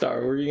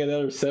 4-star. We're getting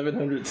another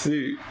 700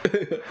 suit.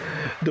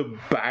 The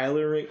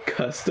Valorant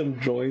custom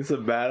joins the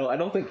battle. I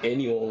don't think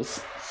anyone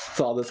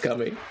saw this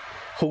coming.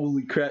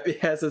 Holy crap, it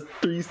has a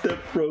 3-step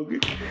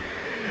program.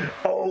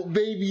 Oh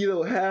baby,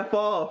 though, half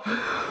off.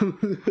 I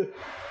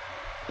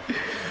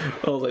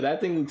was like,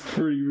 that thing looks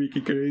pretty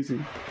freaking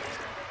crazy.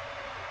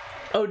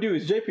 Oh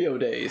dude, it's JPO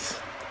days.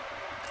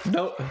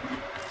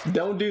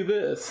 Don't do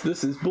this.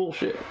 This is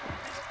bullshit.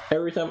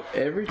 Every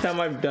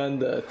time I've done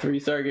the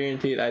 3-star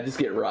guaranteed, I just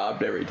get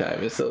robbed every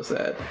time. It's so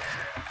sad.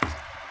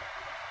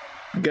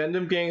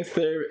 Gundam Gang's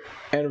 3rd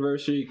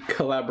anniversary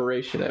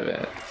collaboration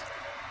event.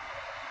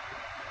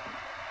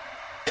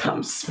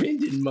 I'm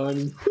spending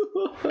money.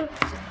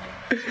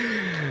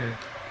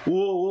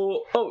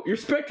 Whoa. Oh, your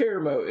spectator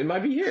mode. It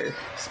might be here.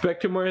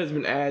 Spectator mode has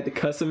been added to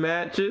custom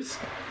matches.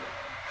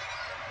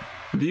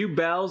 View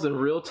battles in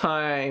real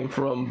time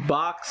from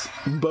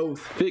both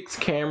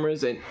fixed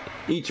cameras and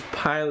each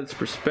pilot's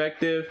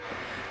perspective.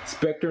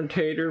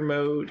 Spectator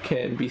mode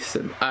can be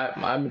I've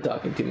been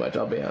talking too much,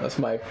 I'll be honest.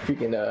 My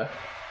freaking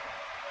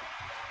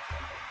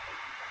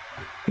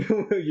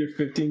your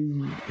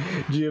 15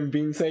 GM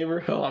beam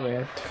saber. Oh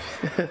man.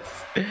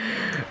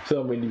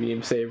 So many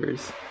beam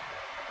sabers.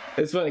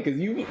 It's funny because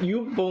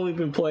you've only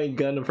been playing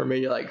Gundam for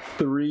maybe like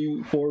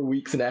 3-4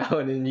 weeks now,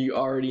 and then you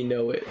already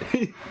know it.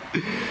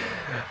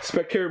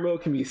 Spectator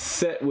mode can be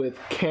set with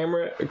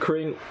camera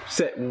creating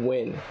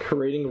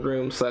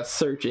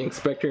room/searching.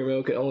 Spectator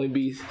mode can only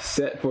be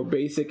set for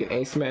basic and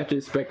ace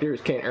matches.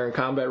 Spectators can't earn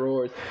combat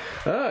rewards.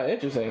 Ah,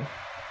 interesting.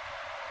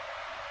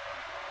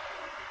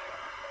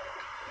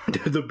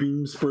 The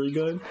beam spray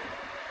gun.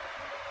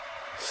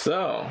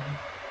 So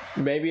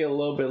maybe a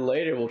little bit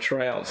later we'll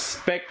try out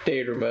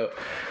spectator mode.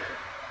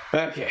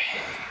 Okay,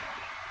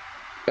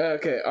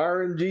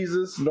 RN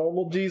Jesus,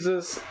 normal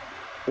Jesus,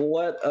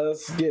 let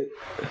us get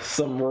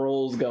some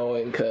rolls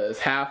going, because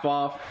half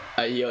off,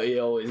 you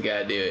always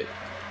gotta do it.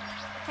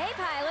 Hey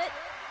pilot,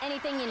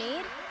 anything you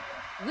need?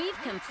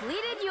 We've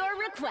completed your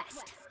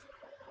request.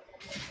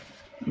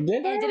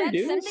 Didn't I Ended already up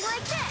do something this?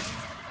 like this.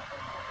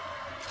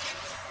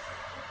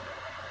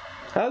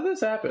 How did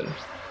this happen?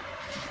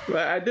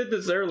 Well, I did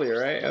this earlier,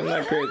 right? I'm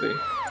not crazy. I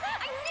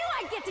knew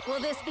I'd get to. Will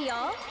this be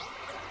all?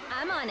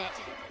 I'm on it.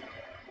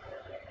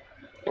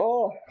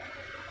 Oh!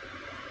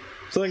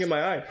 Something in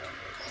my eye.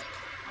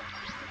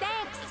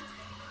 Thanks.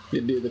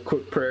 You do the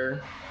quick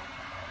prayer.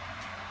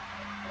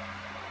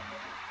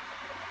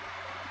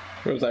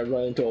 Or was I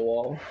run into a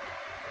wall?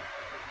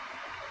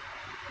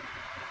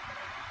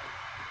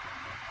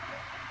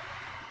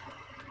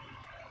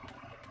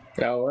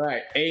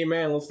 Alright,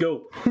 amen, let's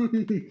go. This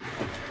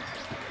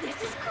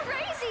is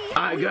crazy.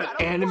 I We've got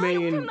a anime wild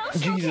and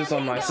promotional Jesus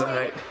on my campaign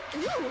side.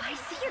 going. Ooh, I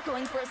see you're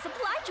going for a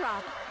supply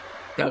drop.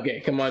 Okay,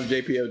 come on,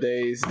 JPO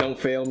days. Don't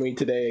fail me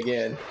today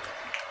again.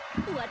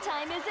 What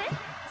time is it?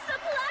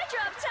 Supply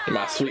drop time.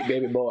 My sweet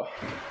baby boy.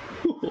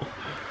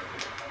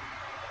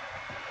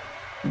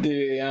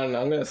 Dude, I don't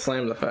know. I'm gonna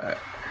slam the fight.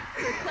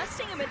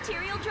 Requesting a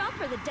material drop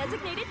for the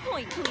designated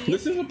point, please.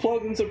 This is a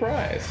pleasant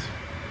surprise.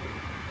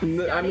 I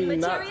mean,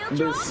 not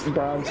this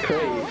bronze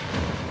crate.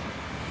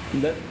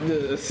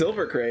 The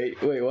silver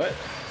crate. Wait, what?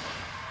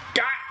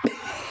 God!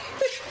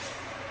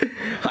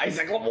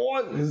 Isaac level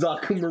 1!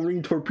 Zaku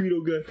Marine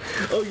Torpedo Gun.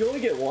 Oh, you only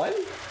get one?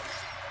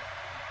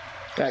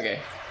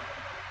 Okay.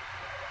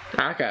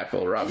 I got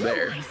full rob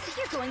there. I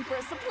see you're going for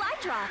a supply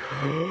drop.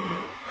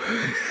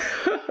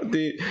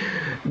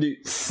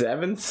 dude,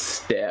 7th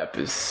step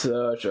is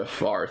such a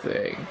far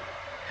thing.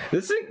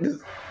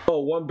 Oh,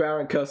 1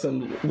 Baron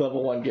custom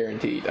level 1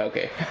 guaranteed.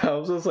 Okay. I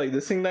was just like,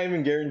 this thing not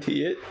even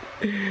guarantee it?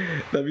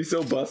 That'd be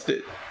so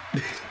busted.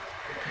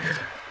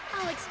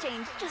 I'll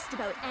exchange just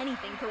about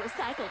anything for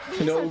recycled.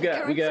 You know,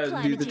 we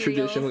gotta do the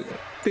tradition.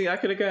 See, I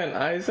could've gotten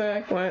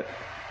Isaac. What?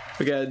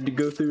 We gotta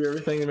go through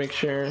everything to make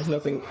sure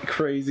nothing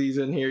crazy's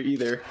in here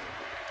either.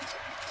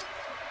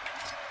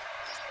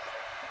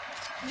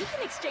 You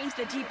can exchange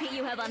the GP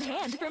you have on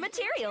hand for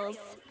materials.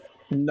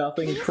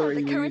 Nothing These are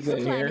the current crazy's in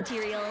supply here.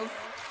 materials.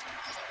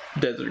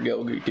 Desert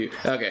Goku too.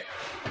 Okay.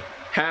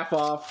 Half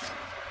off.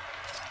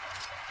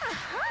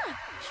 Aha!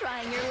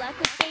 Trying your luck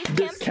with base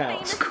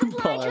Discounts,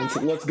 coupons.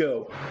 Let's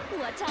go.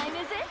 What time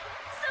is it?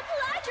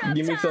 Supply drop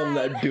Give me some of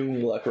time! that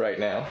Doom luck right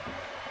now.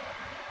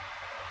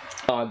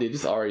 Oh, dude,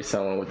 just already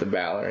someone with the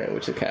Valor in it,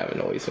 which kind of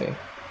annoys me.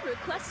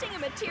 Requesting a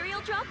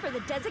material drop for the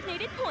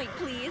designated point,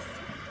 please.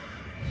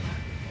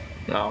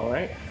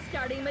 Alright.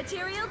 Starting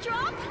material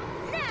drop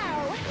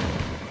now!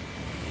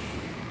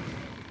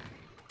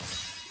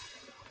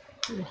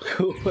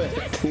 Twin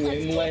Let's keep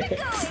it lance.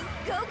 going!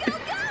 Go, go,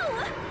 go!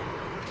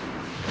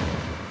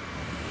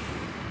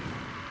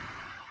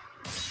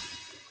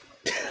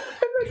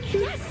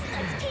 Yes,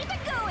 let's keep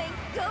it going!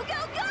 Go, go,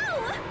 go!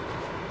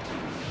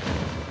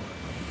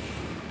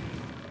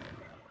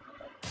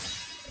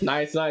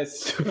 Nice.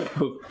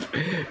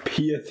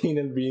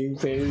 P-Athena beam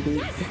saber, dude.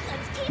 Yes,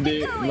 let's keep it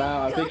Dude, going!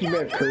 wow, I Go, think you go,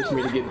 may have cursed go!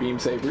 me to get beam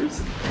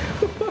sabers.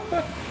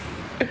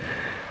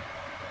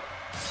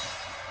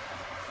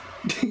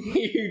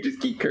 You just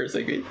keep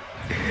cursing me.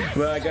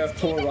 But I got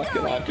 4 Keep it rocket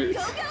going. launchers.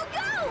 Go, go,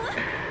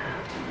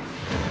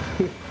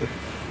 go!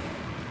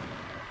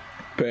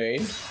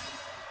 Pain.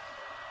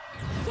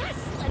 Yes,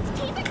 let's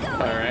keep it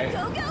going! Alright.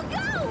 Go, go,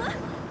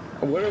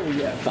 go! What are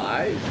we at,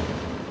 5?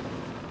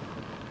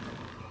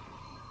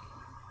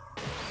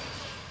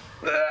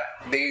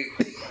 Dude.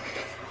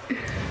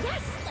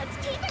 Yes, let's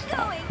keep it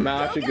going! Now I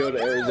have to go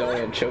to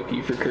Arizona and choke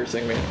you for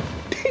cursing me.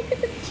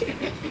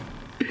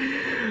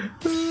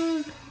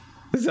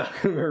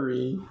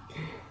 Zakumarine.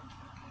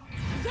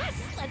 Yes,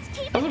 let's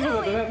keep I it don't know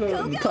if going. I have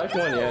Go, the go, type go.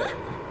 1 yet.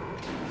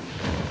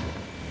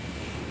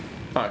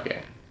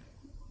 Okay.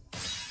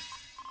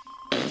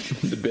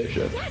 The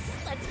bishop. Yes,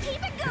 let's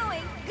keep it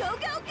going. Go,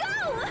 go,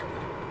 go.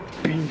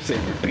 Beam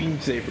saber, beam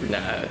saber.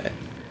 Nah,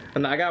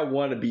 I got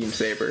one a beam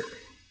saber.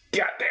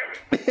 God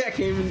damn it!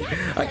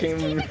 I can't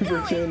even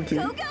pretend to.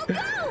 Go, go,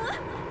 go.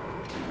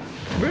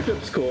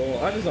 Bishop's cool.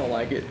 I just don't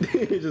like it.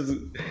 It just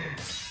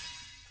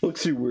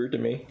looks too weird to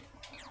me.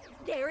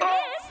 There it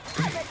is.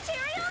 A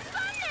materials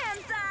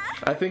bonanza.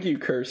 I think you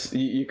cursed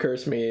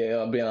me.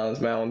 I'll be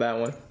honest, man, on that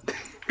one.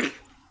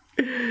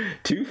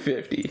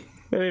 250. I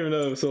didn't even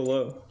know it was so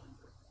low.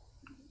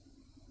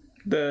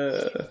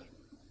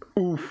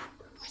 Oof.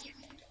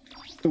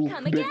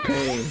 Come Big again.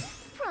 pain.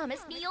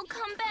 Promise me you'll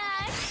come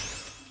back.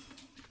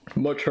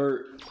 Much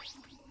hurt.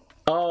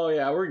 Oh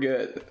yeah, we're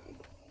good.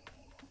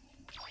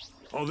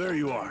 Oh, there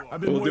you are. I've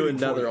been We'll do waiting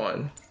for another you.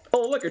 one.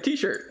 Oh, look, a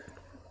t-shirt.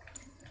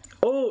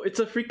 Oh, it's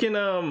a freaking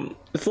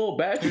it's a little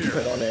badge you can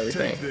put on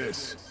everything. Take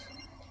this.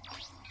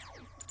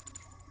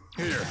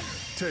 Here,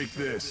 take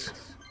this.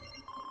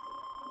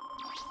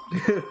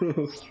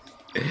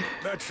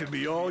 That should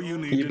be all you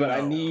need Yeah, to but know.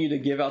 I need you to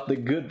give out the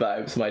good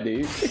vibes, my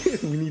dude.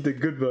 We need the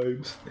good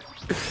vibes.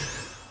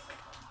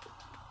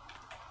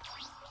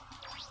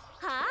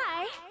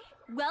 Hi.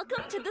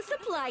 Welcome to the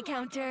supply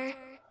counter.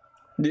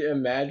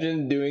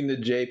 Imagine doing the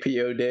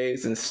JPO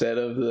days instead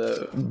of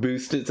the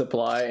boosted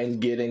supply and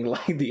getting the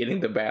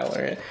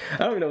Valorant. I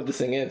don't even know what this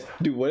thing is.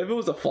 Dude, what if it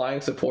was a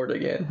flying support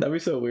again? That'd be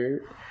so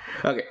weird.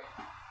 Okay.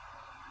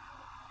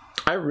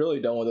 I really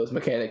don't want those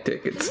mechanic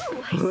tickets.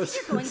 Ooh, I see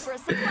you're going for a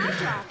supply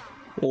drop.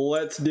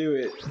 Let's do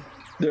it.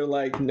 They're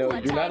like, no,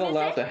 What you're not time is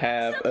allowed it? to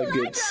have Supply a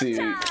good drop suit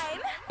time.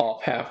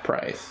 off half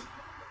price.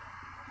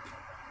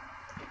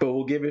 But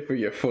we'll give it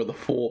for the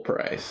full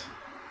price.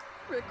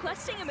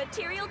 Requesting a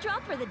material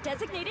drop for the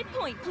designated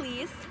point,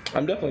 please.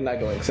 I'm definitely not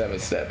going 7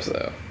 steps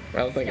though. I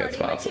don't think that's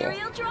Starting possible.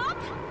 material drop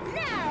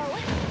now.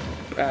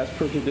 As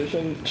per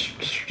tradition,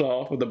 start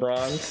off with the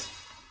bronze.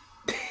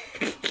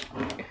 Yes,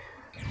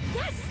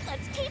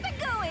 let's keep it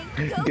going.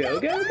 Go, Go,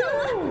 go,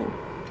 go!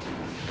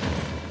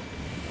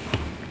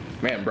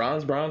 Man,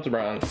 bronze.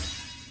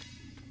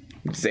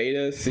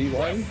 Zeta C1?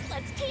 Yes,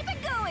 let's keep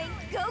it going.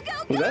 Go, go,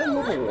 go. Was that a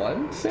level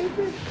 1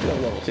 saber? No,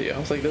 level 2. I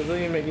was like, that doesn't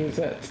even make any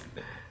sense.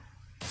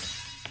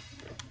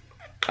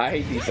 I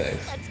hate these things.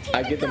 Let's keep I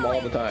it get them all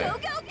the going. time.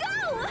 Go, go, go.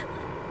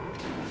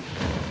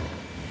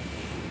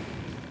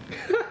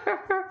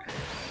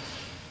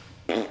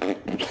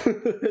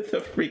 It's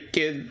a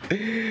freaking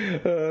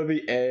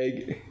the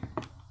egg.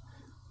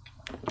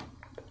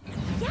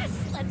 Yes,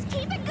 let's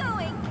keep it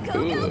going. Go,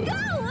 Ooh. go,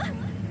 go.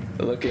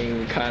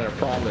 Looking kind of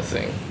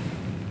promising.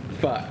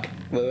 Fuck.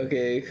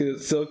 Okay,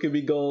 so it could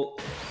be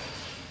gold.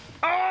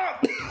 Ah!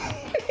 Let's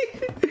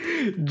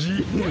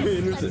keep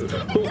it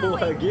Oh,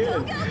 going. again.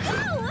 Go, go, go.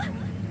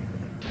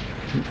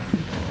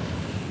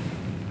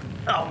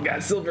 Oh,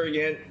 got silver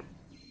again.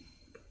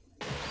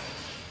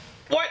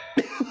 What?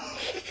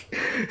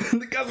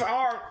 The guys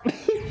are.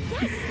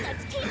 Yes,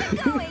 let's keep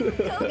it going.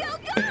 Go, go,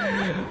 go.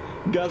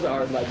 Guys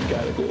are might be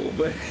kind of cool,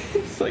 but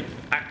it's like.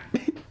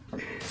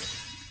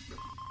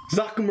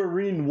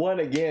 Zakumarine won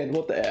again.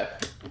 What the F?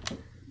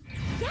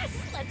 Yes,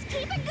 let's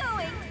keep it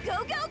going.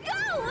 Go, go,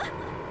 go.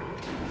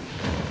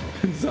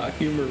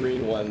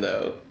 Zakumarine won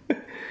though.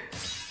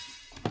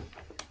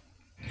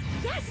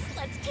 Yes,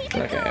 let's keep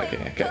it Okay,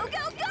 going. okay. Go,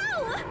 go, go.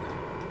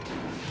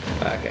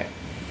 Okay.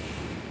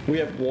 We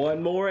have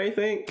one more, I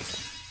think.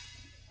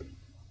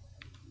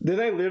 Did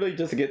I literally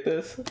just get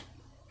this?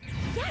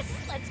 Yes,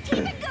 let's keep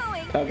it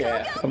going. Okay,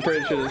 Go, go, I'm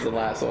pretty go. sure this is the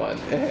last one,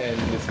 and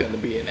it's gonna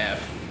be an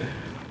F.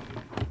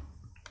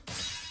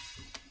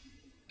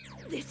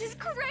 This is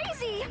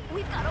crazy.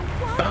 We've got a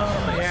wild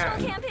Oh promotional yeah,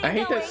 campaign I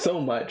hate going. that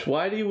so much.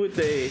 Why would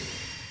they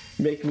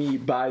make me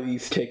buy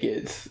these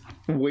tickets,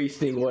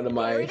 wasting one of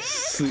There my it is. A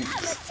suits?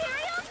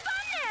 materials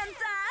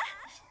bonanza.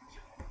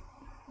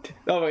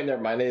 Oh wait,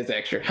 never mind. It is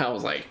extra. I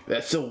was like,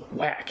 that's so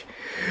whack.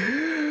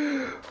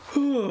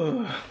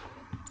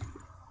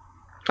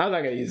 I'm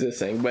not gonna use this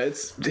thing, but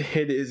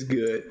it is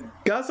good.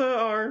 Gaza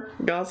R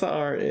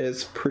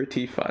is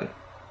pretty fun.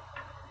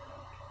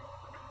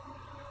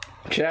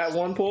 Chat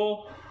one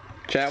pull.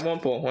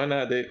 Why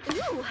not, dude?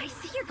 Ooh, I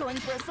see you're going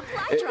for a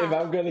supply If drop.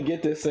 I'm gonna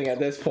get this thing at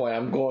this point,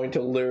 I'm going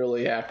to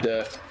literally have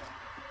to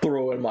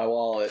throw in my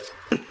wallet.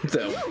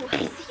 So, Ooh,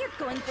 I see you're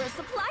going for a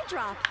supply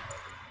drop.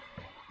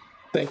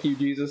 thank you,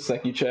 Jesus.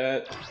 Thank you,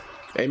 chat.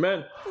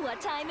 Amen. What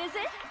time is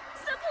it?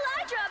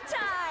 Supply drop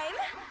time.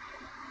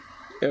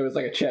 It was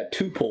like a chat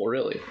 2 pull,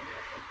 really.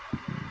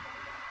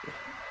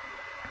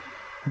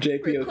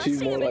 JPO2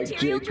 Requesting more a like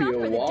material drop for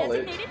JPO the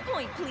wallet. designated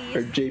point, please.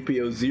 Or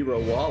JPO 0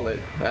 wallet.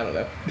 I don't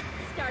know.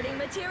 Starting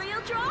material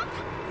drop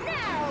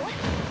now.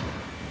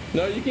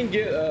 No, you can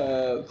get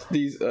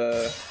these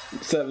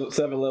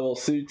 7 level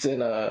suits in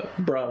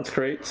bronze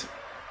crates.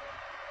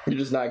 You're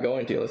just not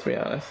going to, let's be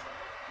honest.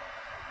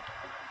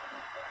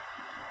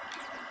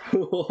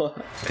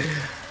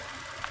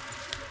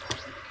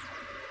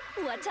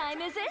 What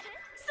time is it?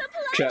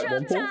 Supply drop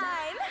Bumble?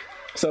 time!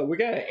 So we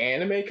got an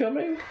anime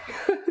coming?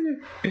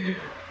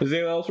 Does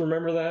anyone else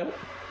remember that?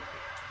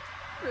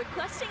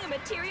 Requesting a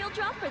material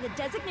drop for the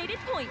designated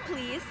point,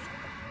 please.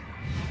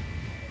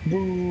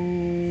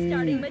 Boo!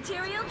 Starting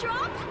material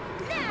drop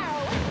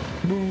now!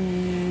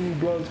 Boo!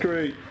 Bronze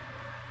crate.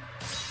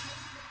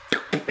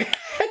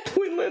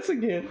 Twinless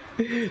again.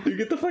 You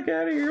get the fuck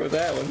out of here with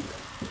that one.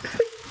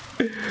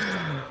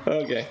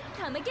 Okay.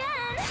 Come again!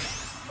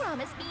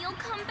 Promise me you'll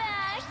come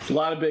back! A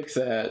lot of big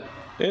sad.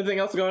 Anything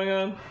else going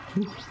on?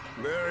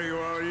 There you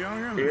are,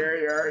 youngin'. Here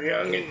you are,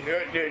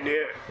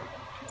 youngin'.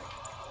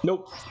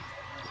 Nope.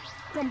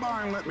 Come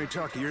by and let me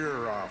tuck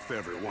your ear off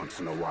every once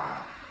in a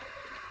while.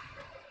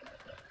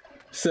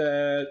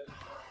 Sad.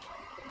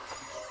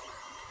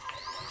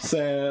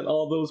 Sad.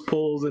 All those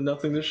pulls and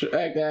nothing to show.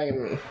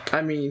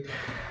 I mean,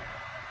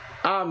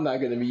 I'm not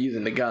gonna be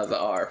using the Gaza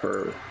R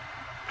for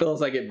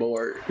unless I get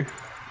bored.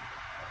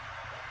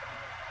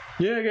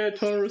 Yeah, I got a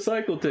ton of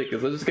recycle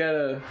tickets. I just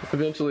gotta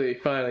eventually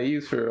find a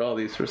use for all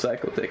these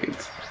recycle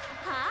tickets.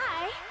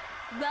 Hi!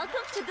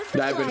 Welcome to the That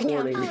supply I've been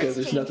hoarding counter. because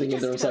there's nothing in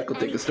the Just about recycle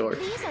ticket store.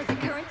 These are the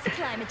current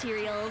supply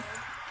materials.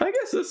 I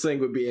guess this thing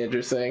would be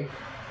interesting.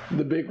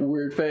 The big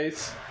weird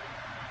face.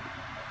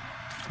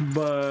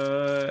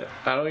 But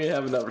I don't even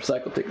have enough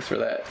recycle tickets for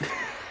that.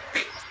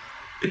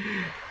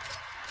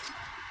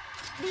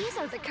 These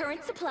are the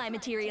current supply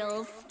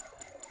materials.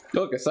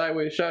 Look, a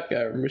sideways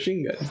shotgun or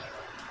machine gun.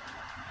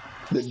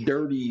 The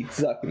dirty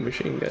sucking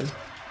machine gun.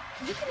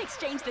 You can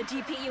exchange the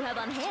GP you have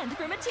on hand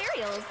for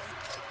materials.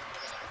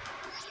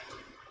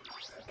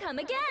 Come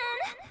again!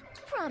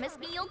 Promise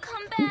me you'll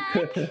come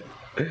back!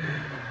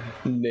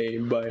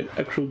 Named by an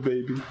actual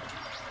baby.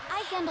 I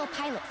handle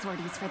pilot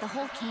sorties for the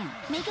whole camp,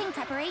 making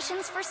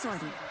preparations for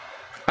sortie.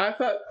 I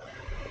thought...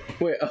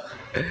 Wait,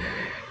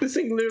 this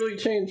thing literally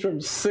changed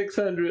from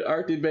 600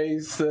 Arctic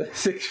base to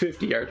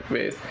 650 Arctic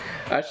base.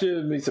 I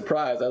shouldn't be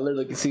surprised. I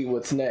literally can see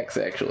what's next,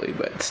 actually,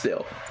 but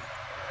still.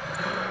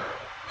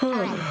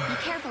 Alright, be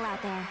careful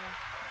out there.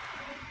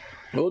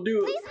 We'll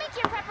do Please make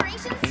your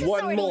preparations to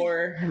one sortie.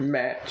 more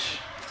match.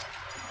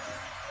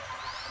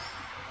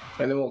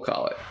 And then we'll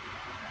call it.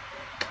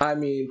 I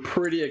mean,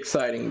 pretty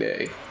exciting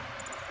day.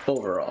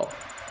 Overall.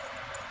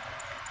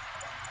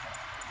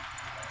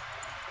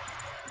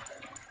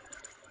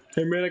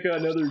 Hey man, I got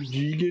another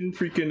Jigen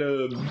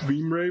freaking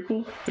beam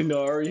rifle. You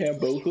know, I already have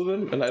both of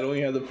them, and I don't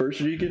even have the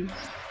first Jigen.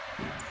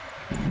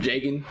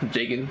 Yagen.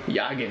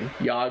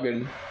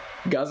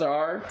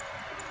 Gazar.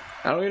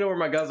 I don't even know where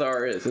my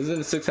Gazar is. Is it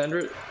in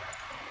 600?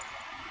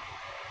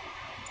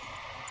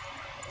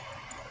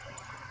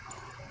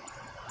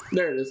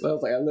 There it is. I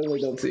was like, I literally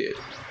don't see it.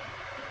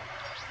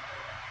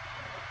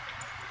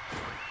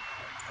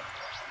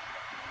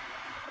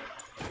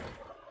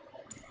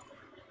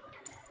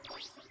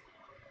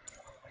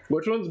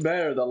 Which one's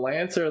better, the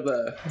Lance or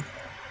the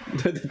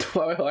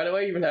why do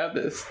I even have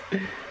this?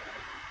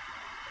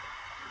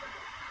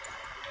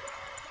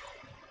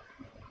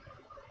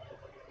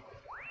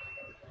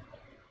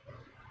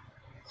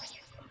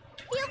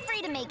 Feel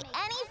free to make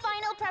any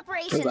final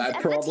preparations I as the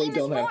probably team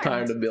don't is have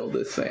time formed. to build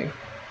this thing,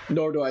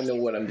 nor do I know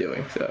what I'm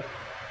doing. So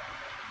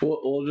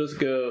we'll just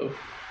go.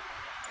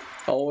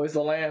 Always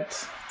the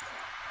Lance.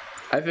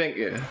 I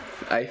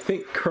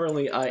think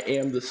currently I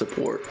am the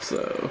support,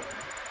 so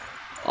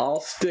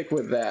I'll stick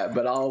with that.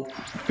 But I'll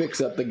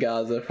fix up the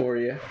Gaza for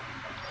you.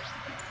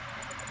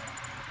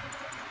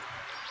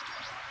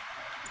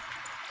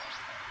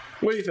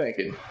 What are you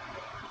thinking?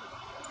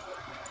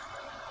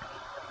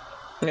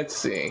 Let's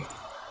see.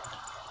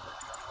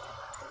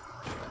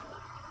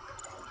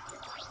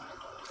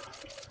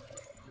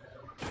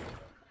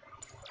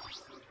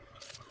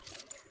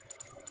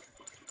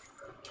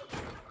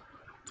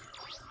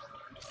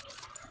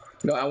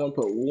 No, I want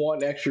to put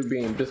one extra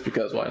beam just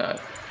because, why not?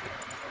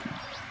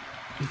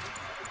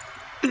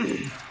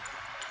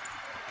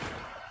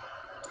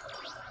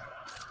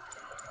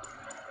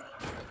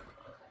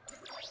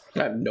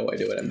 I have no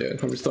idea what I'm doing.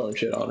 I'm just throwing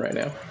shit on right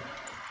now.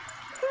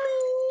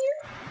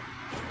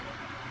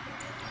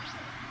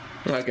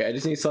 Okay, I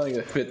just need something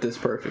to fit this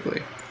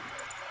perfectly.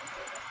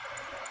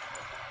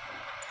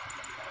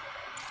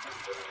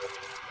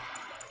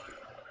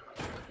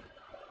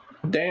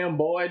 Damn,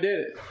 boy, I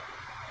did it.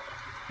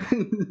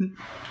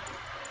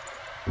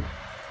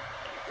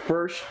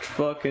 First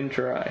fucking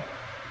try.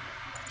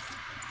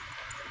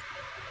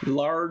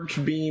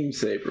 Large beam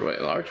saber.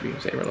 Wait, large beam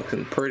saber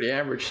looking pretty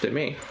average to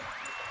me.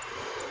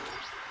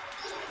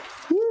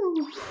 Woo.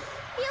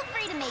 Feel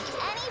free to make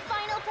any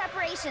final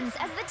preparations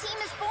as the team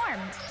is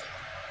formed.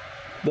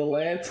 The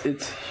Lance,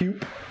 it's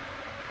huge.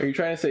 Are you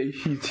trying to say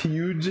he's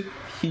huge?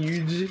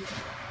 Huge?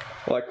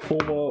 Like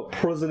former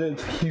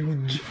President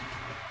Huge?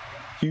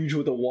 Huge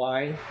with a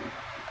Y?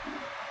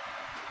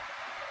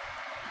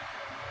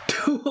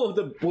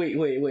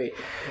 Wait.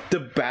 The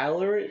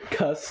Ballarat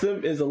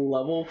custom is a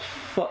level.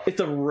 It's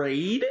a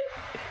raid.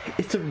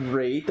 It's a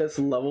raid that's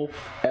level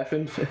F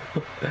and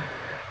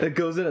it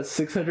goes in a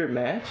 600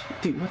 match.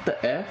 Dude, what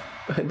the F?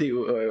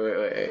 Dude,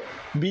 wait.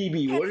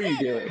 BB, what are you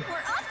doing? We're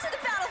off to the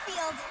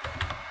battlefield.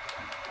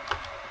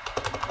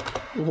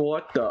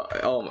 What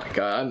the? Oh my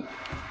god.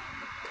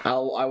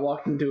 I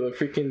walked into a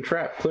freaking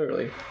trap,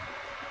 clearly.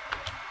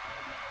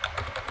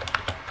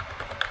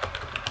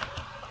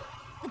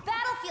 The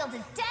battlefield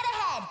is dead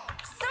ahead.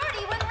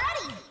 Sortie when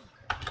ready.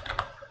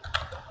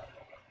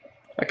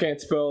 I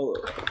can't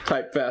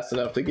type fast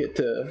enough to get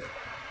to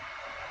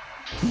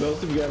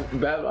most of you got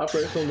battle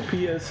operation on the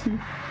PS2.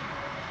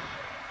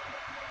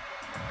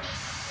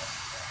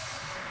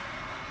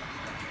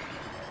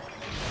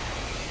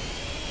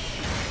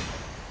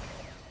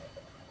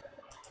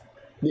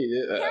 Dude,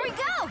 Here we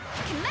go.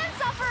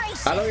 Commence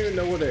operation. I don't even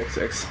know what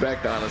to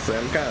expect, honestly.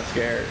 I'm kind of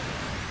scared.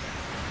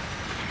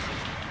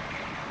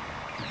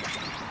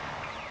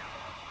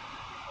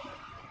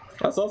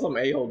 I saw some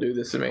a-hole do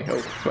this to me. Oh,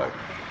 fuck.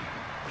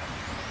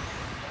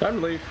 Time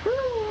to leave.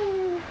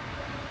 Woo!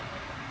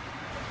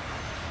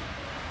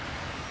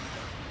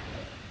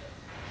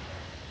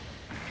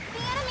 The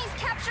enemy's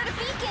captured a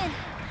beacon.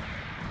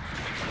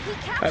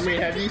 I mean,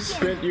 have you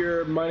spent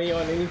your money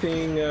on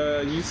anything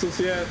useless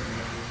yet?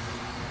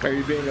 Are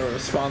you being a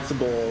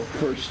responsible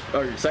first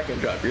or your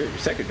second job? You're your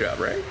second job,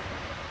 right?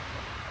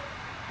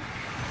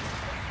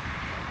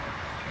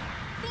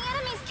 The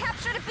enemy's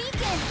captured a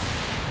beacon.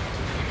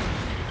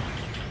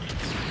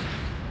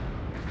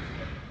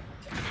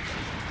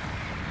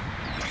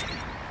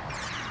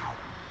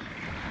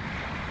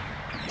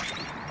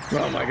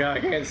 Oh my god,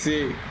 I can't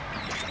see.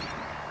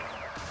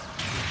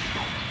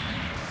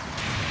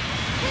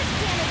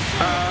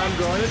 I'm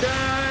going to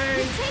die.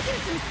 You've taken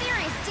some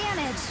serious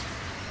damage.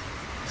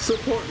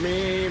 Support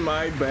me,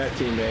 my bad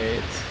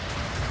teammates.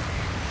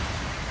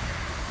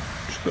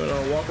 Just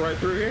gonna walk right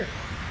through here.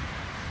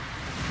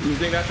 You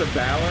think that's a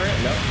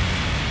Valorant? Nope.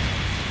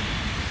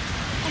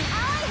 An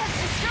ally has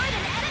destroyed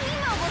an enemy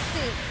mobile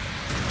suit.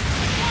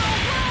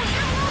 Whoa,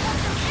 your mobile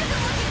suit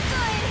isn't looking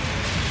good.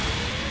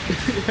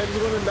 I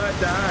just want to not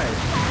die.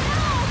 Oh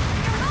no,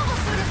 your mobile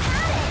suit has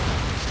had it.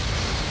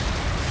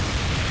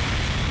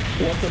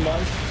 Once a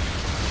month?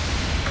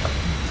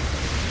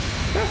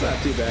 That's not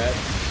too bad.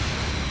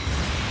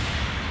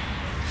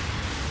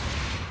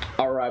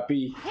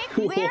 R.I.P. Pick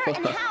where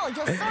and how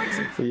you'll sort.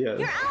 Yes. Your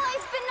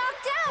ally's been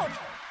knocked out.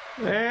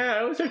 Yeah,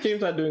 at least our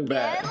team's not doing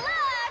bad. Good luck.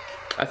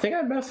 I think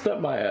I messed up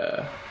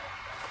my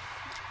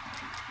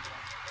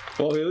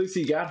well, at least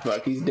he got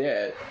fucked. He's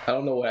dead. I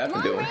don't know what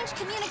happened to him. Long-range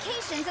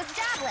communications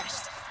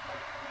established.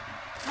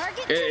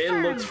 Target It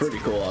confirmed. looks pretty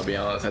cool, I'll be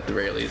honest, at the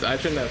very least. I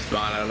shouldn't have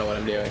spawned. I don't know what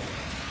I'm doing.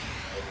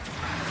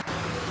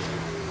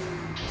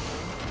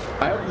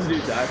 I hope this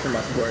dude dies from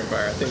my supporting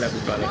fire. I think that'd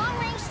be funny.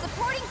 Long-range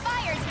supporting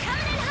fire is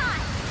coming in hot.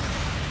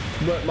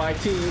 But my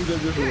teams are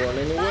just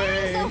running Fire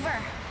away. is over.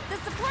 The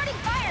supporting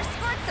fire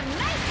scored some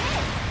nice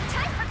hits.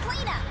 Time for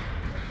cleanup.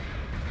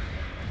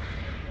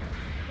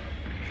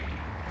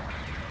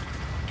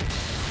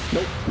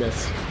 Nope,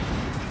 miss.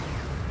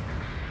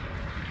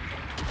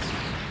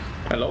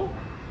 Hello?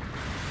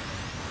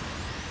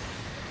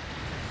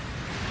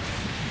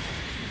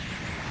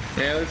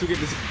 Yeah, let's get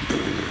this.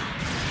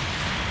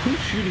 Who's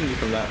shooting me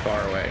from that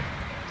far away?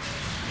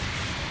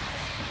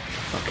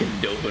 Fucking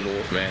Dopin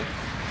Wolf, man.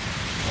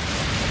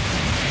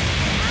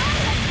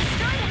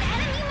 Destroyed an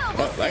enemy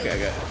mobile Oh, that guy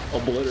got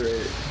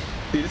obliterated.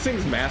 Dude, this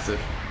thing's massive.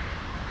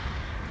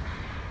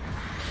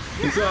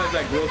 He still has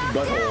that gross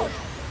butthole.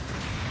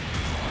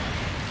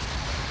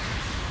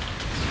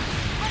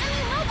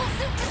 Enemy mobile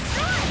suit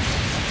destroyed.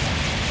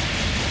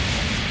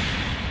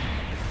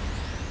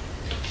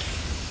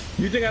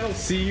 You think I don't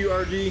see you,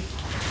 RG?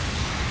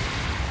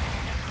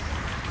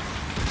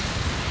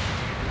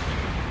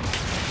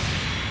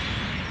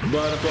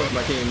 But of course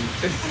my team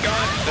is gone.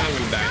 I'm gonna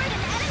Destroyed die. an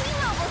enemy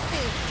mobile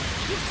suit.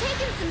 You've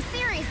taken some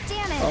serious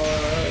damage.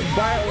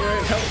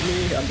 Valorant, help me.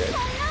 I'm dead. Oh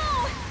no!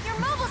 Your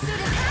mobile suit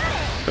has had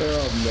it.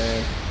 Oh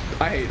man.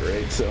 I hate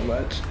raids so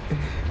much.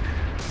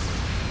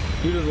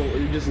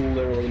 You're just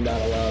literally not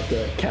allowed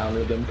to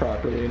counter them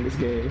properly in this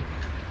game.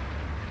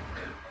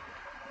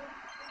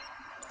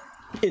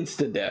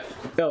 Insta death.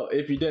 Oh,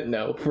 if you didn't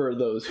know, for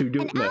those who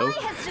don't An know, ally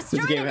has this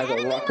destroyed game an has a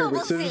enemy rock paper mobile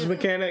scissors suit.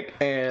 mechanic,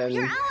 and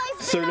Your ally's been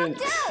certain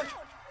knocked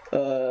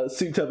out.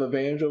 suits have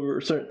advantage over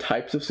certain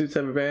types of suits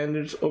have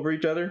advantage over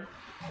each other.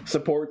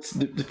 Supports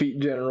defeat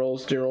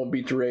generals, general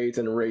beats raids,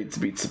 and raids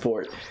beat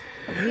support.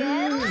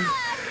 Good luck.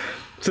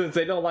 Since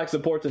they don't like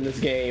supports in this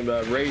game,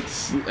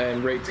 raids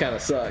kind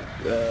of suck.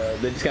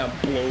 They just kind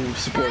of blow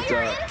supports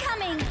Fire up.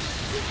 incoming.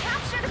 We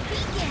captured a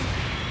beacon.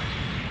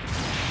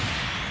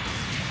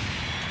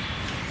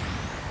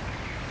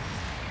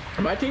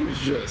 My team is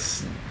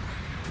just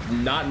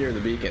not near the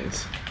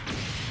beacons.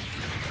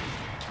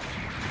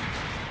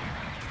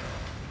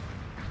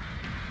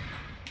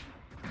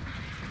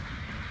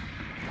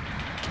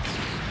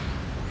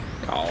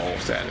 Oh,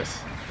 sadness.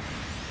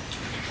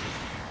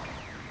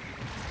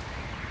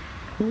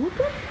 Whoop,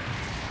 whoop.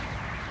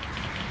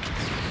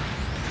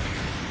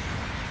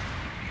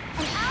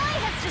 An ally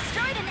has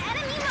destroyed an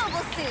enemy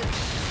mobile suit.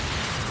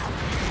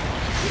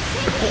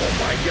 Oh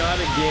my god,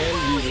 again,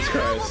 Jesus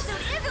Your mobile Christ.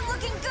 suit isn't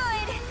looking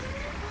good.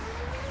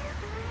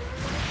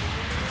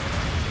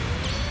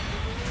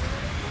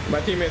 My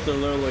teammates are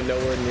literally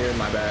nowhere near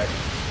my back.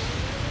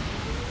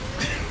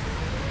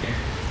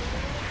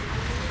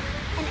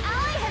 An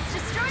ally has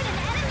destroyed an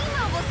enemy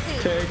mobile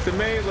suit. Take the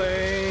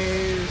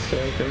melees.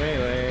 Take the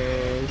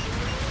melees.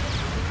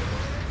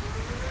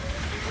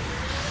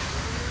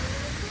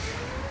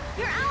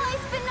 Your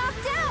ally's been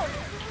knocked out.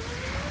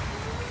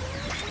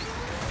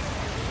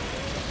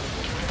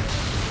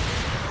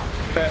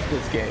 Pass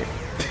this game.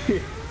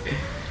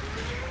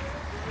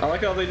 I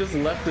like how they just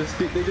left this.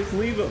 They just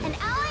leave him. An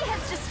ally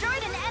has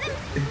destroyed an enemy.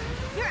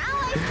 Your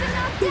ally's been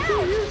knocked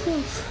out.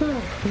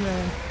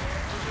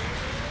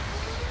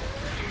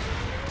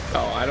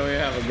 Oh, I don't even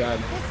have a gun.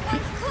 This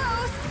one's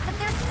close, but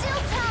there's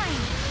still time.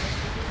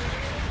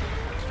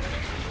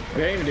 I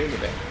can't even do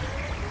anything.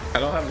 I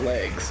don't have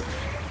legs.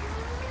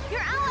 Your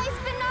ally's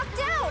been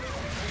knocked out.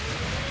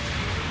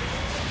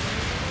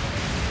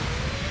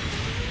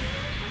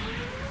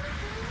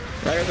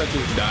 I guess I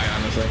just die,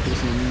 honestly.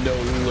 There's no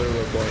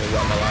literal point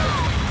about my life.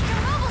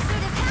 Your mobile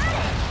suit has had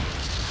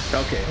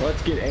it. Okay,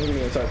 let's get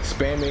angry and start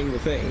spamming the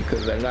thing,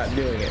 because they're not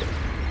doing it.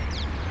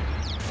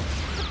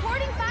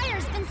 Supporting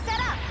fire's been set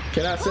up.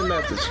 Cannot send Pull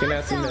out of message, the cannot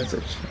hot send zone.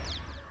 message.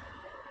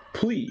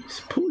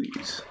 Please,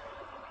 please.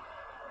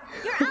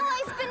 Your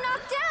ally's been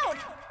knocked out.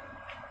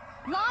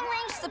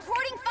 Long-range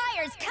supporting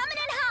fire's coming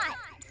in hot.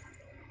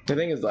 The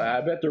thing is, I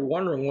bet they're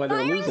wondering why they're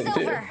Firing's losing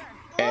too. over.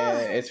 And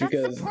Ugh, it's that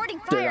because supporting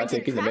they're fire not did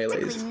taking the practically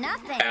melees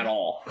nothing. at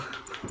all.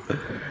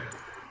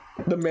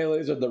 The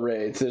melees are the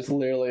raids. There's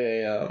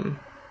literally a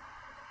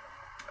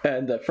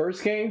and the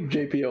first game,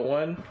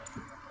 GBO1,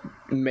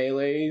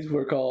 melees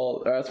were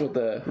called, or that's what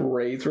the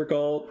raids were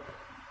called,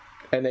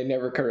 and they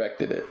never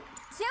corrected it.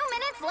 2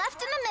 minutes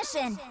left in the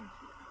mission.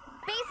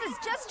 Base has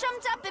just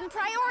jumped up in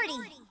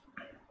priority.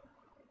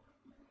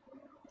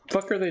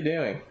 Fuck are they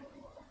doing?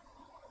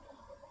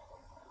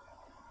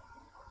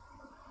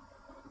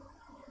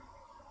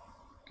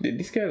 Dude,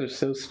 these guys are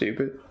so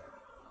stupid.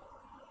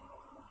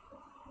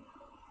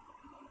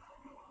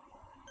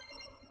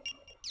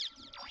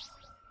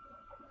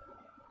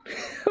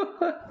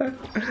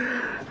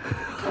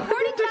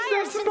 Supporting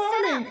fire's been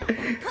set up.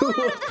 Pull out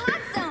of the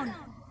hot zone.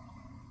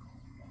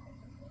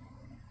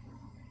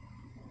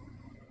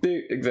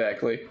 Dude,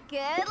 exactly. Good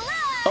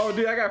luck. Oh,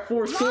 dude, I got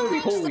 4 sortie.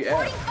 Long-range Holy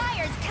supporting F.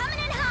 fire's coming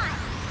in hot.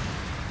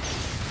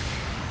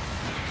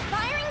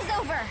 Firing's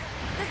over.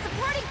 The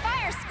supporting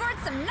fire scored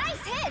some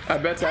nice hits. I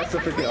bet that's the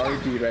Time for freaking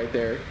cleanup. RG right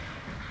there.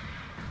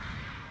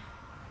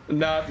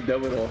 No, it's a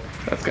double hole.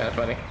 That's kind of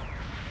funny.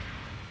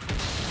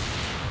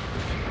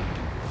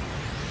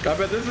 I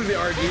bet this is the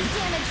RG. This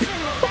damage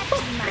shouldn't affect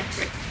you much.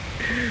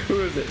 Who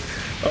is it?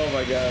 Oh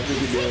my god, this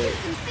You've is taken good.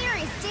 some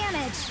serious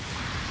damage.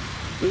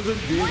 There's a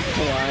dude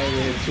flying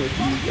and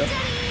switching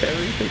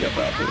everything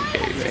about this Ally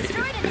game, has man.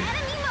 destroyed an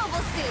enemy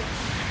mobile suit.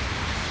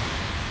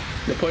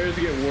 The players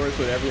get worse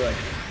with every like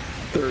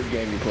 3rd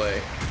game you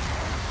play.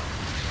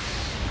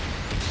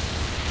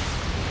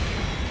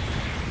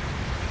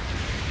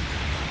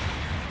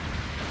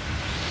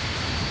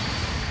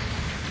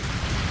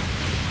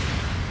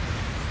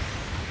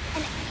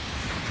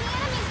 The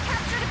enemy's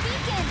captured a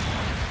beacon.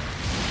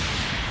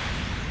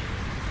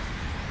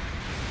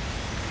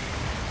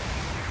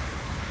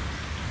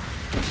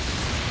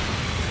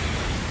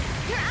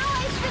 Your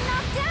ally's been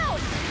knocked out.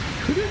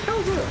 Who the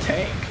hell's in a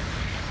tank?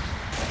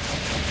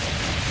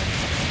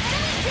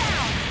 Enemy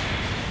down.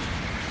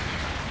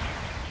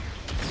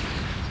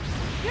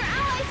 Your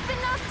ally's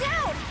been knocked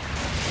out.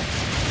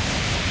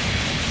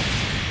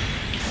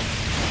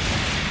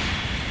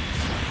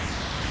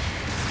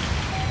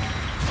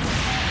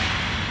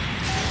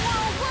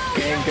 Whoa,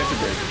 Game, your get the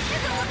mobile bridge. suit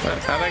isn't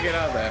looking How'd I good. get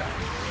out of that?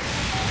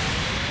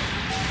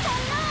 Oh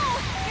no,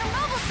 your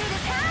mobile suit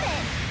has had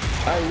it.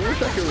 I wish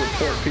I could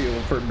report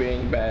people for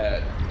being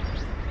bad.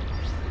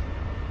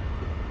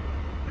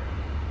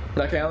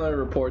 I can only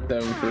report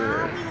them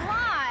for We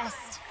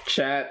lost.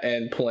 chat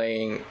and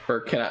playing or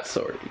cannot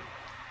sortie.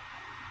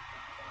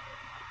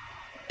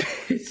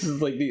 It's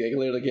just like I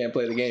literally can't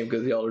play the game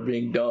because y'all are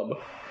being dumb.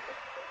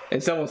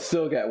 And someone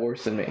still got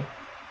worse than me.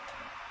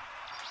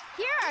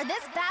 Here are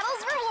this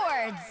battle's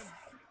rewards.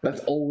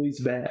 That's always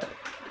bad.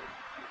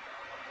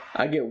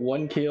 I get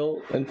 1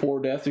 kill and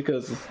 4 deaths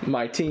because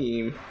my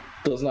team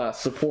does not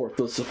support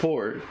the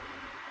support.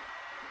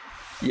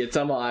 Yet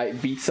somehow I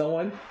beat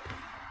someone.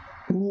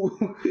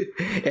 Ooh,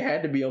 it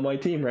had to be on my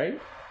team, right?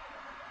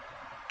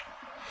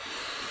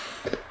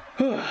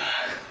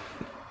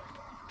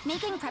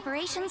 Making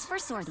preparations for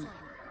sortie.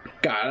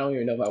 God, I don't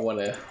even know if I want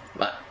to.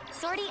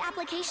 Sortie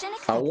application I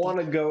accepted. want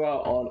to go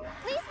out on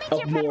Please make a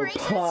your more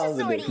preparations to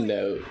positive sortie.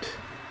 note.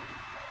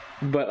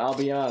 But I'll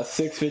be honest,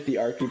 650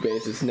 arcade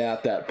base is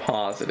not that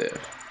positive.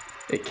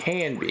 It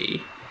can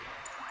be.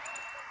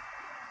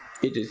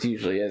 It just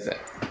usually isn't.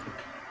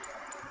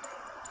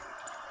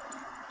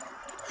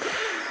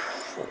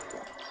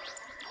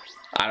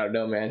 I don't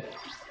know, man.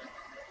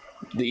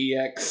 The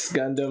EX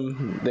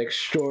Gundam, the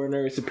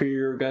Extraordinary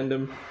Superior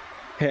Gundam,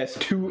 has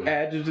 2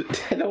 adjectives.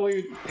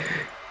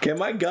 Can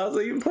my Gaza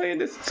even play in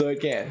this? So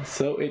it can.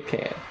 So it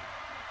can.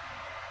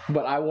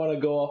 But I want to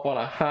go off on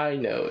a high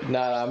note.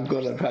 Not I'm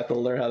going to have to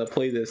learn how to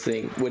play this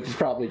thing, which is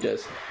probably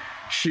just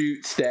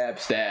shoot, stab,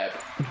 stab.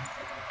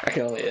 I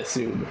can only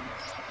assume.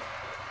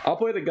 I'll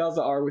play the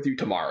Gaza R with you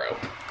tomorrow.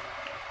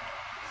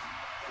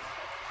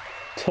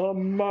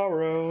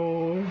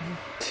 Tomorrow.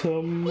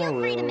 Feel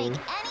free to make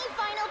any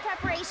final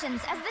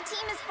preparations as the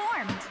team is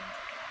formed.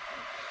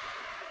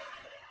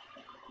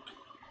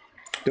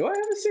 Do I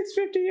have a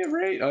 650 at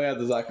rate? Oh yeah,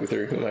 the Zaku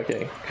 3. Who am I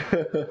kidding?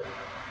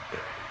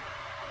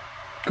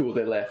 Cool,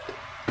 they left.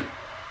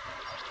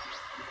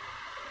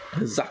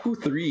 Zaku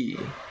 3.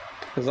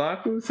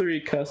 Zaku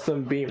 3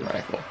 custom beam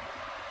rifle.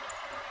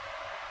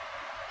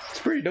 It's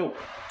pretty dope.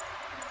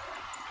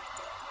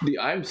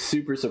 I'm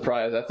super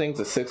surprised. That thing's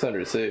a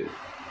 600 suit.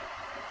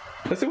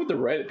 Let's see what the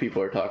Reddit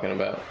people are talking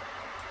about.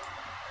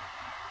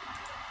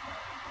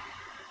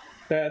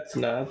 That's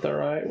not the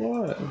right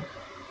one.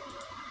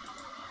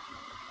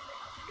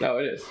 No,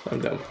 it is. I'm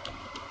dumb.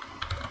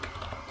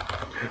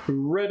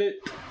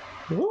 Reddit.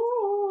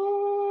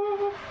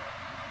 Whoa.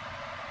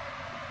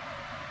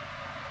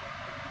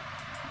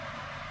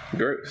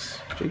 Gross.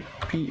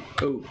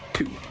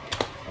 GBO2.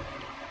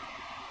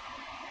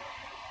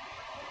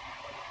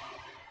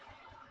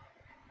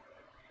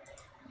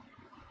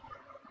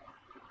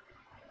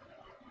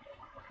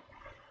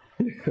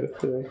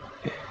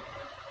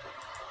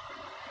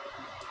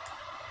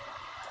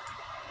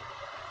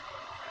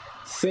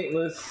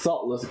 Saintless,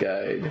 saltless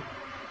guide.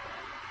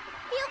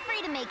 Feel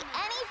free to make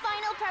any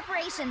final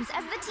preparations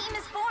as the team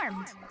is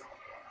formed.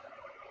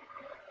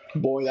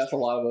 Boy, that's a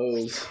lot of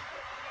O's.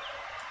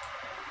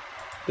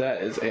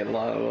 That is a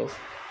lot of O's.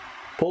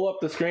 Pull up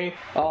the screen.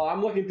 Oh,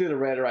 I'm looking through the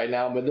Reddit right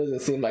now, but it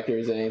doesn't seem like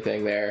there's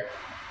anything there.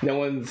 No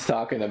one's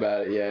talking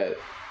about it yet.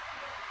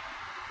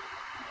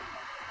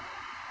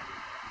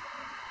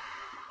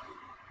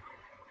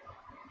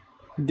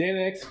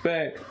 Didn't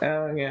expect.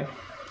 Oh, yeah.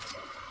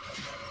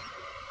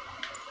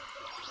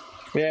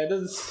 Yeah, it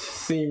doesn't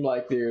seem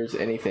like there's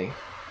anything.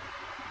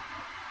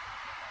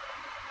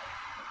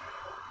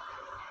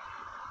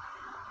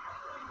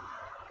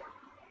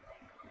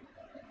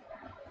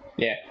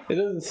 Yeah, it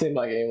doesn't seem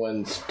like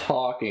anyone's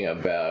talking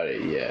about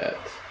it yet.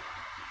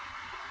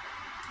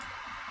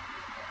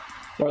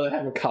 Or they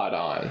haven't caught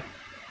on.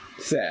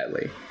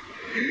 Sadly.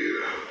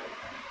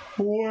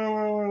 What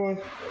are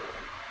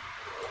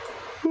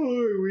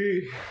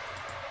we?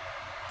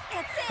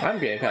 I'm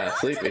getting kind of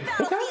sleepy.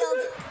 What time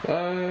is it?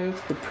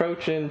 It's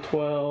approaching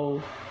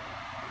 12:30?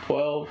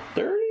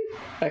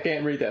 I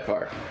can't read that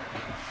far.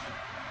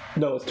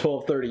 No, it's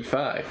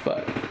 12:35,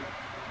 but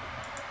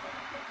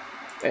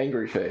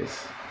angry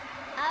face.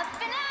 Up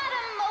and at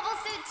 'em, mobile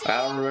suit team. I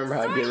don't remember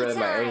how to get rid of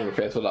my angry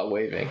face without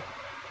waving.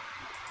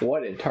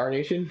 What in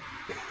tarnation?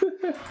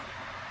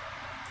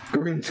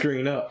 Green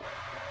screen up.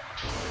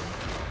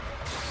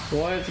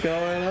 What's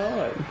going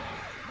on?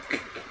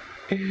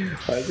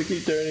 Why does it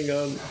keep turning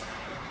on?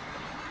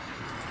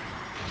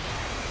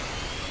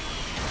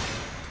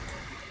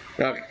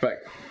 Okay, fuck.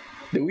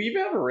 Do we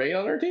even have a raid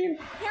on our team?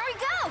 Here we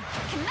go!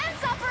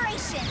 Commence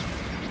operation!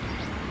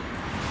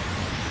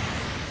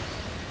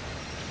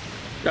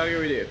 Oh, here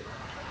we do.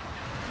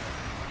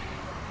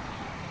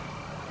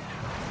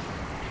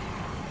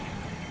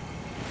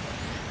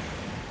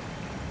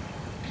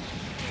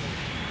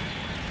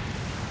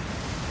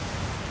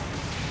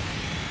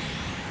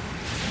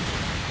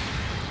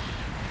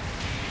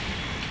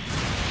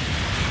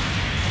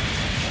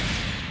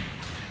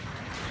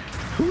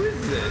 Who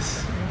is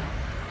this?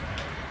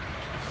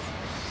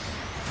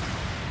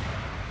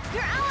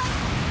 Your ally!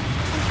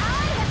 An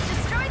ally has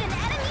destroyed an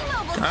enemy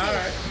mobile suit!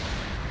 Alright.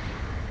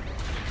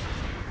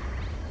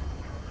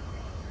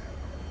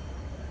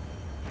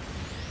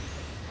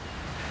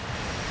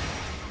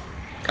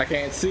 I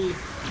can't see.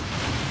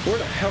 Where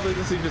the hell did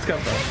this thing just come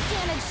from? This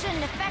damage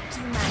shouldn't affect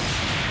you much.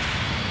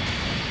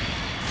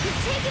 You've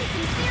taken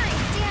some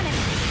serious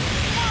damage.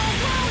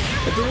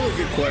 Whoa, That's a really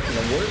good question.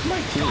 Where's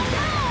my team?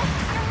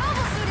 your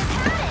mobile suit has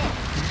had it!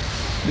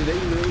 Did they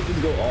literally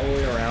just go all the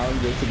way around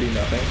just to do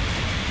nothing?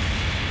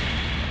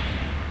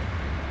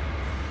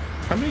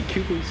 How many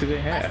Koopas do they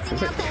have? Busting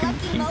Is out the that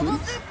lucky two mobile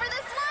Koopas? suit for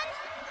this one?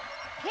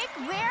 Pick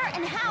where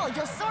and how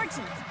you'll sort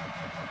it.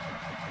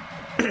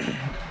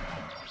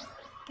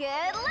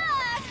 Good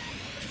luck!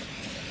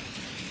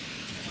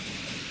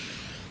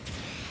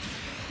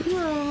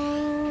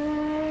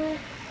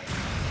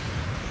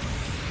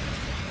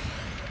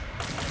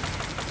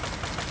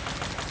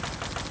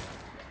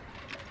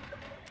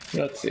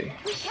 Let's see.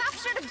 We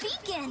captured a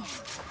beacon!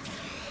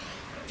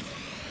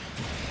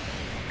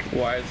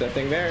 Why is that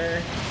thing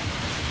there?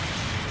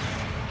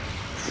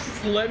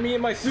 Let me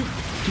in my suit.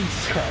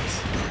 Jesus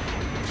Christ.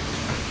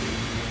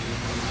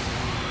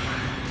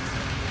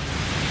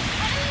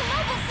 Enemy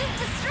mobile suit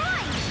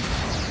destroyed!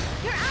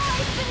 Your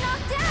ally's been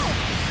knocked out!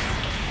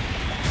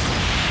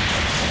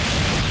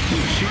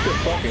 Dude, shoot the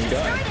fucking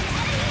gun. Destroyed an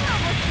enemy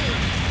mobile suit!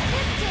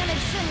 This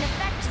damage shouldn't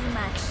affect you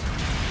much.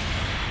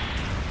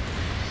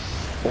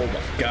 Oh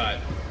my god.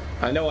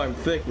 I know I'm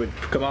thick, but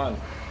come on.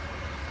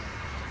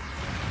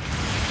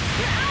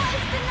 Your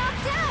ally's been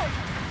knocked out!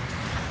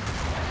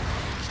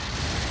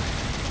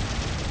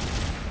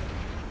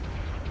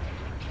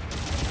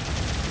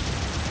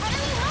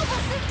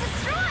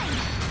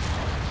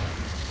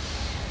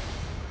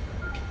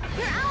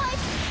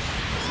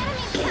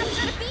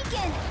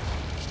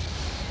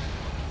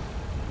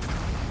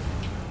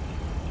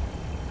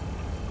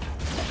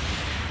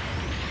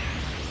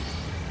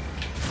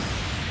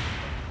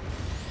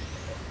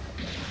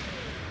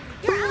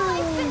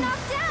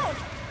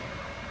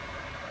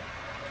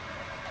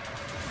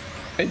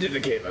 Into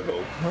the cave I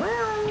go.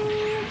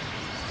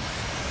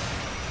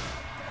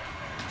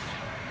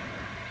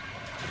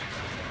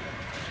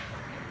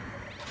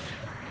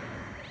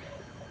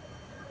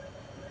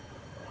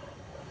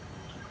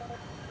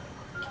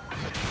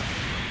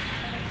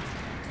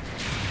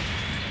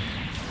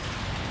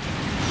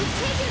 You've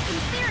taken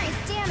some serious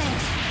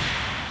damage.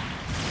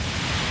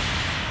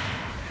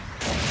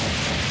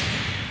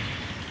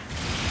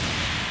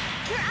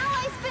 Your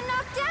ally's been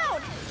knocked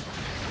out.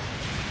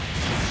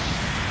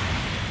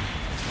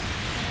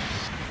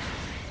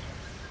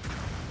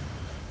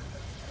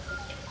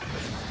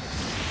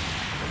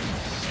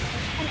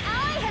 An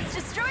ally has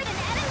destroyed an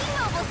enemy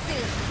mobile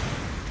suit.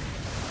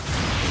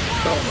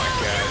 Oh my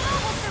Your god.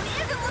 mobile suit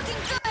isn't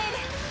looking good.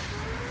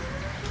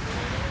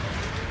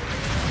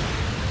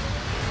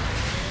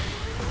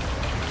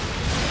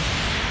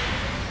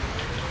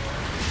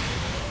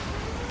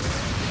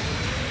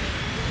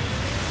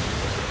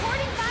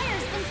 Supporting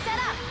fire's been set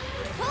up.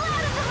 Pull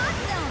out of the hot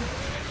zone.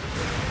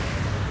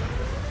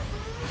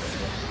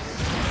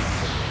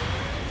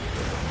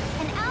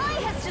 An ally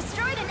has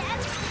destroyed an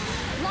enemy.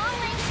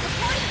 Long-range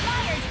supporting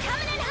fire's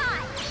coming in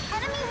hot.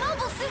 Enemy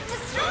mobile suit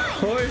destroyed.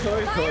 Hoi,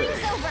 hoi, hoi.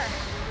 Firing's over.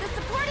 The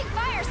supporting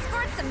fire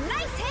scored some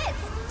nice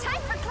hits.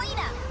 Time for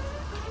cleanup.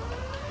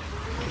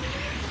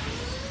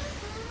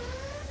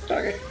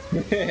 Okay.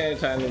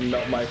 Time to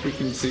melt my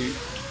freaking suit.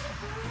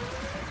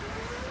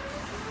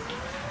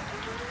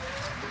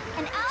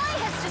 An ally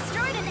has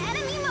destroyed an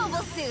enemy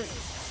mobile suit.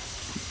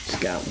 Just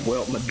gotta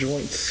welt my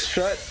joints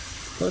shut.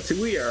 Let's see,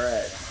 we are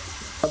at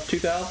up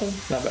 2,000.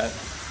 Not bad.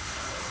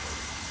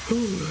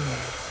 Whew.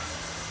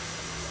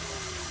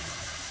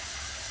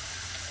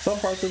 Some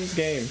parts of this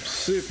game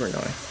super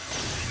annoying.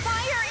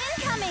 Fire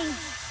incoming.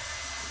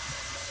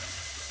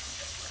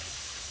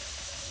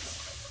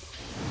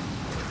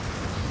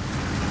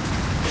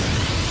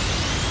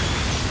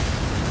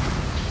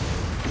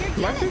 Your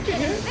Am I unit's thinking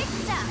getting it?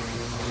 fixed up.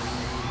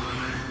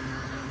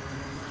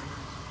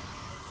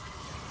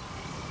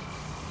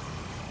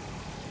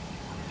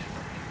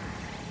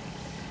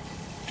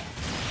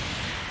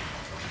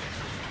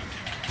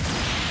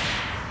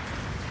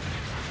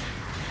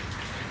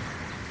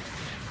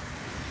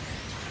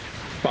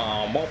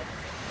 Bom, bom.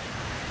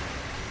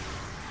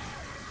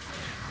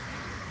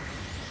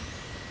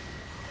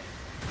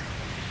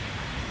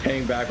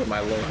 Hang back with my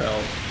low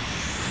health.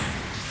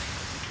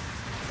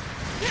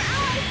 Your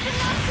ally's been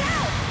knocked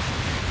out.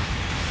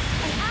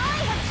 An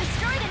ally has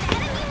destroyed an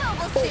enemy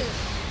mobile suit.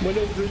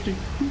 Windows 50.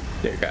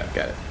 There,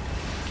 got it.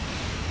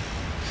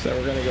 So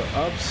we're gonna go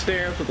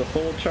upstairs with a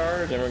full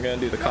charge, and we're gonna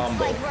do the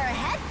combo. Looks like we're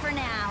ahead for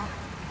now.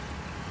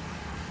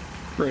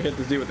 We're gonna hit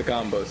this dude with the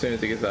combo as soon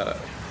as he gets out.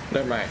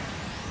 Never mind.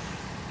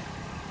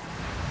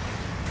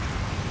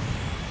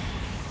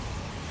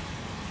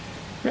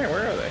 Man,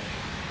 where are they?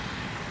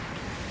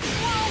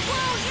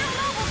 Whoa, your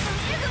mobile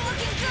suit isn't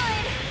looking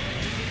good.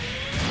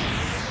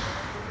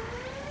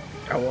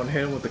 I want to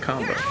hit him with the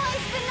combo. Your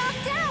ally's been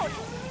knocked out.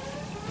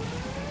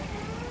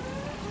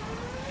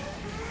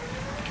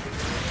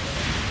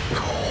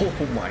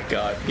 Oh my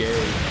god,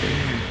 Gary.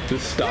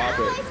 Just stop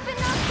Your it. ally's been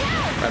knocked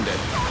out. I'm dead.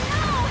 Oh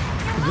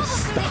no! Your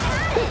Just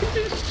mobile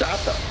suit is stop. hurt. Just stop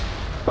the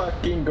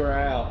fucking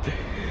ground.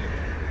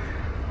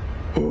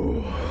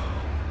 Ooh.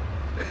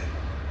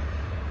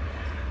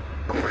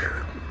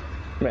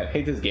 Man, I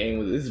hate this game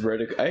with this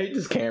vertical. I hate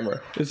this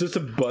camera. It's just a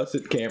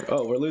busted camera.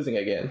 Oh, we're losing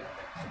again.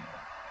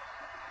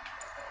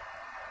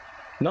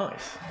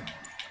 Nice.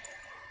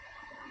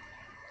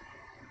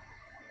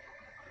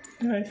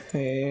 I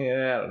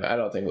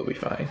don't think we'll be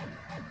fine.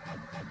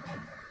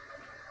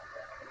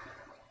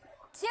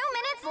 2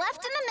 minutes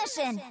left in the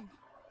mission.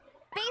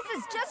 Base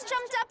has just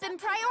jumped up in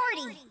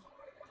priority.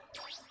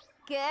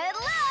 Good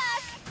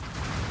luck!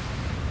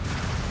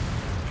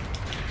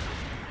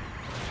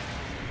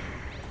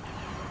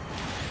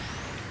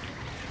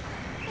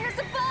 There's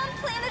a bomb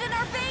planted in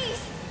our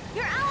base!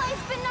 Your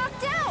ally's been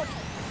knocked out!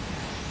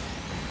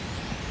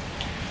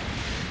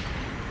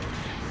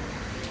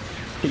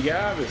 He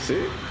got out of his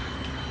suit.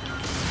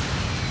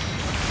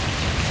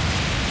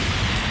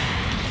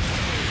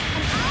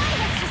 An ally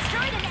has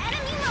destroyed an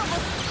enemy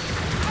mobile suit!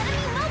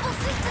 Enemy mobile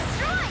suit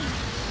destroyed!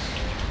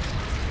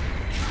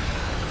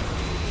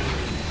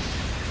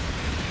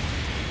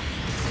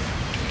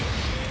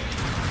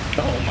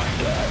 Oh my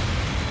god.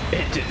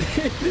 It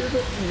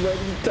didn't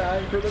ready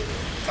time for the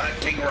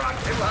fucking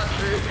rocket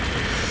launcher.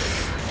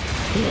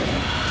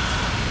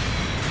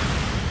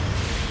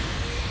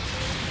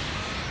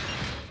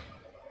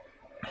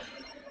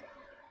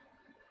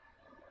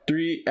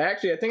 Three.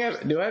 Actually, I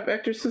think do I have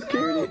extra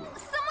security?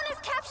 Someone has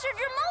captured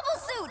your mobile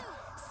suit!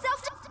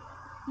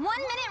 1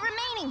 minute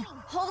remaining.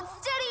 Hold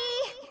steady!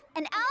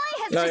 An ally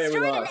has Oh, yeah, we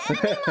destroyed an lost.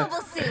 enemy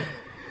mobile suit!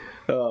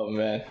 Oh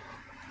man.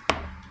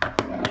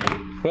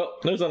 Well,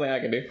 there's nothing I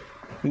can do.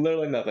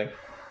 Literally nothing.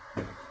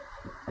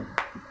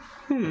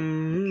 No,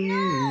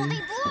 they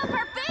blew up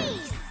our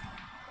base!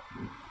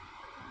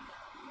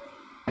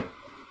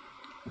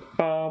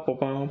 Ba, ba,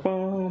 ba, ba,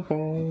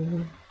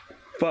 ba.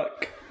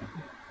 Fuck.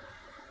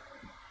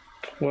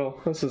 Well,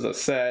 this is a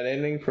sad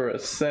ending for the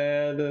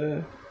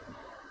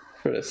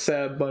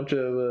sad bunch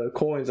of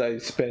coins I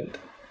spent.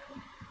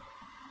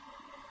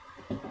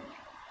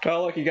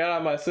 Oh look, he got out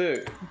of my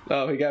suit.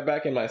 Oh, he got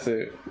back in my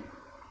suit.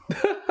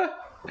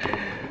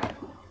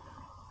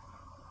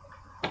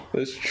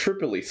 This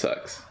Tripoli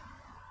sucks.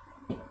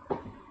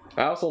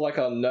 I also like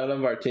how none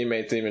of our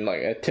teammates even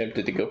like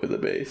attempted to go for the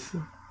base.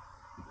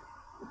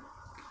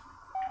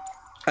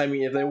 I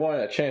mean, if they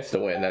wanted a chance to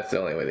win, that's the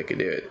only way they could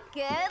do it.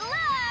 Good luck!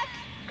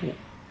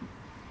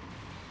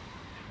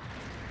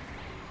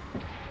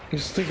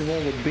 Just think of all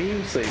the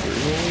beam sabers.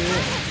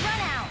 Let's run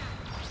out.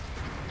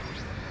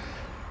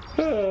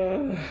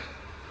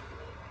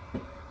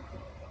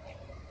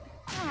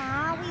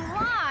 Aw, we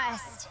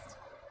lost.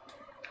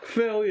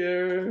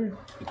 Failure.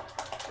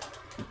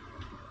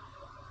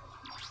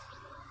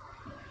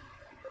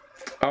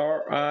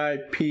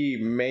 R.I.P.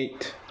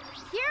 mate.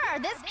 Here are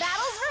this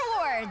battle's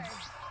rewards.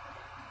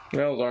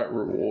 Those aren't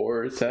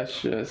rewards,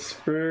 that's just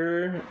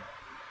for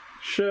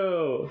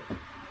show.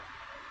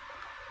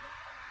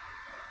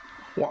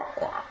 Wah,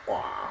 wah,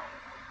 wah.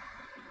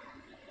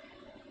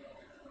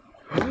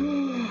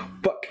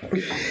 Fuck.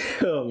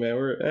 Oh man,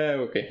 we're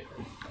okay.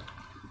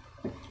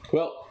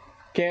 Well,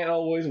 can't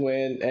always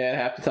win, and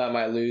half the time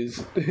I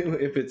lose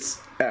if it's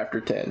after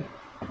 10.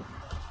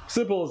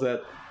 Simple as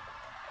that.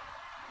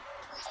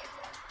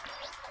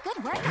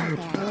 Good work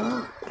out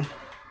there.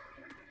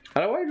 I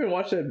don't want to even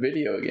watch that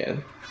video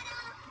again.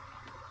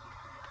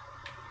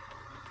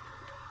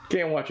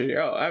 Can't watch it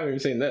here. Oh, I haven't even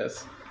seen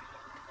this.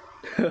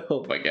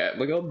 Oh my god,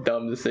 look how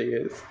dumb this thing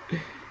is.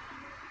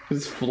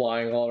 Just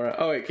flying all around.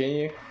 Oh wait, can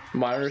you?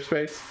 Monitor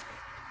space?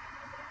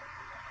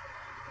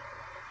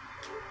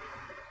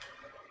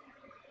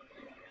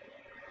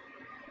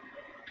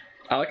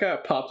 I like how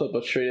it pops up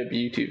a straight up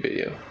YouTube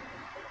video.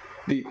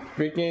 The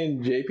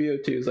freaking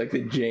GBO2 is like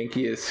the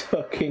jankiest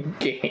fucking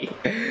game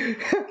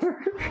ever.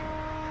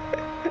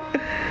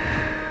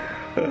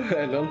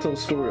 An untold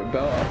story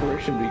about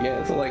Operation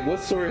Began. So like, what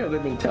story have they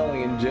been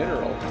telling in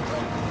general?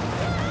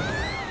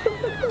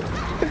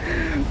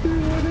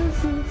 Dude, what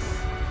is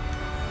this?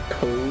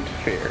 Code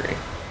Fairy.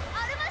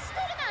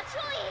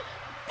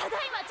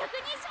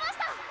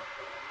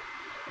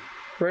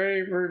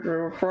 Ready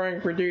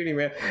for duty,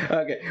 man.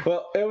 Okay,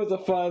 well, it was a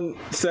fun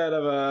set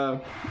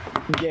of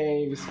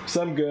games.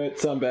 Some good,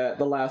 some bad.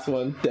 The last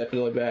one,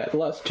 definitely bad. The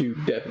last two,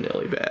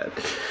 definitely bad.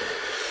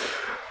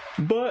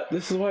 But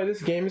this is why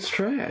this game is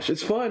trash.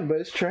 It's fun,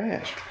 but it's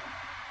trash.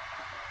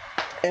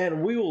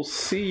 And we will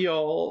see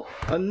y'all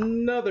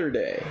another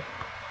day.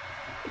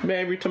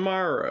 Maybe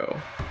tomorrow.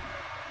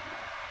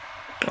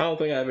 I don't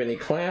think I have any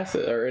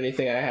classes or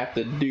anything I have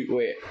to do.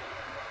 Wait.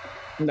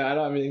 No, I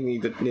don't have anything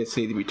that needs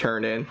to be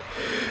turned in.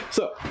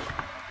 So,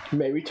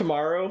 maybe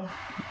tomorrow,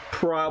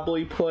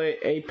 probably play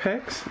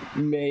Apex.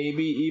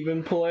 Maybe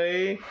even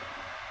play,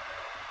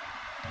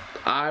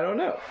 I don't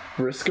know,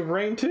 Risk of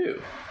Rain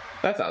 2.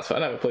 That sounds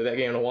fun. I haven't played that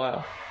game in a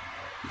while.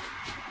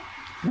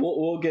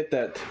 We'll get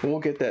that. We'll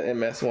get that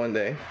MS one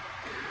day.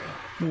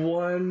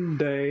 One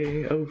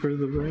day over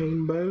the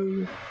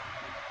rainbow.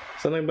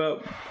 Something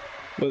about,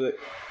 was it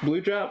blue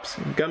drops,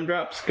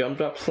 gumdrops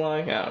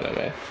flying? I don't know,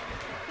 man.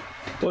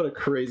 What a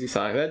crazy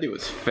song. That dude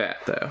was fat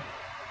though.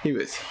 He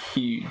was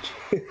huge.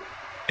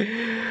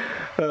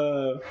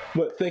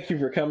 But thank you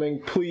for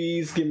coming.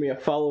 Please give me a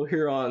follow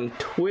here on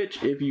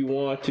Twitch if you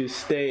want to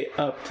stay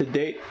up to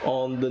date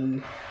on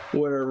the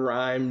whatever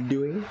I'm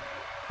doing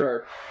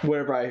or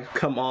whatever I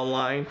come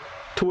online.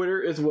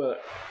 Twitter is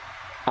what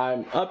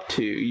I'm up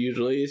to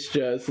usually. It's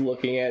just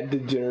looking at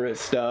degenerate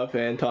stuff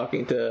and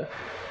talking to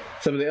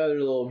some of the other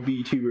little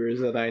VTubers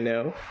that I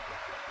know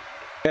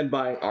and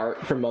buying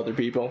art from other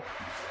people.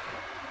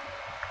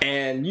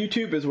 And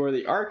YouTube is where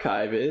the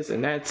archive is,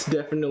 and that's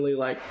definitely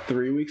like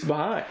 3 weeks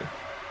behind.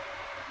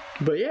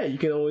 But yeah, you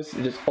can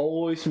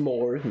always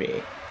more with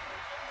me.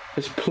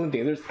 There's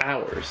plenty. There's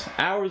hours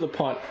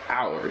upon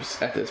hours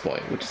at this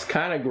point, which is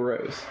kind of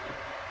gross.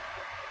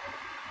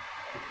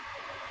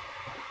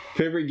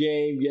 Favorite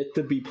game yet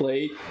to be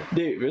played,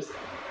 dude. If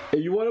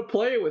you want to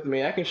play it with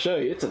me, I can show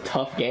you. It's a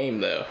tough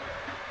game though.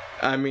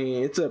 I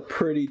mean, it's a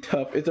pretty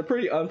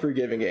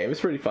unforgiving game.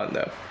 It's pretty fun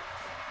though.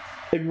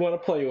 If you want to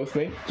play with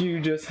me, you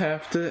just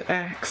have to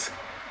ask.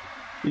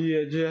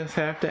 You just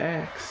have to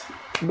ask.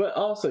 But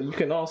also, you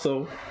can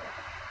also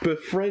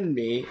befriend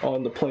me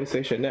on the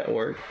PlayStation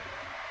Network.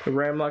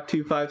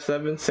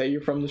 Ramlock257, say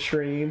you're from the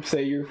stream,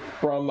 say you're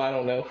from, I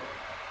don't know,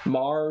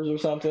 Mars or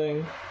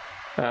something.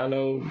 I don't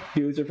know,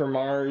 dudes are from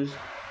Mars,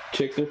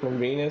 chicks are from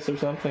Venus or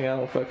something. I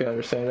don't fucking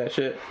understand that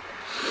shit.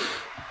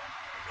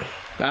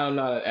 I'm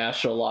not an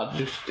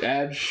astrologist.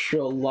 I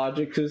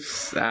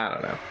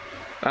don't know.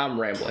 I'm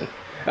rambling.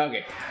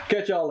 Okay,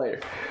 catch y'all later.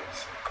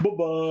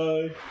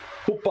 Bye-bye.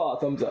 Hoopa,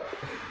 thumbs up.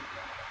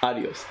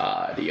 Adios.